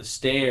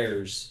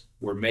stairs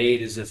were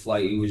made as if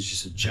it was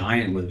just a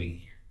giant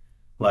living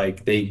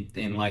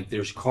here.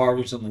 There's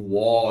carvings on the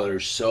wall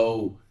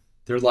that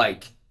they're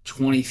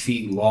 20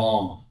 feet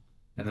long,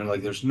 and they're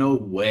there's no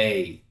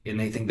way, and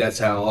they think that's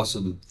how also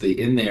they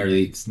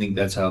think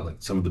that's how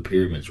some of the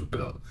pyramids were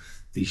built.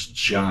 These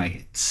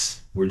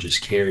giants were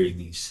just carrying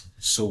these.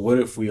 So what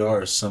if we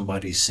are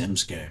somebody's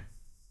Sims game?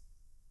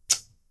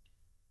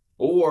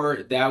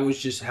 Or that was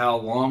just how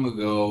long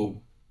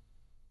ago.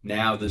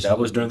 Now that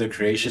was during the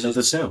creation of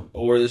the Sim.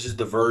 Or this is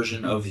the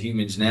version of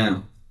humans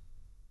now.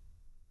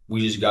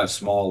 We just got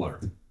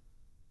smaller.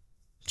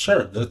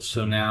 Sure. We're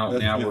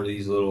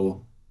these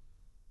little.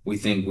 We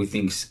think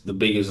the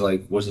biggest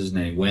what's his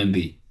name,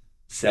 Wemby,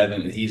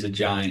 7. He's a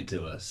giant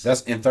to us.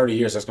 That's in 30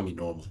 years. That's gonna be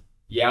normal.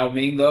 Yao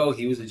Ming though,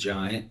 he was a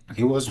giant.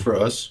 He was for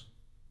us.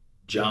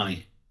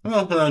 Giant.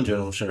 Well, in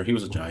general, sure, he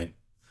was a giant.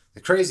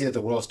 It's crazy that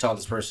the world's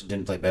tallest person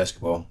didn't play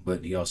basketball,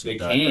 but he also They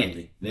died can't.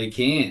 early. They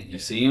can't. You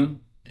see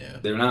him? Yeah.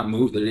 They're not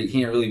move. They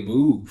can't really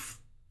move.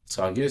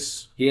 So I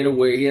guess He had to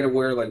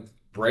wear like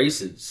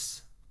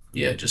braces.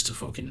 yeah, just to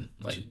fucking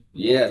like.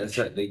 Yeah, that's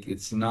right.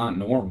 It's not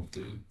normal,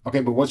 dude.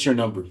 Okay, but what's your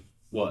number?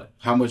 What?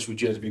 How much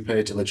would you have to be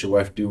paid to let your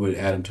wife do what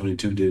Adam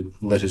 22 did?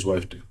 Let his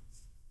wife do.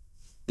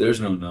 There's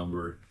no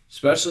number.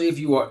 Especially if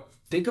you are.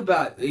 Think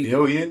about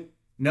Billion.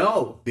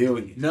 No,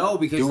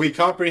 because Do we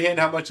comprehend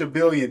how much a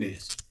billion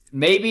is?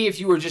 maybe if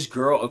you were just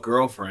a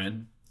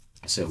girlfriend.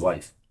 I said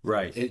wife.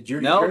 Right.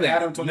 You're Then,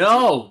 Adam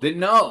 22.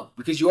 no,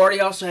 because you already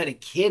also had a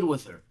kid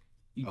with her.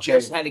 You Okay,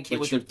 just had a kid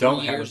but with you her 3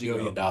 don't have years $1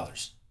 billion. ago.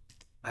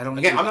 I don't.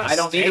 Again, I'm not I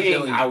don't need a saying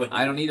billion. I would-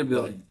 I don't need a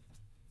billion.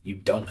 You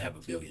don't have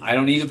 $1 billion. I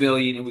don't need a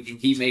billion, and we can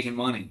keep making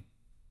money.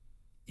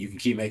 You can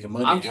keep making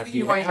money. I'm giving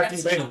you my after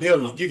you answer. make $1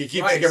 billion. You can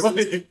keep Right. making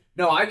money.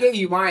 No, I gave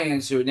you my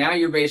answer. Now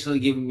you're basically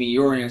giving me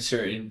your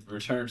answer in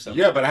return.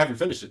 Something. Yeah, but I haven't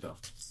finished it though.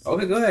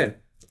 Okay, go ahead.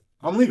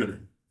 I'm leaving her.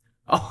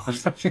 Oh,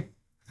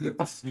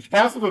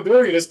 Half of $1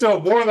 billion is still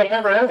more than I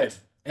ever had.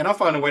 And I'll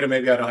find a way to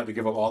maybe I don't have to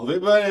give up all of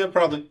it, but yeah,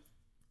 probably.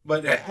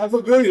 But half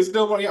 $1 billion is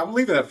still money. I'm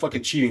leaving that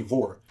fucking cheating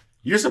whore.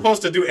 You're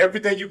supposed to do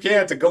everything you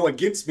can to go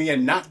against me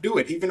and not do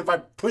it, even if I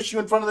push you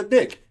in front of the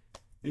dick.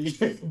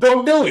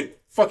 Don't do it,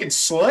 fucking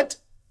slut.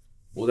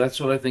 well, that's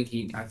what I think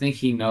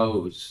he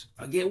knows.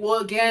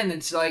 Again,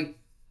 it's like,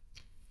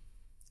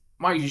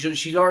 Mike,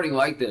 she's already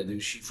like that,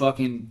 dude. She's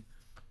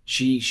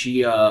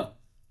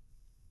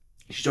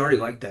already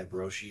like that,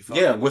 bro.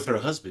 Yeah, with her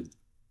husband.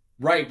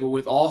 Right, but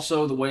with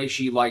also the way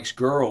she likes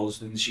girls,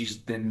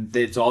 then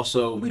it's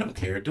also We don't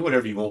care. Do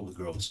whatever you want with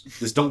girls.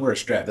 Just don't wear a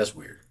strap. That's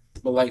weird.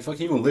 But like,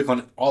 fucking, you can lick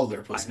on all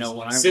their pussies. I know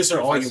when Scissor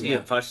all you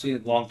want. if I see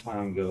it a long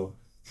time ago.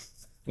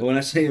 When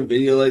I see a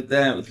video like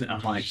that,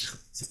 I'm like,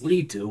 what are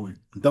you doing?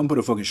 Don't put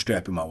a fucking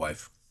strap in my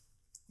wife.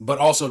 But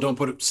also don't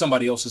put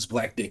somebody else's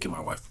black dick in my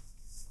wife.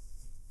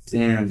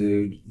 Damn,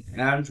 dude.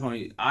 Adam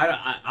 20.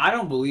 I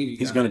don't believe you.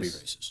 He's guys. gonna be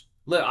racist.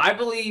 Look, I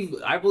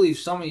believe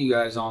some of you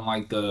guys on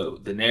like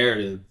the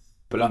narrative,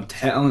 but I'm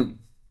telling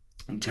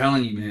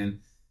you,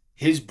 man,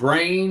 his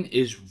brain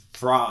is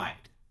fried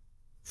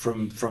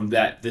from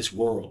that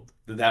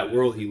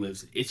world he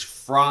lives in. It's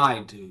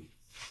fried, dude.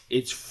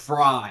 It's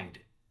fried.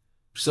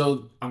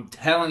 So I'm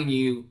telling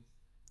you,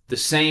 the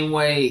same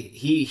way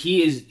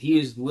he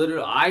is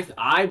literally.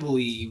 I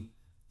believe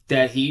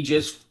that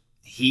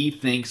he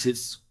thinks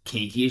it's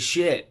kinky as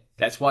shit.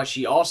 That's why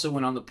she also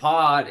went on the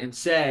pod and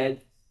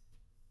said,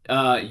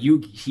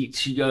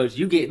 she goes,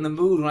 you get in the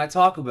mood when I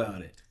talk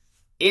about it.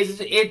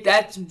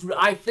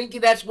 I think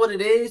that's what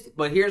it is,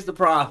 but here's the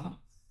problem.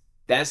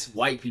 That's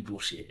white people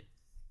shit.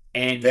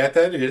 And that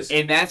is.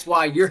 And that's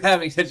why you're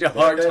having such a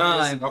hard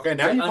time. Okay,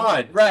 now you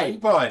fine. Right.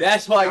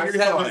 That's why now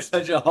you're having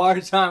such a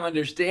hard time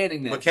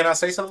understanding that. But can I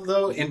say something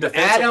though? In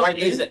defense of white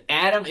people?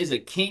 Adam is a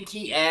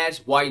kinky ass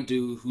white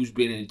dude who's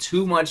been in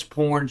too much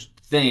porn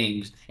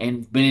things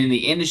and been in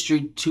the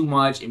industry too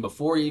much. And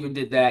before he even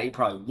did that, he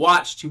probably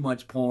watched too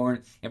much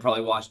porn and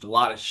probably watched a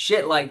lot of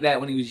shit like that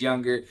when he was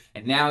younger.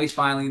 And now he's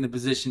finally in the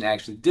position to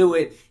actually do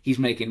it. He's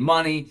making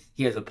money.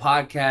 He has a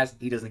podcast.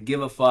 He doesn't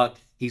give a fuck.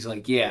 He's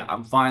like, yeah,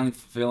 I'm finally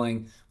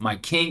fulfilling my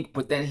kink,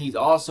 but then he's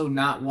also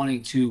not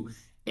wanting to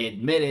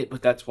admit it,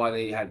 but that's why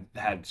they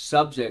had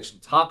subjects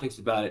and topics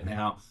about it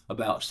now,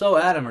 about, so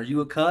Adam, are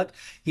you a cuck?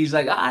 He's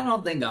like, I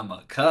don't think I'm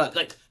a cuck.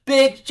 Like,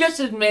 bitch, just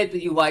admit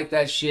that you like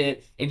that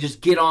shit and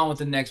just get on with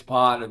the next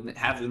pod and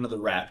have another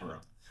rapper.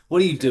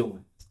 What are you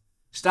doing?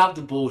 Stop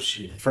the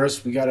bullshit.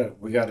 First, we gotta.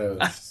 Wait,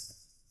 I'm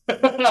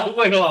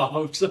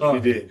sorry. We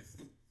did.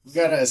 We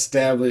gotta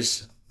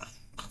establish.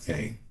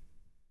 Okay.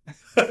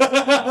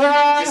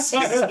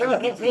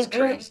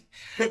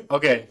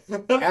 Okay,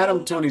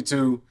 Adam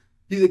 22.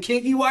 He's a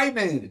kinky white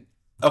man.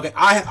 Okay,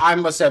 I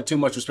must have too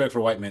much respect for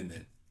white men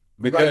then,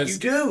 because Right, you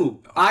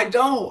do. I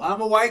don't.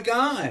 I'm a white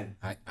guy.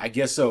 I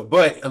guess so.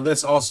 But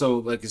let's also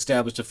like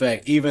establish the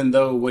fact, even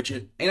though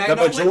the know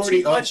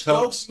majority what of too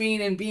much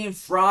dopamine and being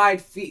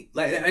fried.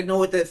 Like I know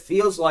what that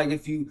feels like.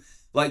 If you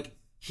like,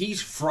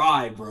 he's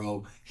fried,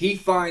 bro. He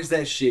finds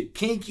that shit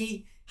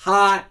kinky,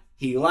 hot.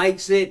 He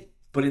likes it.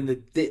 But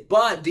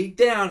but deep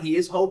down, he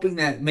is hoping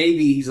that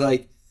maybe he's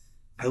like,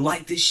 I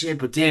like this shit,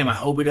 but damn, I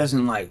hope it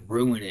doesn't like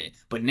ruin it.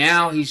 But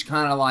now he's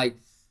kind of like,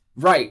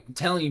 right, I'm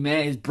telling you,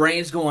 man, his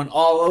brain's going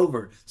all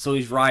over. So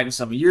he's riding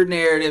some of your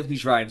narrative,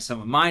 he's riding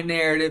some of my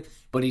narrative,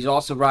 but he's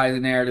also riding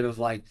the narrative of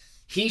like,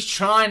 he's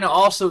trying to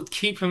also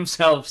keep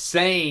himself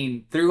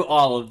sane through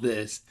all of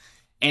this.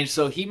 And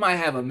so he might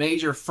have a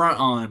major front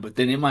on, but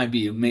then it might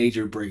be a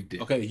major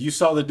breakdown. Okay, you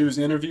saw the dude's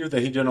interview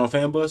that he did on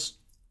Fanbus?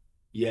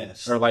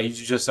 Yes. Or like you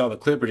just saw the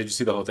clip, or did you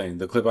see the whole thing?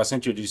 The clip I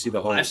sent you, or did you see the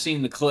whole? I've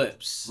seen the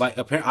clips. Like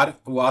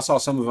apparently, I saw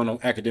some of it on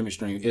Academic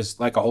Stream. It's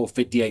like a whole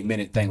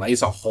 58-minute thing. Like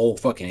it's a whole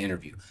fucking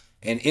interview.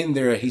 And in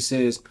there, he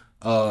says,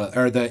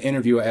 or the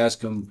interviewer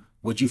asked him,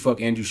 "Would you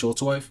fuck Andrew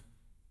Schultz's wife?"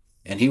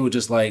 And he was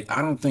just like,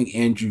 "I don't think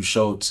Andrew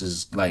Schultz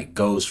is like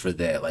goes for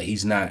that. Like he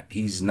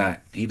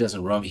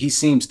doesn't run. He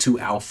seems too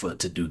alpha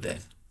to do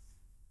that."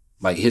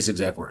 Like his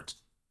exact words.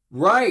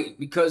 Right,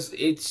 because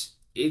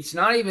it's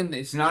not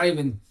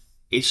even.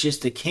 It's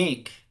just a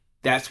kink.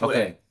 That's what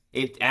Okay.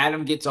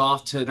 Adam gets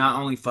off to not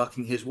only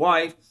fucking his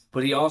wife,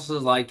 but he also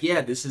is like,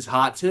 yeah, this is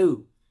hot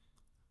too.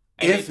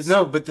 And If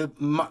no, but yeah.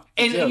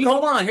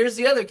 hold on, here's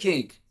the other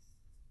kink.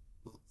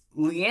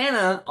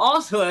 Leanna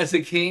also has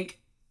a kink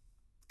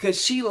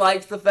because she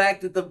likes the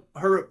fact that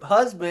her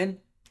husband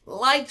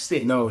likes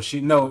it. No,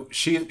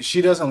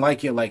 she doesn't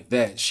like it like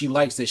that. She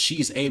likes that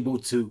she's able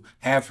to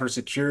have her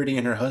security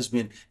and her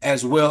husband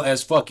as well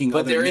as fucking But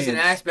other there men is an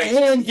aspect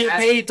and get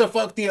paid to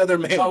fuck the other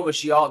man. Oh,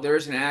 but there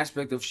is an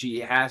aspect of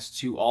she has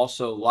to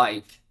also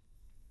like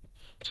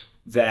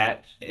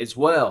that as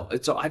well.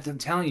 I'm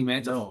telling you,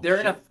 man. They're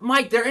in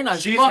a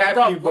She's fucked happy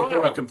up for a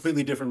world.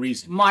 completely different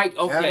reason. Mike,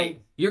 okay, Adam,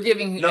 you're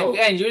giving no.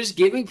 again. You're just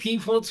giving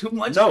people too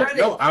much No, credit.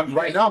 no.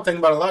 Right now I'm thinking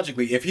about it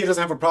logically. If he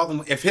doesn't have a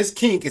problem, if his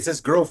kink is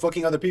this girl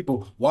fucking other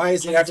people, why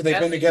is it after they've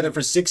been together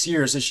for 6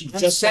 years that she I'm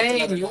just fucked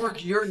saying another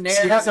your guy?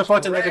 narrative. She hasn't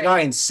fucked is another correct. guy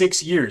in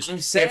 6 years. I'm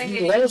saying if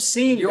he loves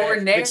seeing your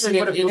that, then she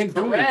would have narrative been is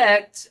doing it.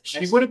 correct.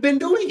 She would have been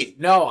doing it.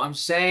 No, I'm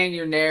saying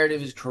your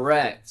narrative is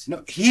correct.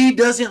 No, he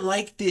doesn't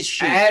like this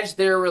shit. As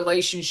their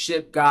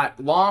relationship got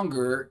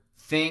longer,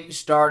 things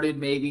started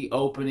maybe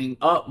opening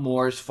up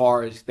more as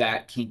far as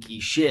that kinky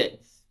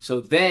shit. So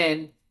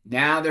then,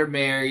 now they're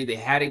married, they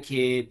had a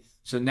kid,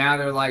 so now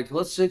they're like,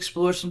 let's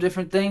explore some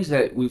different things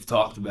that we've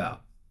talked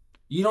about.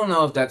 You don't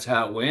know if that's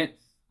how it went.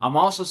 I'm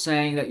also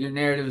saying that your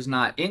narrative is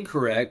not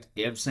incorrect.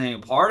 I'm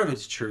saying part of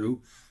it's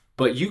true,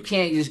 but you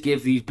can't just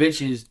give these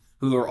bitches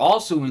who are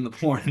also in the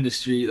porn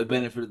industry the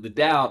benefit of the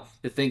doubt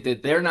to think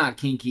that they're not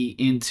kinky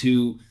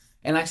into,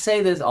 and I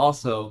say this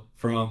also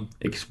from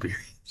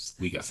experience.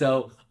 We got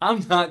So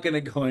I'm not going to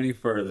go any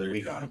further.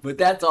 We got it. But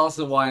that's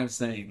also why I'm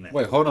saying that.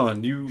 Wait, hold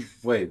on.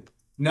 Wait.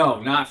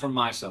 No, not from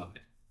my side.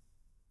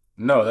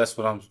 No, that's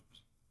what I'm.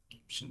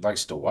 She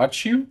likes to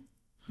watch you,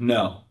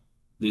 No.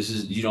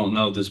 You don't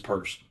know this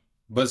person.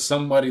 but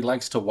somebody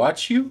likes to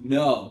watch you.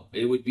 No.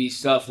 It would be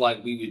stuff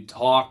like we would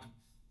talk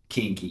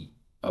kinky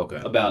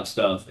Okay. about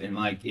stuff. And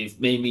like it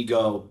made me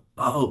go,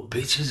 oh,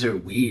 bitches are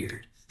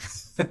weird.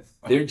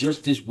 They're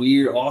just as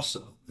weird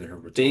also. They're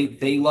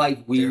They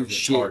like weird They're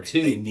shit retarded.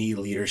 too. They need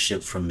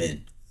leadership from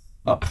men.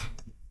 Oh.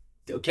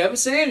 Kevin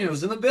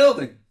Samuels in the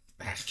building.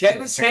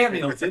 Kevin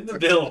Samuels in the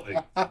building.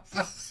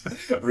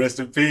 Rest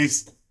in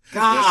peace.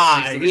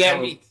 God, he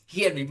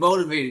had me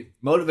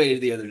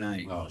motivated the other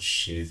night. Oh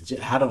shit!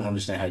 I don't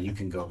understand how you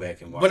can go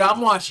back and watch. But I'm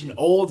watching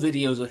old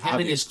videos of him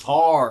in his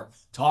car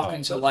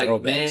talking to like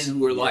throwbacks. men who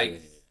were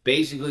like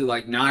basically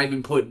like not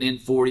even putting in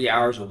 40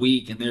 hours a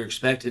week and they're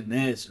expecting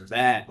this or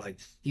that. Like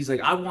he's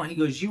like, he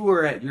goes, you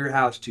were at your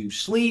house to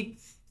sleep,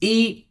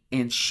 eat,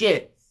 and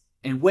shit,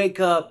 and wake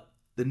up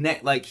the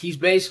next. Like he's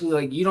basically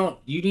like, you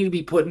need to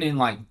be putting in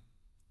like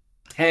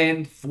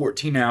 10,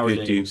 14 hours.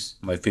 50,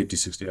 like 50,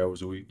 60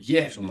 hours a week.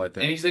 Yeah, something like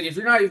that. And he's like, if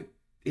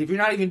you're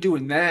not even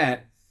doing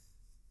that,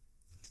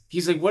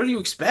 he's like, what are you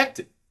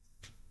expecting?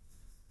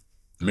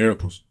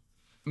 Miracles.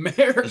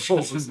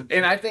 Miracles.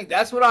 And I think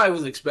that's what I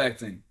was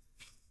expecting.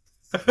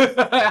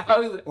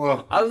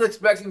 I was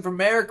expecting for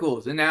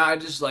miracles, and now I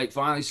just like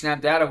finally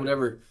snapped out of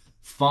whatever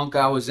funk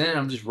I was in.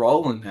 I'm just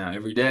rolling now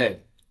every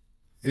day.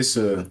 It's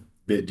a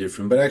bit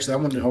different, but actually,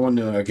 I want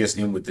to I guess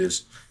end with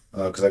this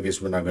because I guess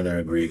we're not going to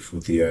agree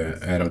with the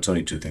Adam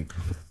 22 thing.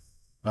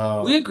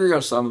 We agree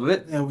on some of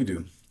it. Yeah, we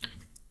do.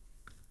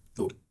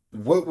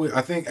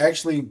 I think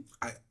actually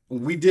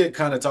we did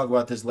kind of talk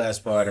about this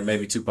last pod or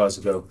maybe 2 pods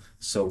ago.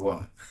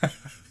 So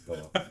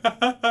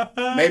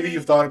maybe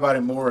you've thought about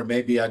it more, or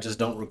maybe I just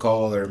don't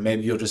recall, or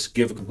maybe you'll just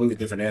give a completely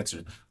different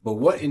answer. But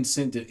what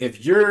incentive,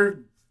 if you're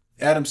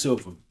Adam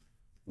Silver,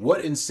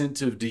 what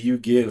incentive do you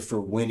give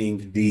for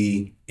winning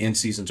the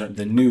in-season tournament,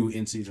 the new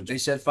in-season They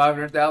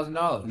tournament? said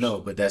 $500,000. No,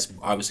 but that's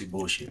obviously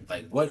bullshit.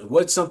 Like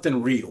what's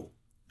something real?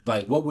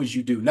 Like what would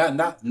you do?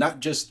 Not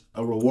just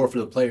a reward for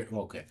the player.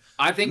 Okay.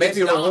 I think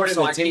Maybe it's dumb, rewarding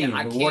so the I team,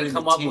 can't rewarding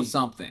come the up team. with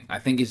something. I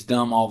think it's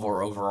dumb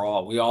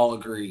overall. We all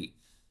agree.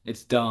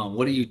 It's dumb.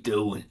 What are you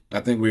doing? I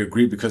think we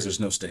agree because there's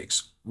no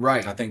stakes.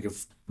 Right. I think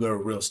if there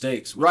are real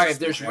stakes. Right. If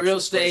there's real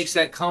stakes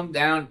that come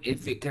down,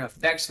 if it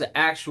affects the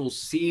actual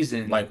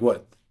season. Like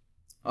what?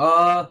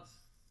 I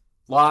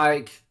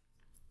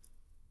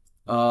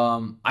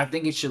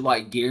think it should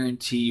like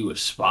guarantee you a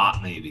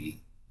spot,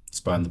 maybe.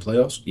 Spot in the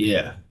playoffs?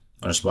 Yeah.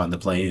 Or a spot in the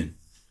play-in?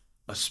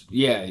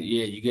 Yeah.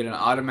 You get an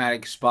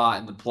automatic spot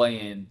in the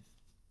play-in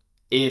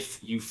if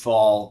you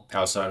fall.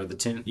 Outside of the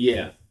 10?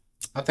 Yeah.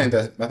 I think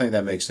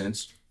that makes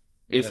sense.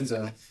 Because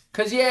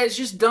it's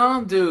just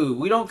dumb, dude.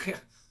 We don't care.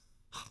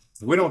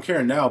 We don't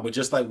care now, but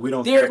just like we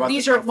don't care about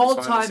These the are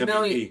conference finals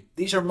MVP.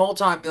 These are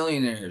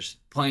multi-millionaires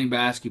playing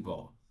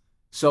basketball.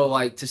 So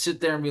like to sit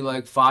there and be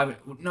like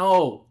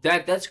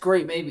that's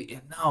great. Maybe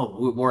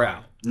no, we're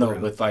out. No, We're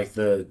out. with like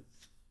the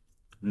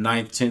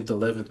 9th, 10th,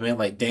 11th man,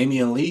 like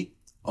Damian Lee.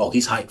 Oh,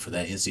 he's hyped for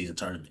that in-season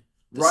tournament.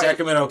 The Right.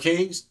 Sacramento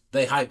Kings,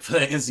 they hyped for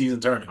that in-season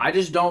tournament. I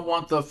just don't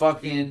want the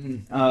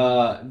fucking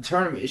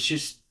tournament. It's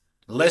just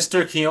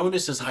Lester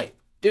Quinones is hyped.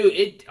 Dude,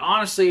 it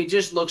honestly it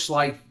just looks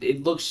like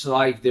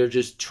they're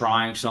just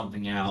trying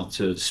something out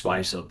to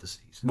spice up the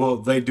season. Well,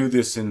 they do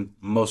this in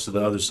most of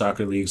the other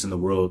soccer leagues in the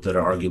world that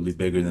are arguably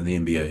bigger than the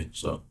NBA.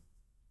 So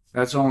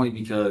That's only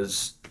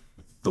because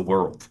the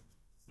world.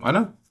 I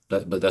know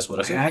that, but that's what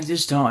I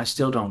said. I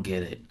still don't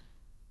get it.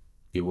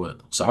 You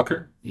what?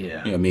 Soccer?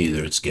 Yeah. Yeah, me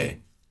either. It's gay.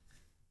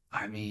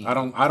 I mean, I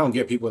don't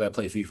get people that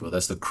play FIFA.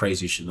 That's the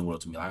craziest shit in the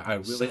world to me.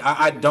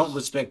 I don't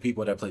respect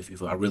people that play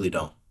FIFA. I really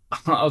don't.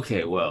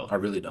 okay, well, I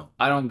really don't.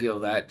 I don't go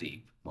that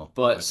deep. Well,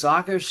 But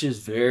soccer's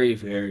just very,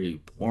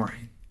 very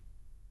boring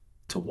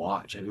to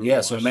watch. Have you ever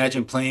yeah, so watched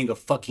imagine it? playing a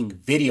fucking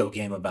video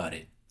game about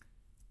it.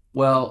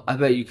 Well, I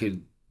bet you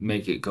could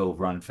make it go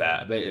run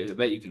fast. I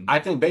bet you can. I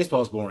think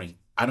baseball's boring.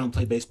 I don't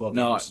play baseball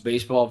No, games.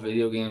 baseball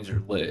video games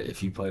are lit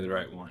if you play the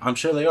right one. I'm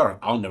sure they are.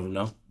 I'll never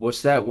know.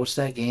 What's that? What's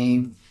that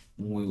game?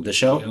 When we The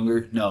show? were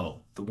younger?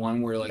 No, the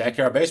one where like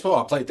Backyard baseball,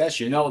 I played that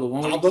shit. no, the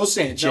one where Pablo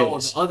Sanchez. no,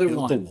 the other Built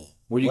one the wall.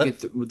 where you What?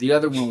 could the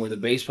other one where the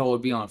baseball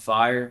would be on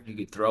fire. You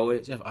could throw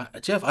it.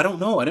 Jeff, I don't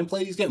know. I didn't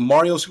play these games.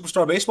 Mario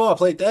Superstar Baseball, I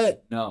played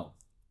that. No,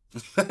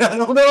 I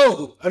don't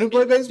know. I didn't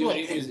play baseball.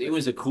 dude, it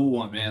was a cool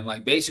one, man.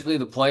 Like basically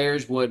the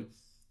players would.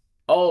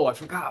 Oh, I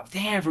forgot.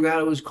 Damn, I forgot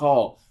what it was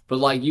called. But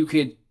like you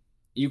could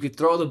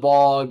throw the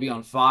ball, it'd be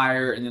on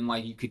fire, and then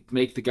like you could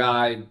make the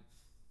guy.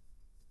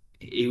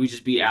 He would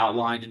just be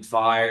outlined in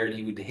fire, and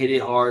he would hit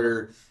it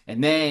harder.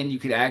 And then you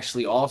could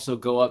actually also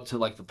go up to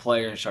like the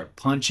player and start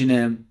punching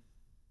him.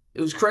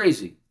 It was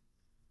crazy.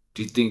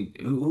 Do you think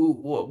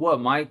what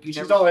Mike?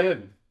 She's all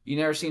in. You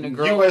never seen a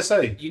girl?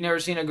 USA. You never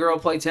seen a girl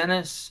play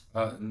tennis?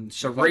 She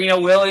Serena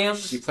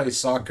Williams. She plays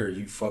soccer,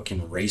 you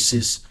fucking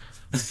racist.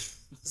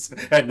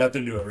 Had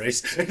nothing to do with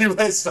race. She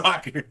plays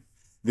soccer.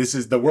 This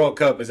is the World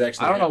Cup is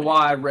actually I don't know happening.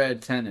 why I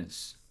read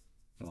tennis.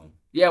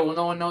 Yeah, well,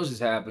 no one knows it's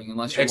happening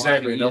unless you're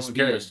Exactly. watching No one ESPN.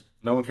 cares.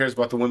 No one cares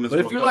about the women's But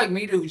if World you're Cup. like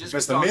me, dude, who just If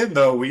it's the men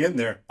though, we in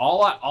there.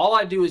 all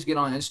I do is get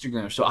on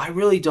Instagram, so I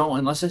really don't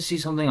unless I see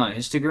something on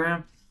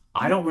Instagram.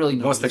 I don't really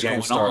know Once the what's game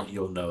going starts, on.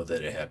 you'll know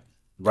that it happened.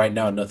 Right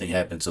now, nothing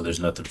happened, so there's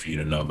nothing for you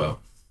to know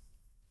about.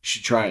 You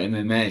should try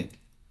MMA.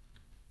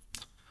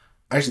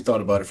 I actually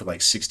thought about it for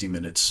like 60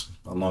 minutes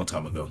a long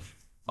time ago.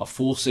 A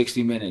full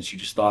 60 minutes. You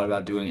just thought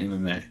about doing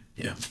MMA.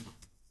 Yeah,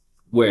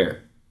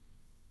 Where?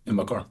 in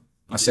my car.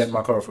 I sat in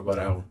my car for about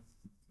an hour.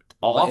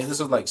 Off. This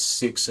was like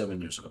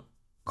 6-7 years ago.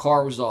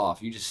 Car was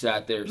off. You just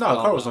sat there. No,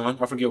 the car was on.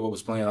 I forget what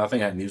was playing. I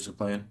think I had music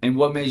playing. And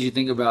what made you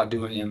think about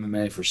doing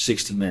MMA for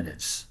 60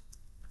 minutes?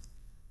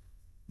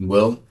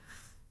 Well,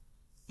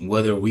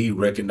 whether we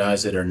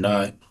recognize it or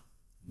not,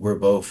 we're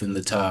both in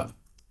the top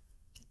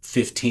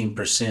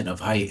 15% of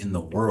height in the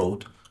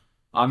world.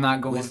 I'm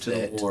not going With to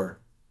that. the war.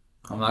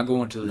 I'm not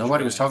going to the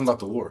Nobody was draft. talking about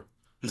the war.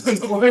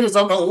 Nobody was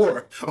talking about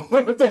war.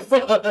 What the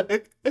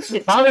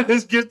fuck? How did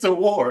this get to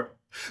war?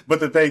 But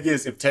the thing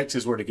is, if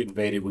Texas were to get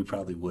invaded, we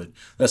probably would.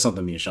 That's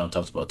something me and Sean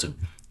talked about too.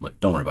 But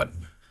don't worry about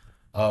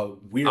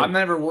it. I'm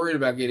never worried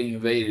about getting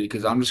invaded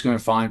because I'm just going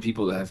to find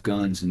people that have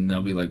guns and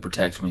they'll be like,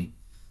 protect me.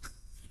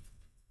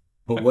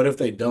 But what if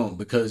they don't?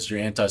 Because you're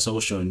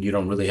antisocial and you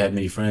don't really have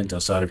many friends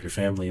outside of your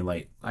family. And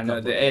like, I know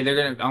that.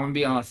 Hey, I'm gonna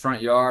be on the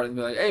front yard and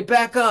be like, "Hey,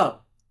 back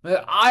up!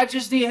 I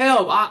just need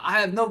help. I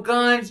have no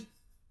guns."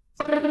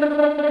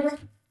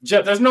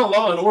 Jeff, there's no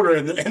law and order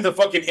in the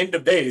fucking end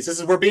of days. This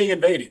is we're being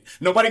invaded.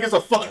 Nobody gives a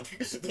fuck.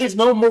 There's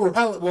no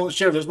morality. Well,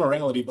 sure, there's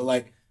morality, but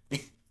like,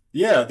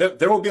 yeah,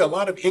 there will be a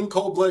lot of in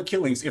cold blood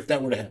killings if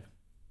that were to happen.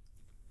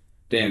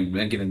 Damn,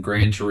 making a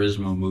Gran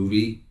Turismo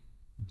movie.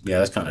 Yeah,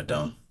 that's kind of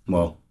dumb.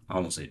 Well, I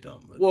won't say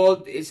dumb, but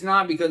Well, it's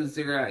not because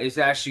it's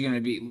actually gonna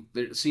be.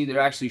 They're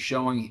actually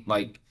showing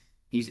like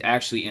he's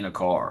actually in a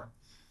car.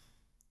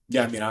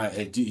 yeah, I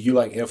mean, do you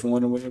like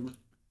F1 or whatever?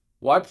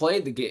 Well, I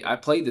played the game. I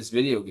played this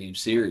video game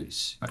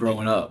series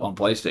growing up on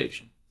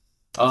PlayStation.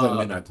 I like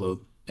Midnight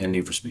Club and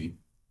Need for Speed.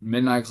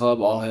 Midnight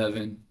Club, All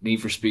Heaven,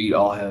 Need for Speed,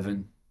 All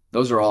Heaven.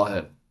 Those are all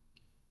heaven.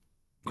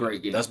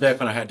 Great game. That's back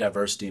when I had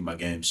diversity in my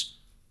games.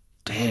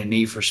 Damn,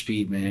 Need for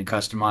Speed, man.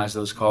 Customize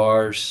those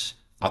cars.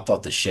 I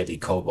thought the Chevy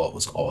Cobalt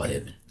was all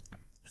heaven.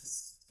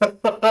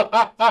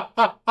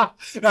 I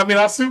mean,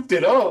 I souped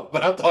it up,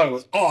 but I thought it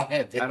was all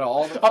heaven. Out of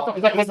all I the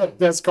thought that was the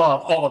best car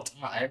of all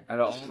time. out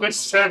of all The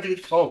Chevy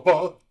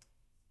Cobalt.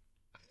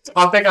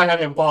 I think I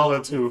had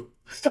Impala too.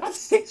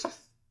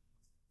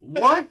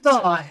 What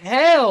the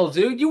hell,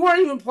 dude? You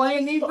weren't even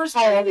playing Need for Oh,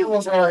 Speed. it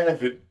was all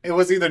heaven. It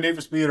was either Need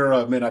for Speed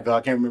or Midnight Club.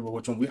 I can't remember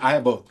which one. I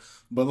had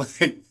both, but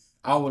like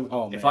I was.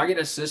 Oh man. If I get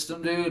a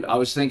system, dude, I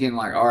was thinking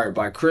like, all right,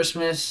 by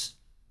Christmas,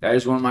 that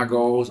is one of my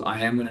goals.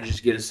 I am gonna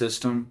just get a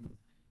system.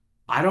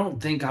 I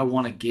don't think I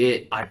want to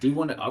get. I do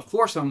want to. Of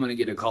course, I'm gonna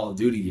get a Call of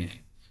Duty game,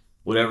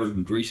 whatever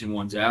recent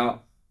one's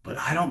out. But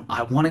I don't.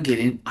 I want to get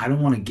in. I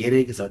don't want to get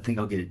it because I think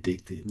I'll get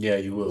addicted. Yeah,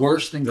 you will.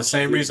 Worst thing. The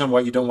same reason why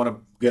you don't want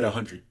to get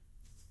 100.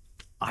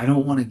 I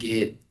don't want to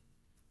get.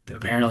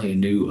 Apparently, a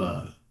new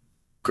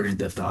Grand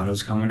Theft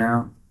Auto's coming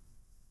out.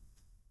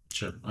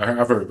 Sure,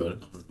 I've heard about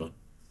it.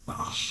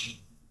 Oh,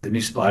 the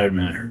new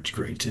Spider-Man I heard is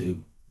great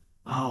too.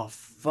 Oh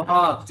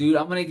fuck, dude,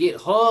 I'm gonna get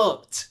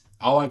hooked.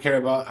 All I care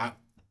about,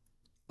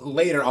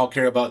 later I'll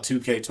care about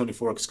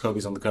 2K24 because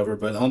Kobe's on the cover.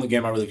 But the only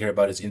game I really care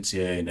about is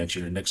NCAA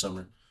next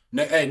summer.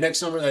 Next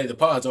summer, the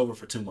pod's over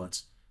for 2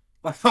 months.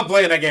 I'm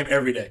playing that game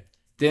every day.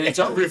 Then it's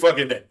every over.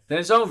 fucking day. Then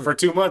it's over. For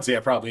 2 months, yeah,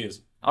 it probably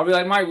is. I'll be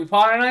like, Mike, we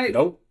pod tonight?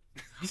 Nope.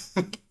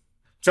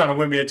 Trying to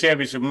win me a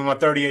championship in my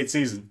 38th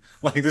season.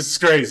 Like, this is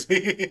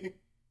crazy.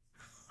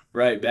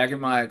 Right. Back in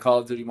my Call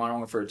of Duty Modern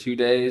Warfare 2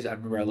 days, I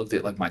remember I looked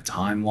at like my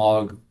time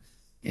log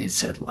and it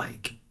said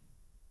like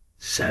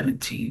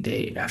 17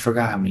 days. I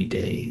forgot how many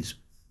days,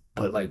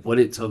 but like what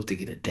it took to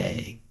get a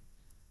day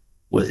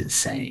was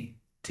insane.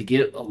 To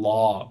get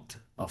logged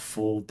a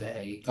full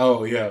day.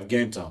 Oh, yeah,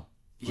 game time.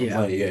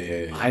 Yeah.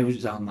 Yeah. I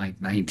was on like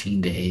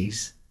 19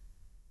 days,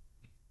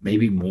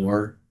 maybe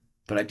more,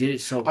 but I did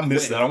it so quick. I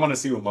missed that. I want to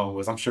see what mine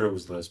was. I'm sure it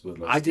was less, but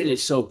less. I did it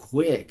so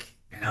quick,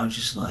 and I was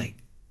just like,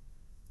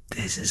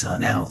 this is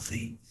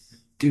unhealthy.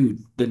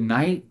 Dude, the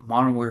night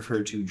Modern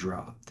Warfare 2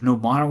 dropped, no,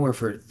 Modern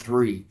Warfare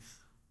 3,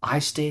 I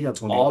stayed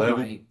up all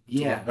night.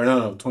 Yeah. Or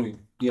no, 20.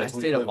 Yeah, I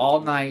stayed up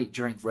all night,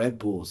 drank Red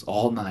Bulls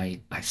all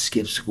night. I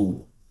skipped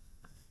school.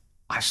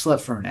 I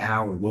slept for an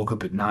hour, woke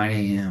up at 9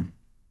 a.m.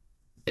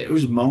 There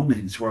was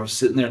moments where I was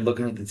sitting there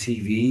looking at the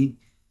TV,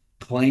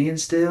 playing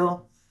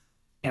still,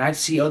 and I'd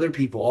see other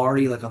people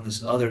already like on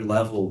this other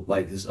level,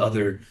 like this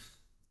other,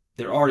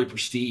 they're already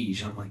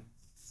prestige. I'm like,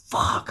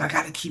 fuck, I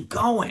gotta keep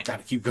going.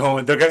 Gotta keep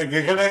going. They're gonna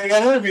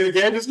hurt me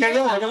again. Just can't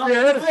go.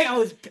 I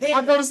was pissed.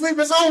 I go to sleep.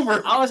 It's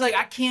over. I was like,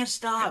 I can't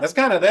stop.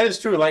 That is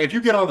true. Like if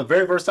you get on the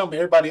very first time,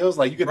 everybody else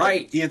like you get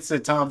right. It's a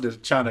time to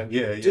try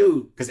to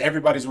dude, because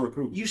everybody's a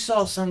recruit. You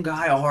saw some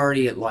guy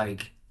already at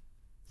like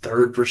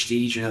third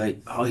prestige. You're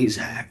like, oh, he's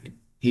hacked.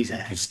 He's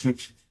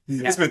hacked.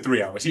 It's been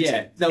 3 hours.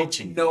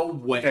 No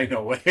way. Ain't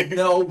no way.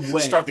 No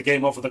way. Start the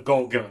game off with a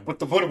gold gun.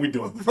 What are we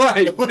doing?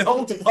 Right.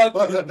 No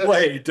fucking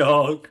way,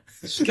 dog.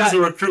 He's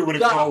a recruit with a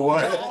gold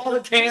one. All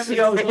the cameos.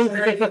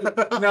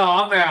 No,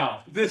 I'm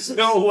out. There's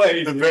no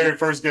way. The very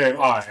first game.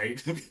 All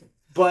right.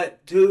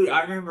 But, dude,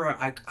 I remember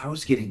I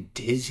was getting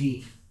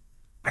dizzy.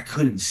 I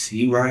couldn't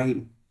see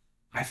right.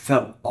 I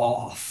felt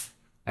off.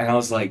 And I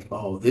was like,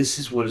 oh, this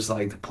is what it's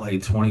like to play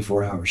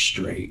 24 hours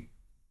straight.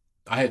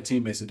 I had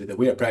teammates that did that.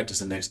 We had practice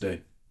the next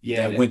day.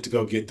 Yeah. That went to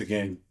go get the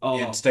game. Oh.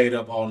 And stayed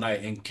up all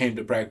night and came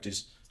to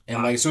practice.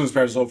 And like as soon as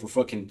practice was over,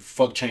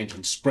 fuck change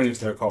and sprinted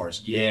to their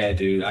cars. Yeah,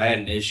 dude. I had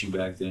an issue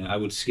back then. I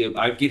would skip.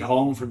 I'd get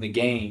home from the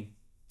game,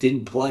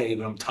 didn't play,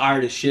 but I'm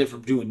tired as shit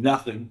from doing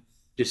nothing.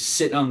 Just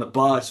sitting on the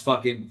bus,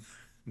 fucking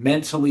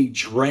mentally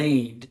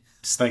drained.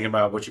 Just thinking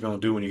about what you're gonna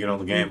do when you get on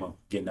the game. I'm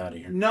getting out of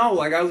here. No,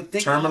 like I would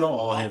think terminal,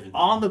 all heaven.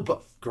 On the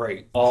bus.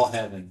 Great. All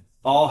heaven.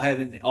 All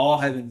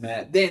heaven,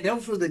 Matt. Then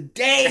those were the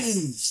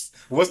days.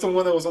 What's the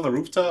one that was on the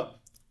rooftop?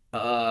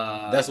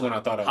 That's the one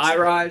I thought I was. High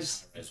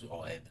rise.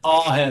 All heaven.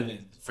 All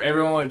heaven. For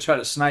everyone to try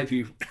to snipe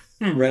you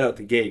right out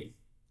the gate.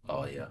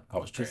 Oh yeah, I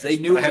was trash. They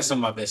knew I had some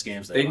of my best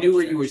games. They knew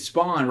where you would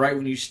spawn right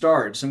when you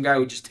start. Some guy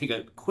would just take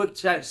a quick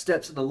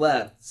step to the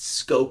left,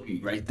 scope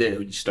you right there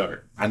when you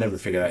start. I never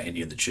figured out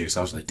any of the tricks.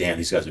 I was like, damn,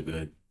 these guys are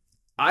good.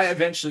 I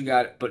eventually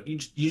got it, but you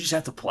just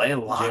have to play a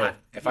lot. Yeah.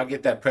 If I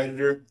get that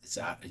Predator, it's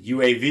a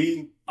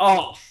UAV.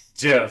 Oh,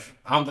 Jeff,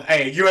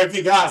 hey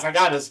UAV guys, I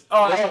got us.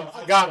 Oh,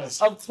 I got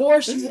us. Of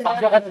course you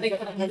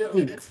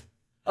have.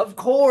 Of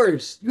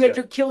course, you had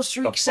your kill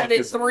streak set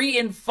at 3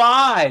 and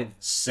 5.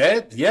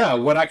 Set? Yeah,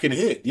 what I can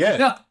hit. Yeah.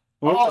 No.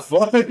 What the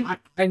fuck?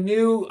 I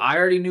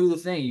already knew the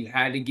thing. You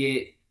had to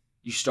get.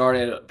 You start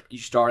out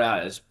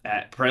as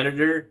at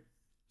Predator.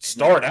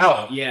 Start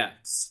out. Yeah.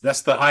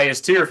 That's the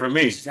highest tier for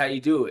me. This is how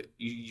you do it.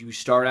 You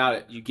start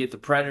out. You get the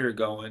Predator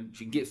going.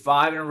 If you can get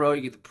 5 in a row,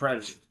 you get the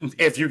Predator.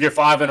 If you get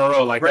 5 in a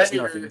row, like that's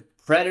nothing.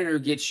 Predator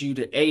gets you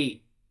to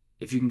 8.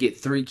 If you can get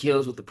 3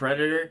 kills with the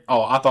Predator.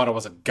 Oh, I thought it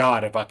was a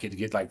god if I could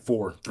get like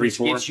 4. 3,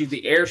 4. Gets you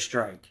the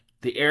airstrike.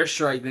 The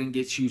airstrike then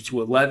gets you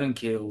to 11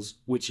 kills,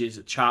 which is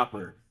a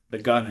chopper, the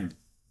gunner.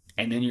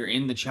 And then you're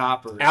in the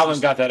chopper. Alan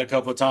got that a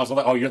couple of times. I'm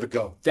like, oh, you're the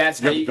go. That's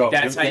how you get to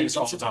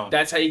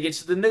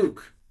the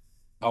nuke.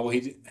 Oh, well, he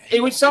did.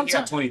 It was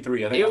sometimes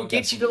 23. I think it would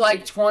get you to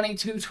like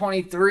 22,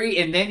 23,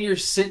 and then you're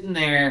sitting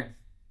there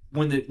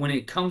when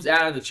it comes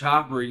out of the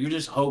chopper. You're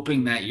just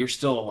hoping that you're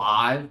still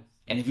alive.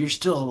 And if you're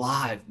still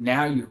alive,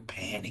 now you're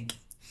panicking.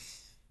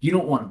 You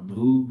don't want to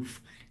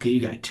move because you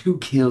got 2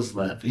 kills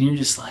left, and you're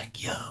just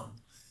like, "Yo,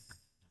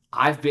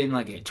 I've been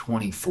like at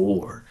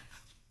 24.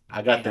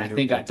 I got that. I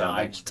think I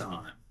died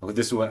time." Well,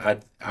 this one,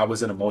 I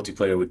was in a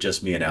multiplayer with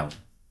just me and Alan,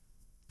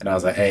 and I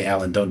was like, "Hey,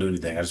 Alan, don't do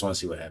anything. I just want to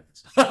see what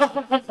happens." Oh,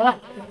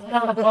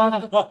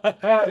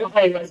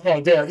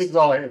 damn, this is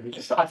all heavy.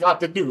 I got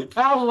the nuke.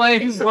 How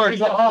lame were you?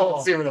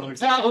 See what it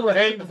looks like. How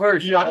lame were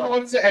you? I don't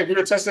want to say. Hey, we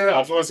were testing it out.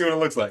 I just want to see what it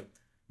looks like.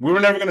 We were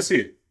never gonna see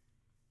it.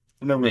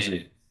 We're never gonna see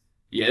it.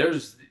 Yeah,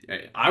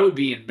 I'd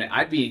be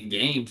in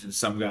games and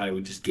some guy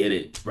would just get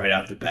it right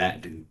out the bat,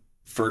 dude.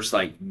 First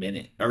like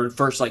minute or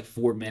first like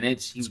 4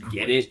 minutes, you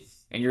get it,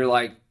 and you're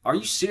like, "Are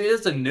you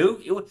serious? A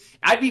nuke?"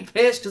 I'd be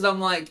pissed because I'm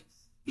like,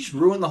 "You just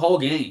ruined the whole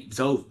game. It's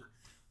over."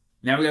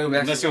 Now we gotta go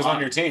back. Unless he was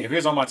on your team. If he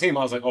was on my team,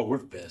 I was like, "Oh, we're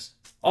the best."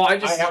 Oh, I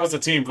was a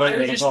team player. I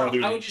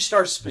would just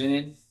start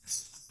spinning.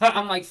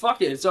 I'm like,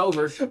 fuck it, it's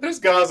over. There's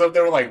guys up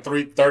there with like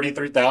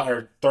 33,000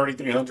 or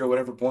 3,300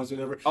 whatever points,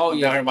 whatever. Oh, I'm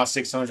yeah. down here my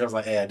 600. I was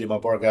like, hey, I did my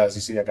bar, guys.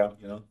 You see, I got,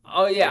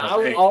 Oh yeah, I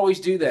would Hey. always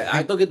do that.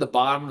 I'd look at the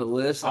bottom of the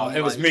list. Oh, I'm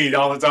it was like- me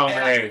all the time.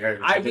 And Hey,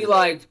 I'd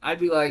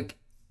be like,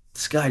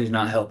 this guy did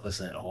not help us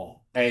at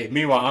all. hey.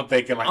 Meanwhile, I'm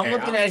thinking like, I'm hey,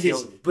 looking I'll at his,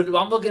 kill you. but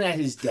I'm looking at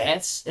his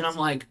deaths, and I'm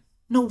like,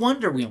 no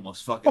wonder we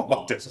almost fucking Oh,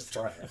 lost. this is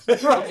trash.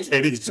 Right.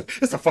 It's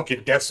a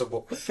fucking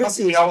decimal. I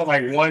see y'all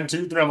like 1,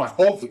 2, 3. I'm like,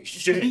 holy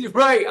shit.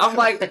 Right. I'm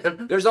like,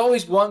 there's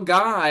always one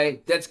guy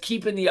that's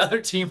keeping the other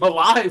team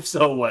alive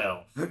so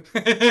well.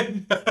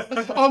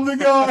 I'm the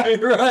guy.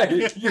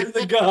 Right. You're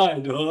the guy,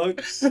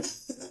 dog.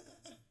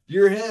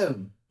 You're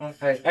him.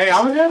 Hey,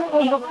 I'm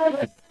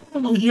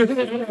You're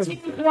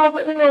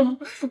him.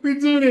 We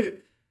did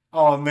it.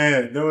 Oh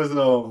man, there was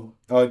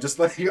just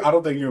like I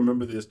don't think you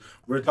remember this.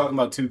 We were talking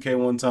about 2K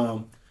one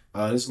time.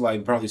 This is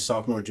like probably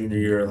sophomore or junior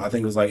year. I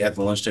think it was like at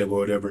the lunch table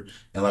or whatever.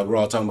 And like we're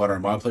all talking about our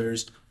my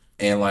players.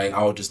 And like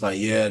I was just like,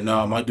 yeah,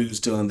 no, my dude's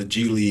still in the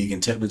G League.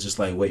 And Tevin was just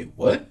like, wait,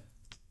 what?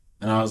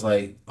 And I was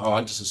like, oh,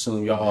 I just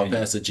assumed y'all all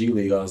passed the G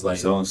League. I was like,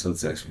 So and so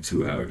texted me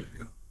 2 hours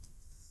ago.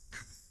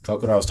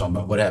 fuck what I was talking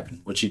about. What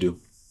happened? What'd she do?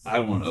 I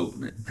want to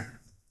open it.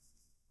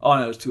 Oh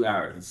no, it was 2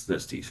 hours.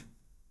 That's decent.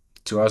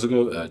 2 hours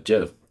ago,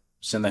 Jeff,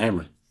 send the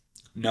hammer.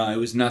 No, it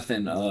was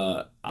nothing.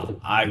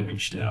 I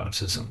reached out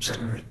to some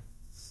student,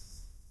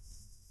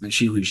 and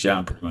she reached out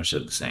and pretty much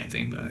said the same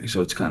thing back.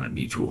 So it's kind of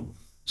mutual.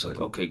 It's like,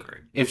 okay,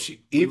 great. If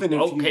she even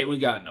if Okay, you, we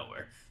got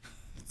nowhere.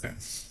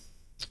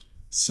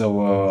 so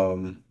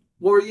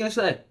What were you gonna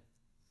say?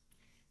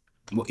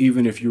 well,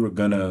 even if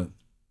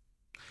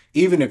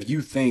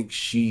you think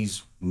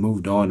she's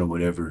moved on or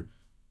whatever,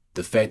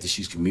 the fact that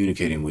she's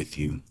communicating with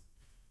you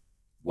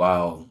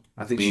while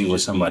I think being she's with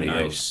just somebody being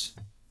else.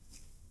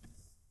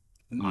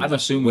 I've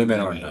assumed Women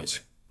that are way.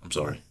 nice. I'm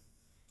sorry.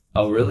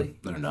 Oh, really?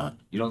 They're not.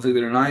 You don't think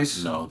they're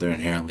nice? No, they're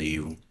inherently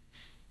evil.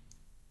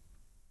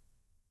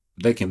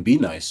 They can be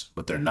nice,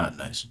 but they're not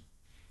nice.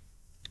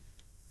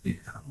 Yeah,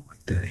 I don't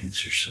like that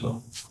answer.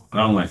 So I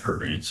don't like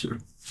her answer.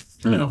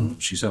 No,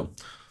 she's so.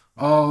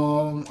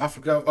 I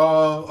forgot.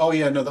 Oh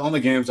yeah, no. The only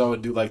games I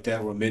would do like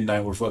that were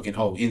midnight. Were fucking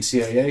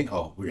NCAA.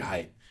 Oh, we're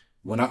hype.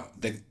 When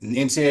the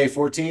NCAA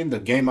 14, the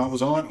game I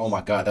was on. Oh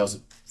my god, that was a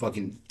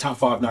fucking top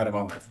 5 night of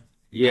my life.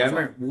 Yeah, I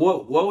remember.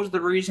 What was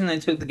the reason they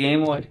took the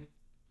game away?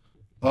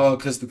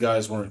 Because the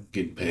guys weren't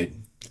getting paid.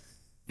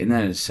 Isn't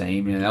that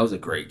insane, man? That was a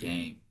great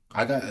game.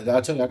 I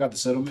tell you, I got the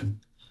settlement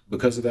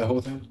because of that whole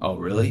thing. Oh,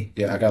 really?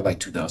 Yeah, I got like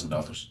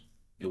 $2,000.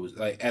 It was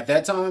like at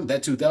that time,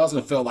 that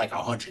 2,000 felt like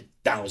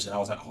 100,000. I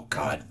was like, oh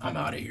god, I'm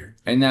out of here.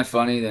 Isn't that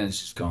funny? Then it's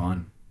just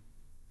gone.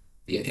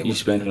 Yeah, it You was.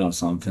 spend it on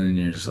something, and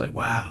you're just like,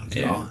 wow, it's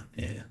gone.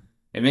 Yeah.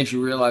 It makes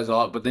you realize a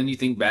lot, but then you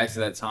think back to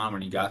that time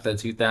when you got that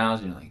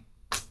 2,000, you're like,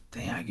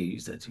 dang, I could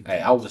use that 2,000.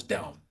 Hey, I was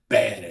down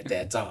bad at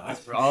that time.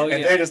 Oh,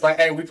 And yeah. they're just like,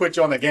 hey, we put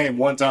you on the game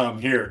one time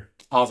here.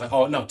 I was like,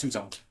 oh no, 2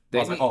 times. I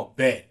was They like, oh,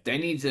 bet. They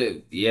need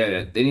to,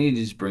 they need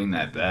to just bring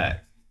that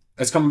back.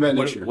 It's coming back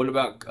next year. What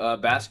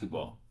about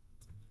basketball?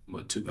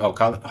 What, 2? Oh,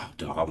 college. Oh,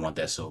 dog, I want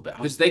that so bad.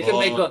 'Cause they could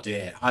make a-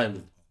 Yeah,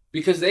 I'm.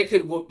 Because they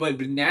could, but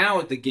now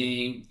at the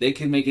game, they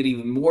can make it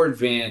even more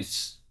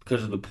advanced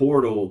because of the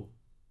portal,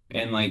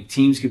 and like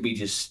teams could be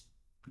just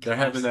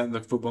that in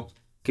the football.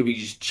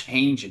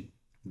 changing.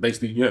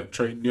 Basically, yeah,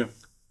 trade. Yeah,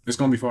 it's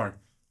gonna be fine.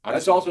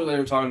 That's also what they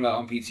were talking about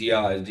on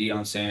PTI. Is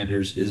Deion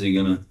Sanders, is he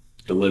gonna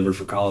deliver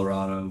for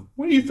Colorado?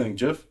 What do you think,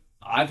 Jeff?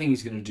 I think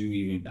he's gonna do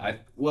even.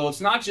 Well,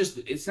 it's not just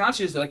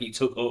like he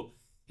took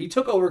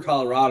over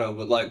Colorado,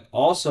 but like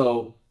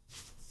also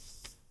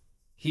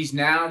he's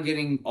now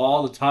getting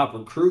all the top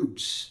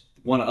recruits.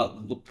 A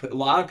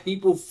lot of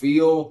people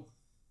feel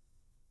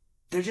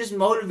they're just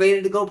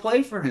motivated to go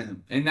play for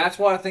him, and that's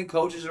why I think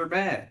coaches are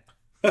bad.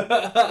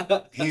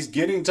 He's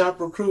getting top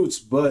recruits,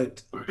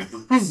 but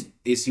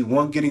is he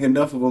one getting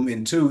enough of them?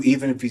 And 2,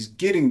 even if he's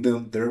getting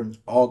them, they're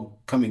all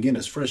coming in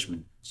as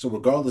freshmen. So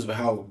regardless of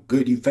how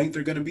good you think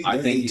they're going to be, I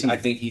they're think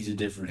 18. he's a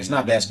different. It's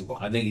not basketball.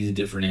 I think he's a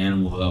different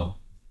animal, though.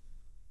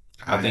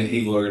 I think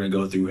people are gonna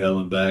go through hell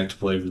and back to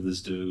play for this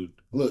dude.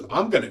 Look,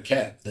 I'm gonna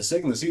cap. The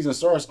second the season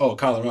starts,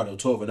 Colorado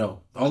 12-0.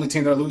 The only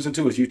team they're losing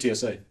to is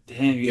UTSA.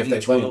 Damn, you If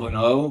think they play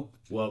 12-0?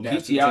 Well,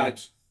 National PTI,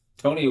 teams.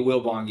 Tony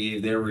Wilbon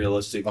gave their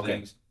realistic Okay.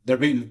 things. They're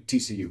beating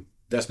TCU.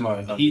 That's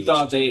my. He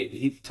thought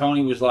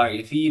Tony was like,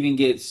 if he even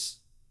gets,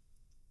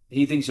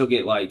 he thinks he'll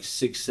get like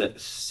six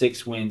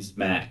wins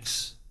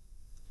max.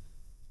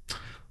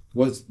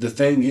 What the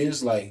thing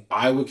is, like,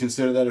 I would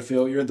consider that a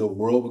failure. The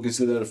world would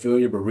consider that a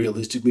failure, but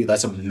realistically,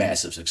 that's a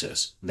massive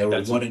success. They were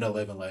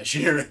 1-11 last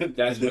year.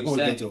 That's They what he's won't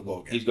get saying. to a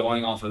bowl game. He's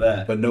going off of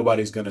that. But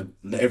nobody's gonna.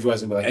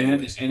 Everybody's gonna be like, And then,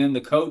 "Anyways." and then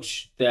the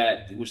coach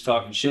that was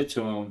talking shit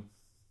to him,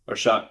 or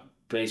shot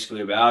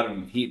basically about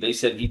him, they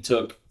said he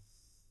took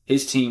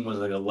his team was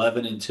like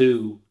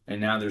 11-2,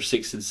 and now they're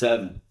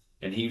 6-7,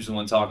 and he was the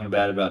one talking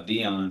bad about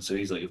Deion. So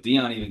he's like, if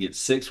Deion even gets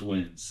 6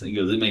 wins, he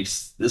goes, it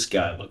makes this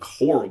guy look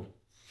horrible.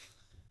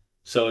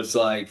 So it's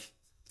like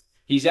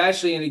he's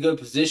actually in a good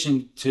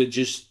position to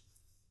just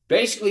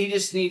basically he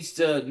just needs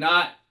to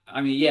not.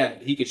 I mean, yeah,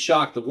 he could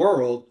shock the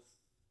world,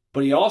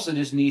 But he also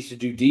just needs to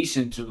do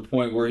decent to the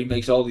point where he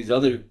makes all these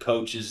other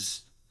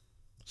coaches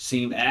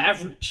seem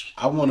average.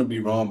 I want to be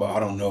wrong, but I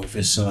don't know if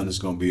his son is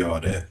going to be all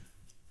that.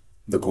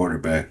 The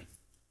quarterback.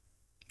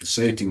 The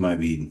safety might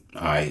be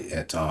all right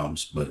at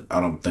times, but I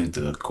don't think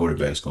the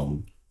quarterback's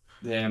going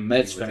to. Damn,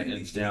 Mets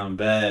fans down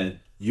bad.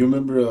 You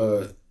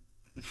remember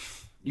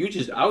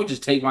I would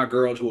just take my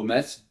girl to a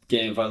Mets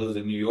game if I lived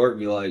in New York and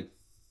be like,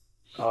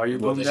 "Oh, you're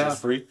bummed out."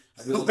 Free?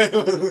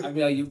 I'd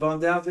be like, "You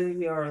bummed out,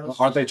 baby?"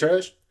 Aren't they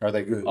trash? Are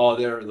they good? Oh,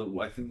 they're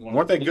I think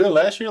Weren't they good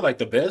last year? Like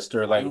the best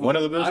or like one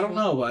of the best? I don't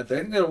know, but I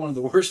think they're one of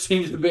the worst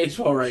teams in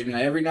baseball right now.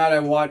 Every night I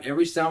watch,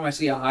 every time I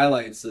see a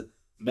highlight, it's the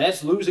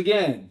Mets lose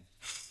again.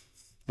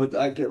 But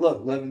I get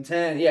look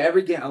 11-10. Yeah,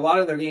 every game. A lot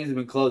of their games have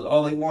been close.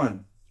 Oh, they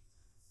won.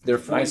 They're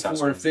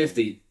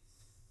 44-50.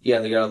 Yeah,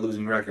 they got a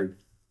losing record.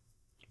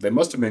 They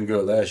must have been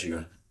good last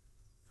year.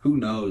 Who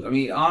knows? I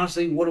mean,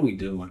 honestly, what are we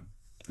doing?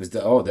 That's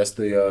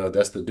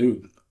the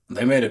dude.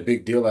 They made a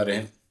big deal out of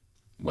him.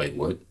 Wait,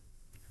 what?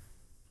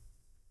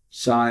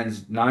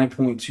 Signs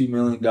 $9.2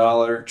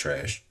 million.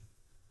 Trash.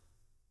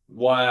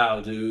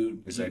 Wow,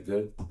 dude. Is that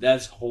good?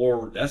 That's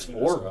horrible. That's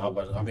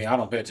horrible. I mean, I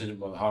don't pay attention.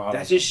 But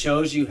that just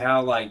shows you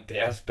how like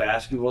that's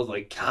basketball is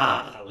like,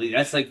 golly,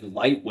 that's like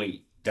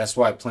lightweight. That's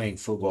why playing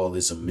football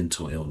is a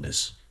mental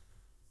illness.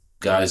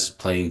 Guys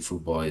playing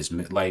football is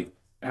like.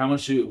 How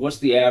much? What's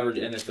the average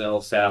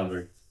NFL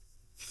salary?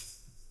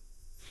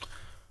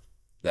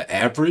 The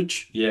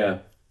average? Yeah.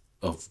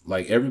 Of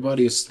like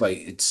everybody is like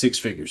it's six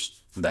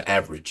figures. The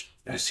average.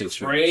 That's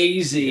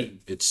crazy.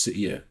 Yeah, it's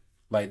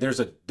like there's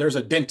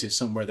a dentist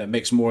somewhere that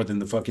makes more than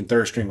the fucking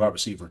third string wide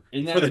receiver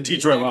for the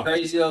Detroit Lions.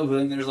 Crazy though, but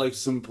then there's like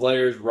some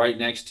players right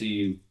next to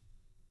you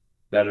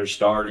that are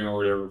starting or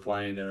whatever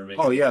playing that are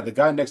making. Oh yeah, the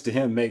guy next to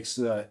him makes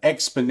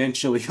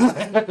exponentially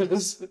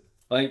less.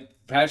 Like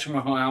Patrick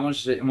Mahomes, how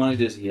much money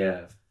does he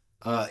have?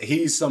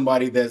 He's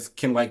somebody that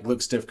can like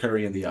look Steph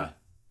Curry in the eye.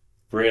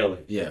 Really?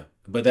 Yeah,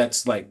 but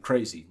that's like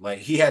crazy. Like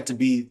he had to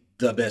be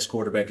the best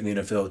quarterback in the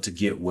NFL to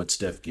get what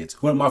Steph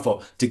gets. Well, my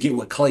fault. To get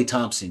what Klay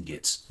Thompson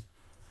gets.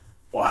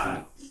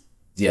 Wow.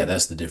 Yeah,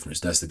 that's the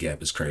difference. That's the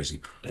gap. It's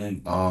crazy.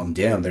 And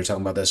damn, they're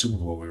talking about that Super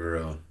Bowl we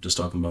were just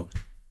talking about.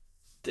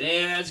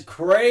 Damn, that's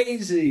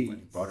crazy.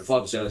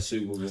 Fuck that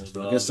Super Bowl,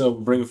 dog. I guess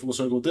bring it full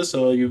circle with this.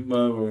 We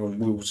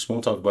just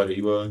won't talk about it.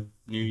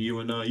 You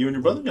and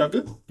your brother, y'all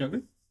good? Y'all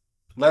good?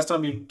 Last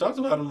time you talked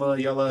about him,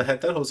 y'all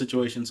had that whole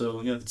situation.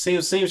 So yeah,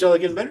 seems y'all are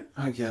getting better.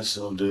 I guess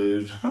so,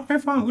 dude. Okay,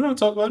 fine. We don't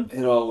talk about it.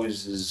 It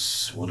always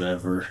is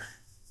whatever.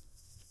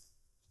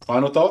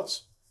 Final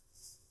thoughts?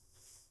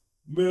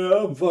 Man,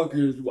 I'm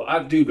fucking.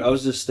 Dude, I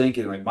was just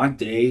thinking, like my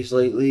days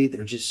lately,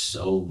 they're just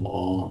so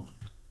long.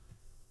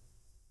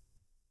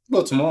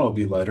 Well, tomorrow will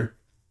be lighter.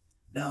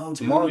 No,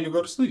 tomorrow you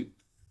go to sleep.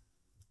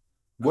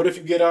 What if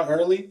you get out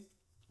early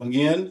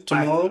again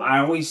tomorrow? I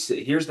always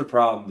here's the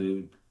problem,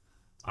 dude.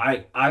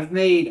 I've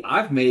made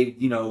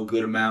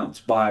good amounts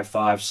by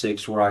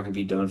 5-6 where I can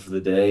be done for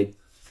the day.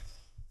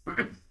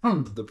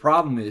 The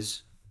problem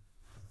is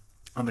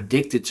I'm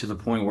addicted to the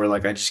point where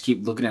like I just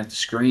keep looking at the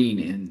screen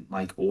and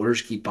like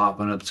orders keep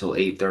popping up till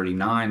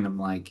 8:39. I'm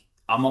like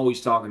I'm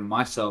always talking to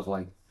myself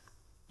like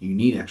you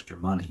need extra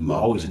money. You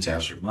always need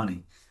extra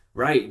money.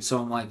 Right. So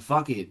I'm like,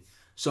 fuck it.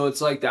 So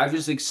it's like I've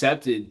just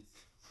accepted.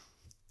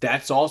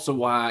 That's also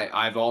why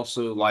I've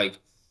also like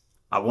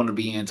I want to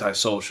be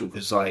antisocial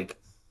because like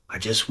I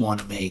just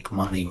want to make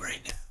money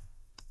right now.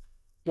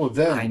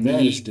 Well, I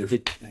need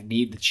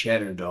the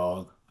cheddar,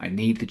 dog. I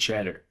need the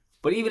cheddar.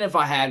 But even if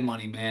I had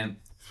money, man,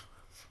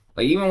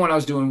 like even when I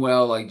was doing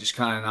well, like just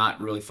kind of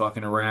not really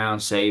fucking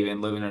around,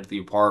 saving, living at the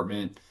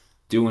apartment,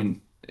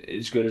 doing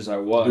as good as I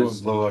was.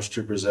 Doing blow off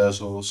strippers'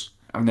 assholes.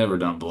 I've never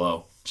done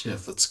blow.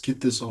 Jeff, let's get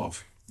this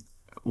off.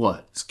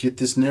 What? Let's get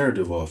this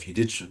narrative off. You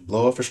did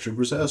blow off a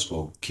stripper's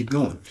asshole. Keep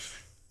going.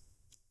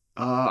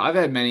 I've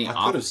had many. I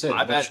could have said.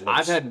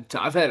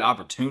 I've had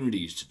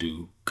opportunities to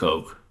do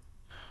coke.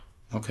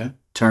 Okay.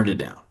 Turned it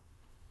down.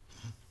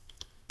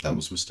 That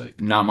was a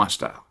mistake. Not my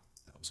style.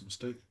 That was a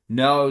mistake.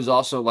 No, it was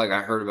also like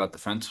I heard about the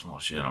fentanyl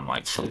shit. I'm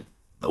like,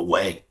 no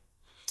way.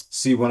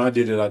 See, when I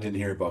did it, I didn't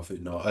hear about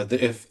fentanyl.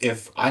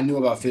 If I knew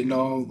about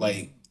fentanyl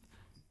like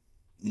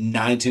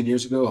 9-10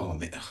 years ago, oh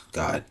man,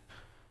 God,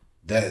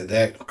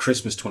 that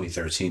Christmas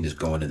 2013 is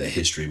going to the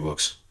history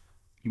books.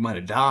 You might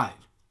have died.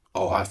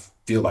 Oh, I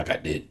feel like I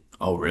did.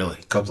 Oh, really?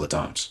 A couple of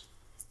times.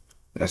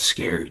 That's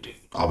scary, dude.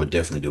 I would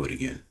definitely do it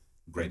again.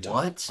 Great time.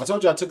 What? I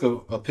told you I took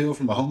a pill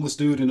from a homeless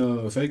dude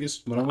in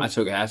Vegas. When I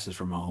took acid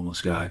from a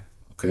homeless guy.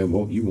 Okay,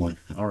 well, you won.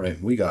 All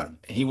right, we got him.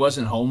 He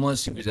wasn't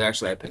homeless. He was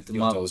actually, I picked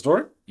him up. Tell the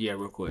story? Yeah,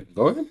 real quick.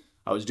 Go ahead.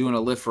 I was doing a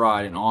Lyft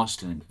ride in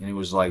Austin, and it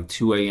was like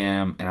 2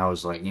 a.m., and I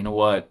was like, you know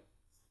what?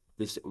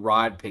 This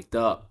ride picked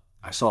up.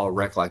 I saw a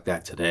wreck like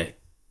that today.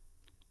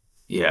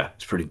 Yeah,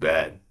 it's pretty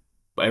bad.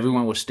 But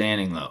everyone was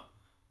standing, though.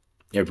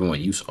 Everyone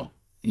you saw?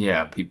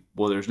 Yeah, people.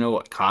 Well, there's no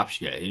cops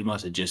yet. It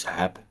must have just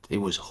happened. It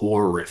was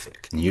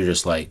horrific. And you're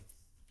just like,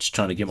 just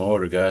trying to get my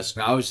order, guys.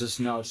 I was just,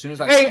 as soon as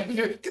I... Hey,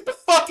 get the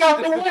fuck out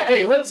of the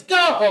way. Let's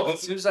go.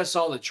 As soon as I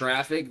saw the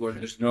traffic, where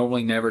there's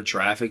normally never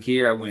traffic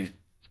here, I went,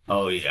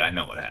 Oh yeah, I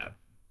know what happened.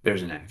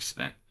 There's an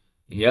accident.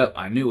 Yep,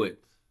 I knew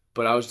it.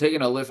 But I was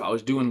taking a lift. I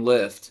was doing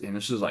Lyft, and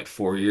this was like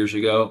 4 years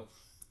ago.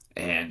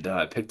 And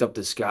I picked up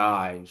this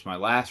guy. It was my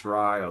last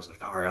ride. I was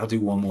like, all right, I'll do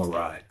one more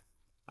ride.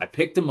 I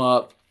picked him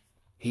up.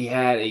 He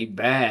had a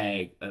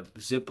bag, a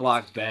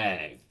Ziploc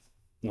bag,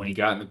 when he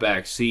got in the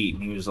back seat,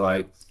 and he was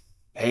like,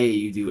 "Hey,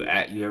 you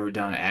ever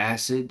done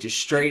acid? Just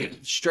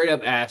straight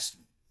up acid?"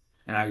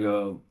 And I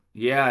go,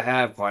 "Yeah, I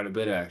have quite a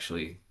bit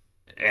actually."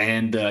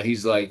 And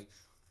he's like,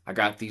 "I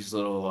got these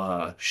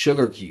little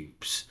sugar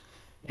cubes,"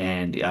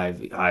 and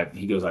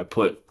he goes, "I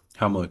put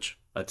How much?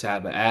 a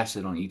tab of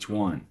acid on each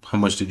one." How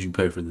much did you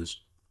pay for this?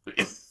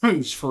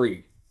 It's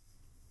free.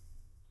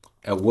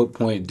 At what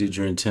point did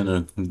your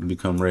antenna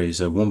become raised?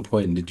 At one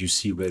point, did you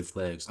see red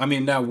flags? I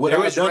mean, now would There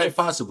I was have done red- it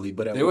possibly?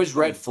 But at There what was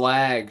red point?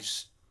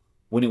 flags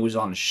when it was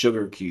on a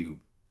sugar cube,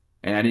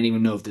 and I didn't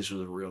even know if this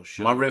was a real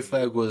sugar. My red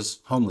flag was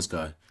homeless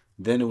guy.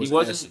 Then it was He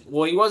wasn't. acid.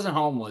 Well, he wasn't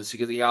homeless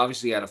because he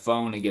obviously had a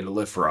phone to get a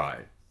Lyft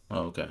ride.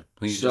 Oh, okay.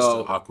 He's So- just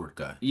an awkward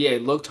guy. Yeah, he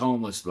looked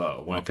homeless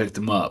though when I picked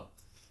him up.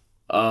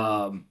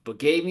 But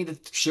gave me the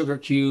sugar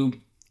cube.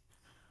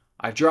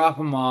 I drop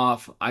him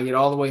off. I get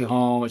all the way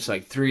home. It's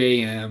like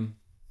 3 a.m.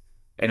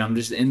 And I'm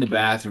just in the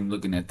bathroom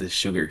looking at this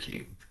sugar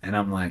cube. And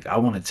I'm like, I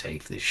want to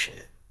take this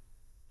shit.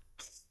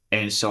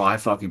 And so I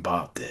fucking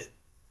popped it.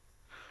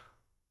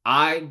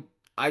 I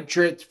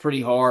tripped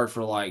pretty hard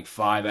for like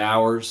 5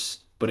 hours,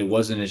 but it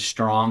wasn't as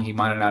strong. He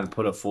might have not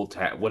put a full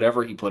tap.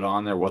 Whatever he put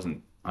on there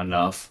wasn't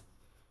enough.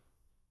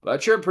 But I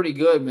tripped pretty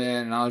good,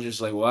 man. And I was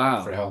just like,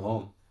 wow. For how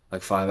long?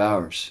 Like 5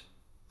 hours.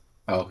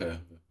 Oh, okay.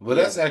 Well,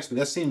 that's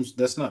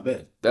not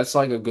bad. That's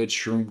like a good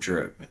shroom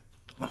trip.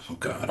 Oh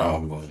God,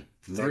 I'm going.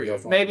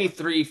 Maybe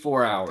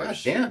 3-4 hours. God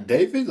damn,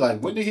 David!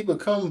 Like, when did he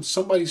become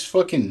somebody's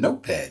fucking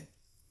notepad?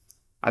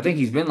 I think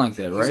he's been like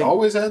that, He's right?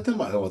 always had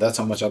them. Oh, that's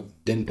how much I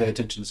didn't pay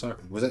attention to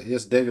soccer. Was that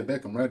yes, David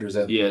Beckham, right? Or is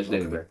that Yeah, it's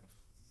David okay. Beckham.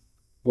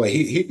 Wait,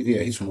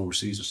 he's from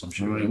overseas or some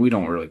shit. I right? mean, we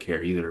don't really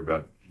care either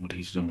about what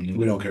he's doing.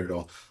 We don't care at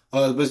all.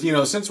 But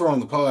since we're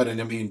on the pod,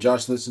 and I mean,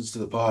 Josh listens to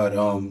the pod.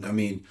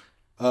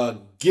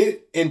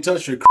 Get in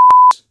touch with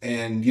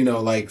and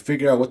like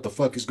figure out what the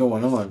fuck is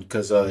going on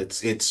because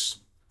it's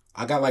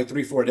I got like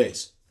 3-4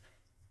 days.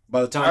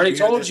 By the time I already you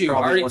hear told this, you. I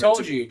probably already 1 or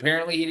told 2. you.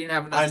 Apparently, he didn't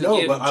have enough I to know,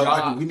 give but a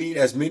job. we need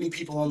as many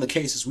people on the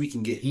case as we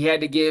can get. He had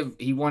to give.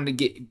 He wanted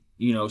to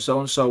get. So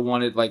and so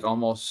wanted like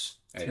almost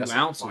Hey, 2 that's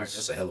ounces.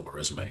 That's a hell of a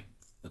resume.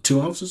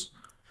 2 ounces?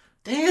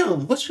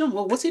 Damn, what's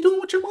he doing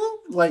with your mom?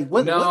 Like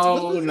what?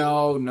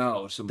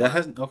 No. So That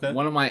hasn't okay.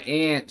 one of my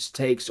aunts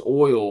takes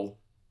oil,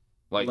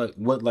 like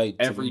Like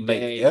every to make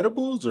day.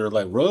 edibles or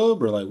like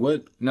rub or like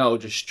what? no,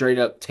 just straight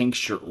up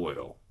tincture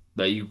oil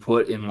that you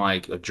put in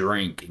like a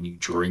drink and you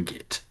drink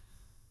it.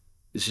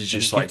 This is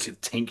just like a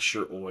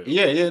tincture oil.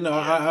 Yeah. No,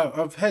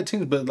 I've had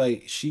things, but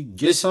like she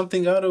gets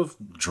something out of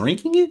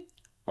drinking it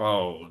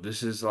Oh,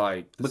 this is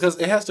like because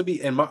it has to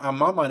be in my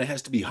mind. It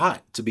has to be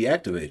hot to be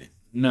activated.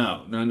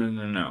 no.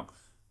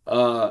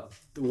 The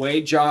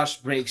way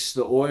Josh makes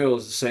the oil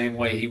is the same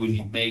way he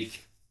would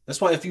make.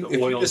 That's why if you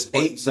oil just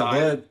put ate the inside.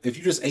 bud, if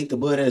you just ate the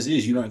bud as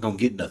is, you're not gonna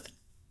get nothing.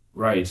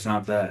 Right, it's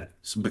not that.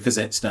 Because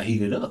that's not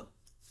heated up.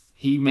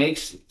 He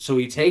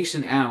takes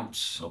an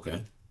ounce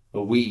Okay.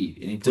 of weed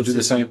and he To puts do the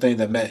it same thing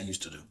that Matt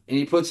used to do. and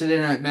he puts it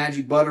in that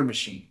magic butter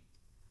machine.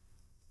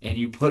 And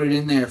you put it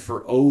in there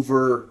for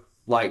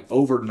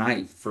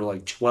overnight for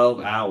like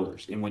 12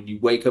 hours. And when you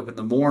wake up in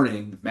the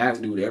morning, Matt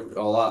would do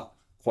it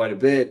quite a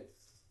bit.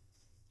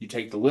 You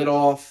take the lid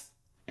off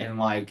and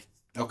like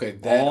Okay,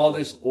 all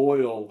this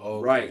oil,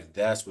 Okay, right?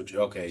 That's what you.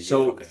 Okay. Yeah,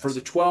 So okay, for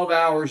the 12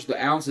 hours,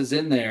 the ounce is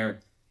in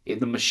there, and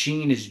the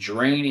machine is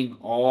draining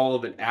all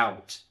of it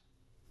out.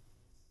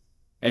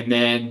 And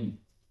then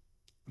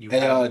you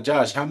Hey,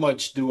 Josh, how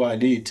much do I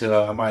need to?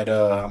 I might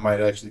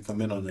actually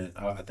come in on that.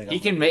 I think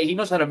he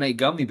knows how to make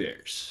gummy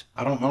bears.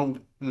 I'm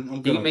He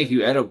good can on make that.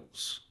 you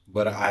edibles.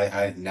 But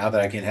I now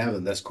that I can have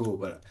them, that's cool.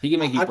 But He can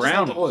make you I just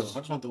want the oil. brownies. I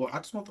just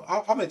want the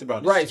oil. I'll make the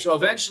brownies. Right. So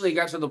eventually it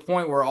got to the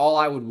point where all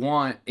I would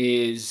want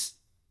is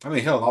I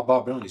mean, hell, I'll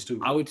buy brownies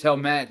too. I would tell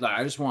Matt, like,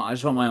 I just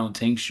want my own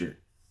tincture.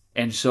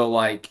 And so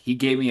like he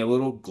gave me a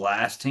little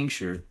glass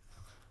tincture.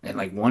 And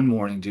like one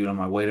morning, dude, on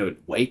my way to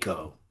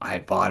Waco, I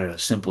had bought a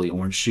Simply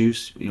orange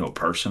juice,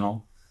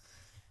 personal.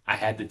 I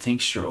had the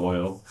tincture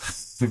oil.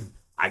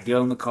 I get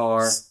in the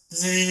car.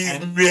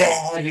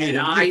 And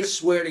I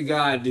swear to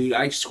God, dude,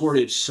 I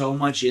squirted so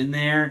much in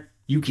there,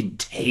 you can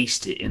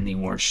taste it in the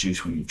orange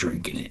juice when you're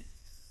drinking it.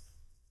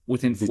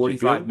 Within you feel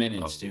 45 it?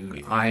 minutes, Oh,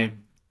 dude. okay.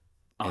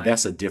 And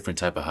that's a different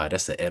type of high.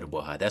 That's the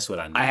edible high. That's what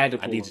I need. I had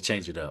to I need pull to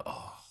change it up.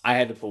 I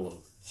had to pull over.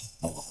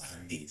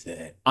 I need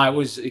that.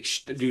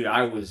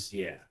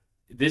 Yeah.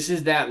 This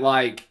is that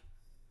like,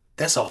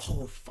 That's a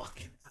whole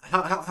fucking.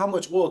 How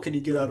much oil can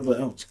you get out of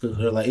an ounce? Because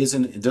like,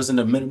 doesn't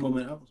the minimum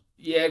an ounce?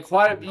 yeah, you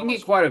can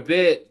get quite a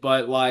bit,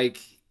 but like,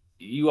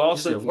 you Is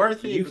also it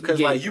worth it? you Because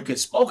can like get, you can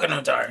smoke an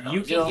entire.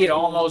 you can get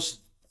almost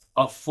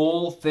a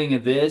full thing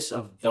of this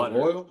of butter.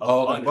 Oil?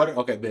 Of Okay, butter.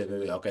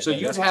 Okay, okay. So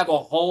you'd have a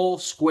whole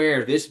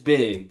square this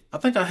big. I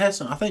think I had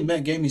some. I think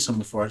Matt gave me some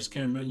before. I just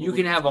can't remember. You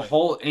can have a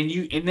whole, and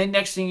then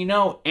next thing you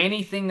know,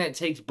 anything that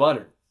takes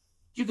butter,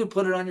 you can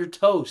put it on your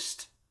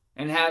toast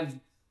and have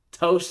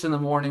toast in the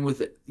morning with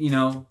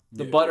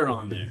the butter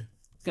on there.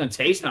 It's gonna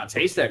not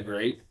taste that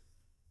great.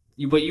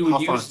 But you would I'll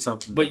use find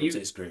something but that you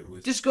tastes great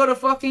with. just go to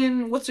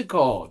fucking what's it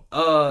called?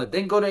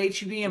 Then go to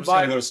HEB and I'm buy.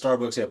 saying go to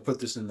Starbucks. Yeah, put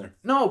this in there.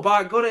 No,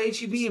 go to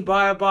HEB and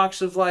buy a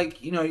box of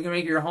you can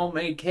make your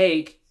homemade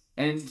cake,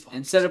 and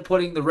instead of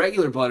putting the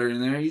regular butter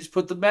in there, you just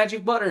put the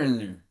magic butter in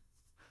there.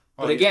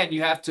 But again,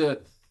 you have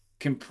to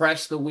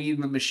compress the wheat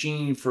in the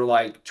machine for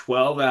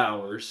 12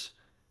 hours,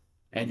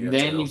 and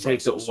then you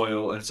take the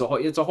oil, and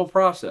it's a whole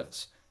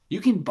process. You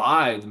can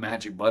buy the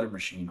magic butter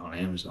machine on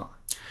Amazon.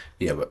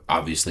 Yeah, but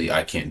obviously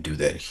I can't do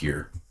that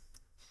here.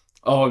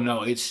 Oh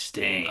no, it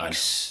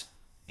stinks.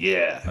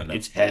 Yeah,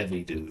 it's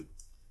heavy, dude.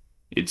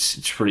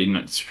 It's pretty.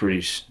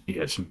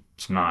 Yeah,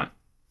 it's not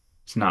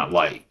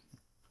light.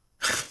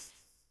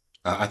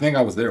 I think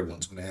I was there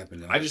once when it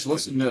happened. I just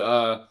listened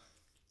to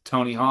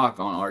Tony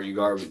Hawk on Are You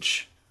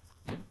Garbage.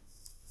 I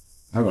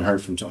haven't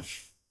heard from Tony.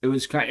 It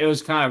was kind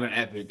of an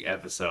epic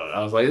episode.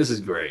 I was like, this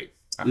is great.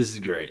 This is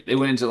great. They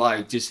went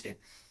into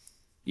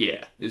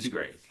yeah, it's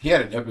great. He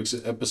had an epic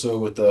episode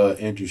with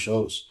Andrew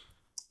Schultz.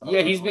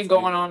 Yeah, he's been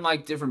going on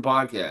different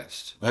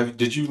podcasts.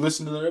 Did you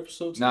listen to their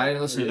episodes? No, I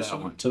didn't listen to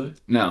that one. Today?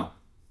 No.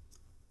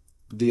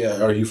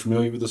 Are you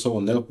familiar with this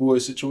whole Nelk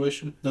Boys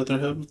situation that they're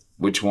having?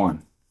 Which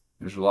one?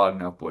 There's a lot of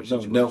Nelk Boys. No,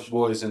 Nelk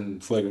Boys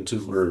and Flagrant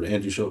 2 were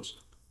Andrew Schultz.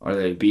 Are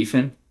they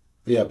beefing?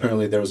 Yeah,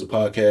 apparently there was a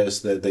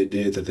podcast that they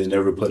did that they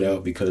never put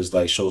out because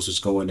Schultz is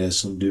going as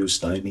some dude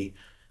Steiny.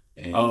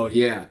 And, oh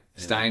yeah,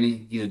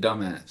 Steiny. He's a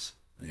dumbass.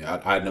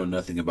 Yeah, I know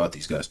nothing about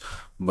these guys,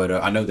 but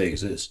I know they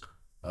exist.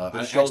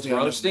 Schultz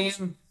roasting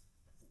him?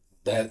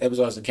 That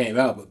episode that came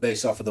out, but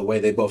based off of the way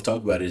they both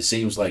talk about it, it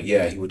seems like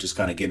he was just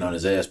kind of getting on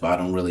his ass. But I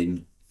don't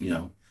really,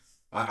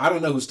 I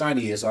don't know who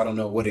Steiny is, so I don't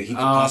know what he could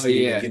possibly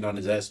be getting on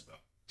his ass about.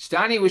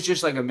 Steiny was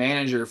just like a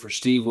manager for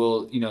Steve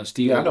Will.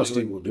 Steve. Yeah, I know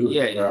Steve will do it.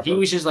 Yeah, he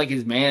was just like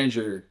his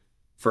manager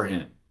for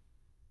him.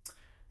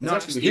 No,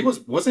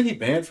 wasn't he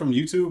banned from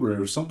YouTube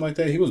or something like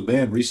that? He was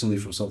banned recently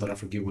from something. I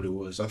forget what it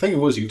was. I think it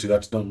was YouTube. I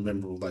just don't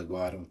remember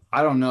why.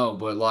 I don't know,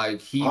 but I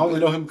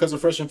only know him because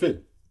of Fresh and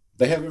Fit.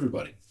 They have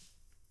everybody.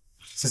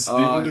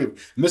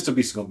 Mr.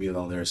 Beast is gonna be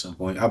on there at some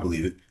point. I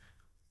believe it.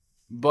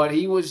 But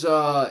he was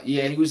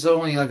he was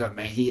only like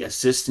he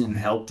assistant and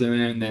helped him,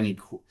 and then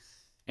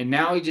and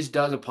now he just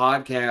does a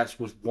podcast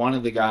with one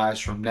of the guys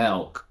from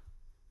Nelk.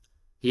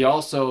 He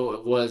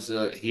also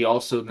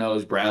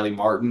knows Bradley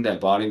Martin, that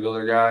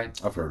bodybuilder guy.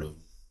 I've heard of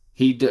him.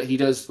 He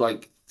does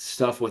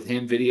stuff with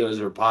him, videos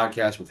or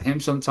podcasts with him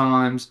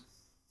sometimes.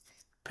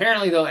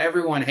 Apparently, though,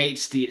 everyone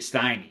hates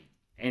Steiny,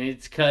 and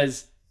it's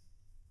because.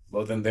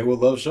 Well, then they will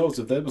love Schultz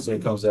if the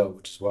episode comes out,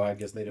 which is why I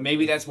guess they don't.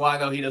 Maybe that's why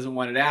though he doesn't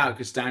want it out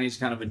because Steiny's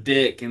kind of a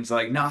dick and it's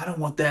like, no, I don't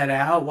want that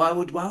out. Why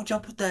would y'all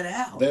put that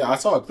out? I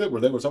saw a clip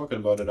where they were talking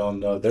about it on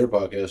their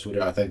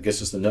podcast. I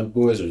guess it's the Nelk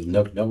Boys or the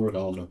Nelk Network. I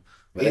don't know.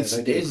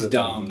 It's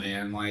dumb,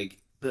 man.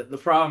 The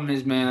problem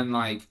is, man.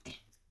 A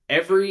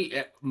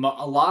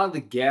lot of the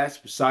guests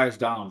besides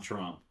Donald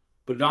Trump,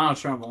 but Donald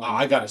Trump.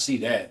 I gotta see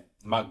that.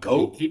 My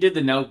goat. He did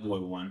the Nelk Boy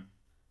one.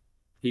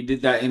 He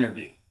did that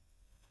interview.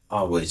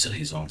 I'll wait till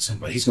he's on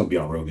somebody. He's gonna be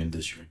on Rogan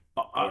this year.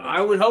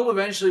 I would hope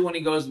eventually when he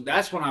goes,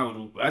 that's the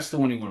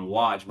one you want to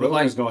watch. But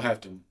Rogan's gonna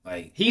have to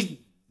he's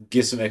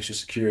get some extra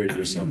security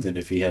or something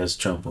if he has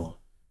Trump on.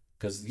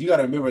 Because you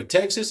gotta remember,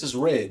 Texas is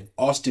red,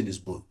 Austin is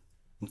blue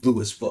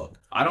as fuck.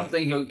 I don't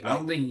think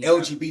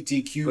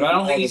LGBTQ. But I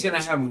don't think he's gonna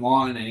have him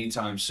on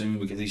anytime soon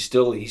because he's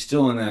still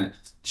in that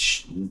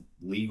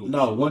legal.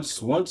 No,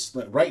 once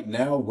right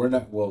now we're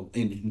not. Well,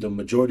 in the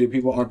majority of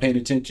people aren't paying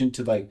attention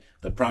to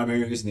the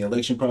primaries and the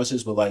election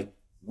process, but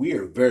we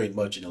are very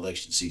much in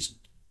election season,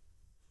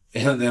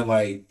 and then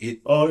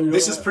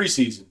this is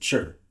preseason,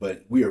 sure,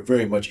 but we are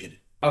very much in it.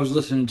 I was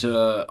listening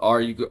to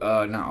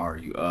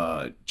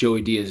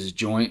Joey Diaz's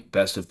joint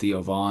Best of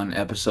Theo Vaughn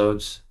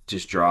episodes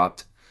just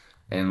dropped.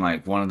 And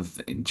one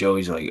of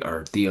Joey's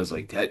or Theo's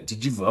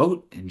did you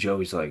vote? And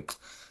Joey's like,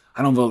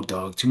 I don't vote,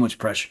 dog. Too much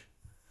pressure.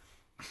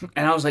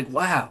 And I was like,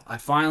 wow, I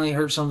finally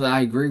heard something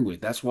I agree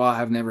with. That's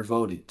why I've never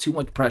voted. Too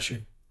much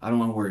pressure. I don't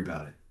want to worry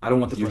about it. I don't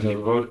want the pressure. You've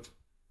never voted?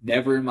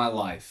 Never in my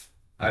life.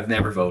 I've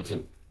never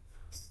voted.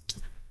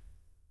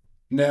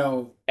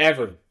 Now,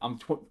 ever. I'm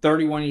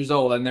 31 years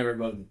old. I've never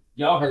voted.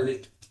 Y'all heard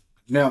it.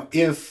 Now,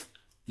 if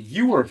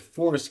you were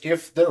forced,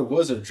 if there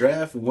was a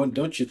draft,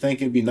 don't you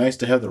think it'd be nice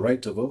to have the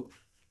right to vote?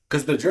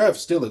 Because the draft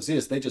still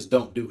exists. They just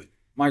don't do it.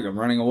 Mike, I'm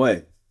running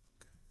away.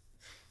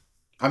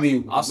 I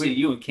mean, I'll see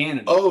you in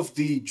Canada. Of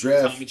the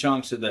draft. Tommy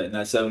Chong said that in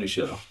that 70s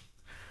show.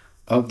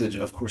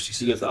 Of course he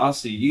said. He goes, I'll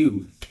see you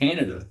in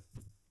Canada.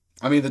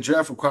 I mean, the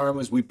draft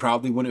requirements, we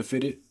probably wouldn't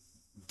fit it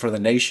for the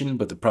nation,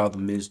 but the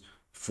problem is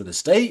for the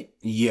state,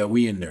 yeah,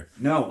 we in there.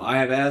 No, I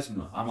have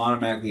asthma. I'm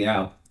automatically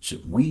out.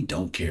 Shit, we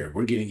don't care.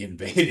 We're getting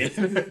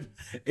invaded.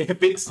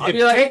 if I'll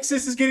be like,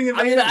 Texas is getting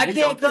invaded, I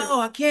can't go.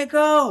 I can't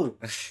go.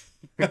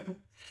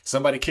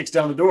 Somebody kicks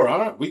down the door. All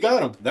right, we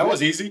got him. That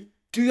was easy.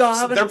 Do y'all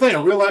have They're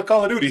playing real life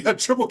Call of Duty.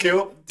 Triple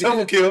kill,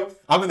 double kill.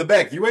 I'm in the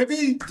back.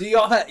 UAV. Do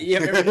y'all have,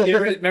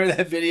 remember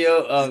that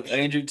video of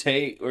Andrew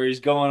Tate where he's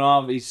going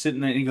off? He's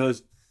sitting there and he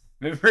goes,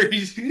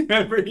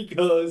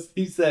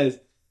 he says,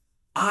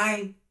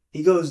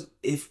 he goes,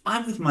 if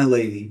I'm with my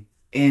lady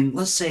and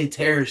let's say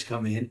terrorists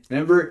come in,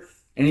 remember?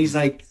 And he's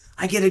like,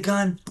 I get a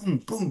gun, boom,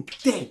 boom,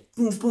 dead,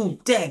 boom, boom,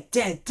 dead,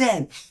 dead,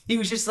 dead. He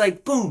was just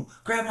like, boom,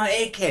 grab my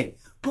AK.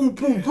 Boom,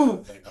 boom,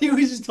 boom. He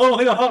was just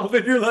totally off,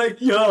 and you're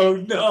like, yo,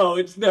 no,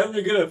 it's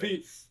never gonna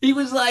be. He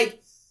was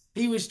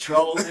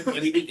trolling, but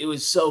it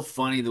was so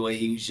funny the way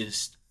he was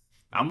just.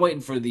 I'm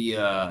waiting for the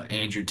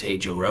Andrew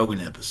Tate Joe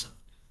Rogan episode.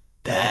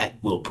 That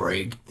will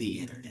break the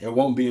internet. It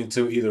won't be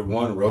until either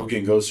one,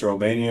 Rogan goes to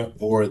Romania,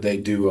 or they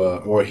do,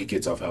 or he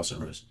gets off house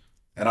arrest.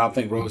 And I don't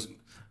think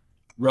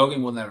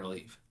Rogan will never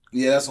leave.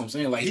 Yeah, that's what I'm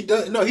saying. Like he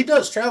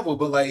does travel,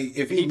 but like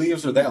if he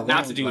leaves for that long,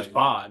 Not to do his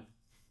pod.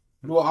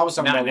 Well, I was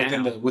talking Not about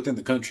now. within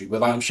the country,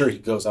 but I'm sure he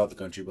goes out the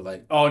country. But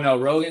like, Oh no,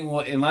 Rogan will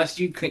unless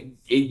you get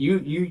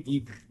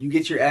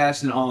your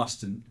ass in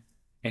Austin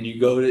and you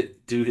go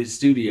to his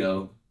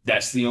studio.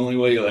 That's the only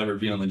way you'll ever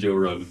be on the Joe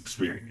Rogan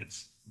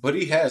Experience. but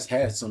he has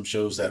had some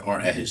shows that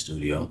aren't at his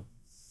studio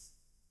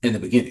in the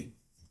beginning.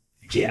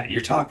 Yeah,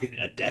 you're talking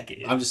a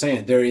decade. I'm just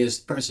saying there is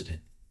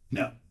precedent.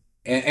 No,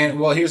 And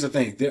well, here's the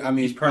thing. I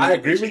mean, I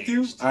agree with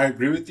you. I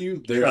agree with you.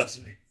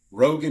 trust me.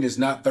 Rogan is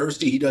not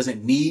thirsty. He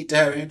doesn't need to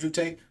have Andrew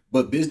Tate.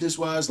 But business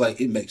wise,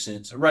 like it makes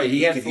sense. Right,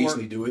 he had can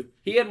easily do it.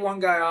 He had one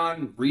guy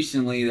on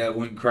recently that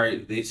went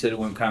crazy. They said it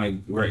went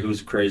kind of. It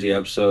was a crazy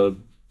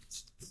episode,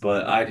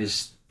 but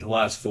the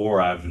last 4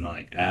 I've been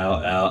like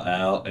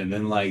out, and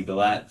then like the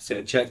last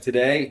check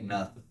today,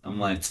 nothing. I'm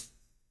like,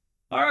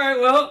 all right,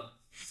 well,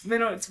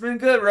 it's been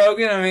good,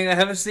 Rogan. I mean, I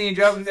haven't seen you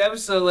drop an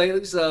episode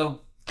lately,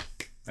 so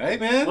Hey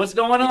man, what's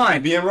going he might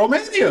on? be in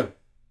Romania.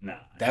 Nah,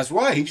 That's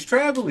why he's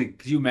traveling.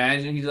 could you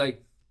imagine? He's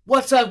like,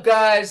 "What's up,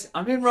 guys?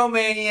 I'm in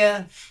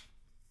Romania.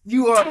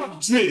 You are."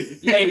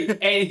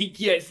 and he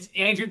gets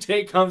Andrew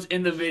Tate comes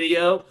in the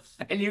video,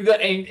 and you go,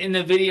 and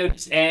the video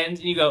just ends,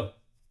 and you go,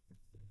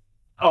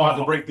 Oh, I have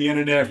to break the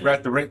internet.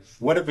 Forgot to break.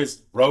 What if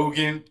it's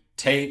Rogan,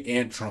 Tate,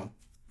 and Trump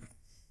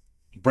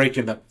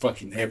breaking up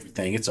fucking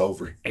everything? It's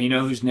over. And you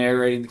know who's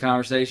narrating the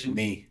conversation?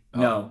 Me.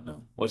 No.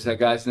 no. What's that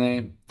guy's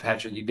name?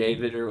 Patrick E.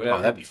 David or whatever?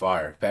 Oh, that'd be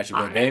fire.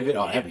 Patrick B. David.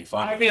 Oh, that'd be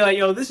fire. I'd be like,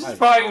 yo, this is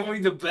probably gonna be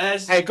the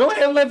best. Hey, go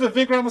ahead and let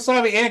Vivek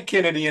Ramaswamy and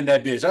Kennedy in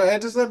that bitch.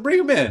 Just bring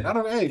him in. I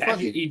don't know. Hey, fuck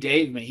Patrick it. E.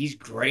 David, man, he's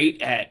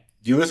great at.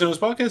 You listen to his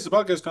podcast? His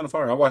podcast is kind of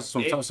fire. I watch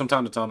it from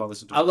time to time. I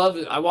listen to it. I love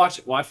it. I watch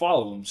it. Well, I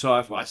follow him, so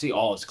I see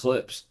all his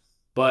clips.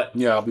 But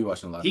Yeah, I'll be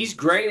watching a lot. he's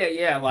great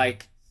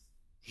at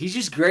he's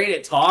just great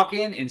at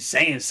talking and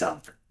saying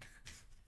something.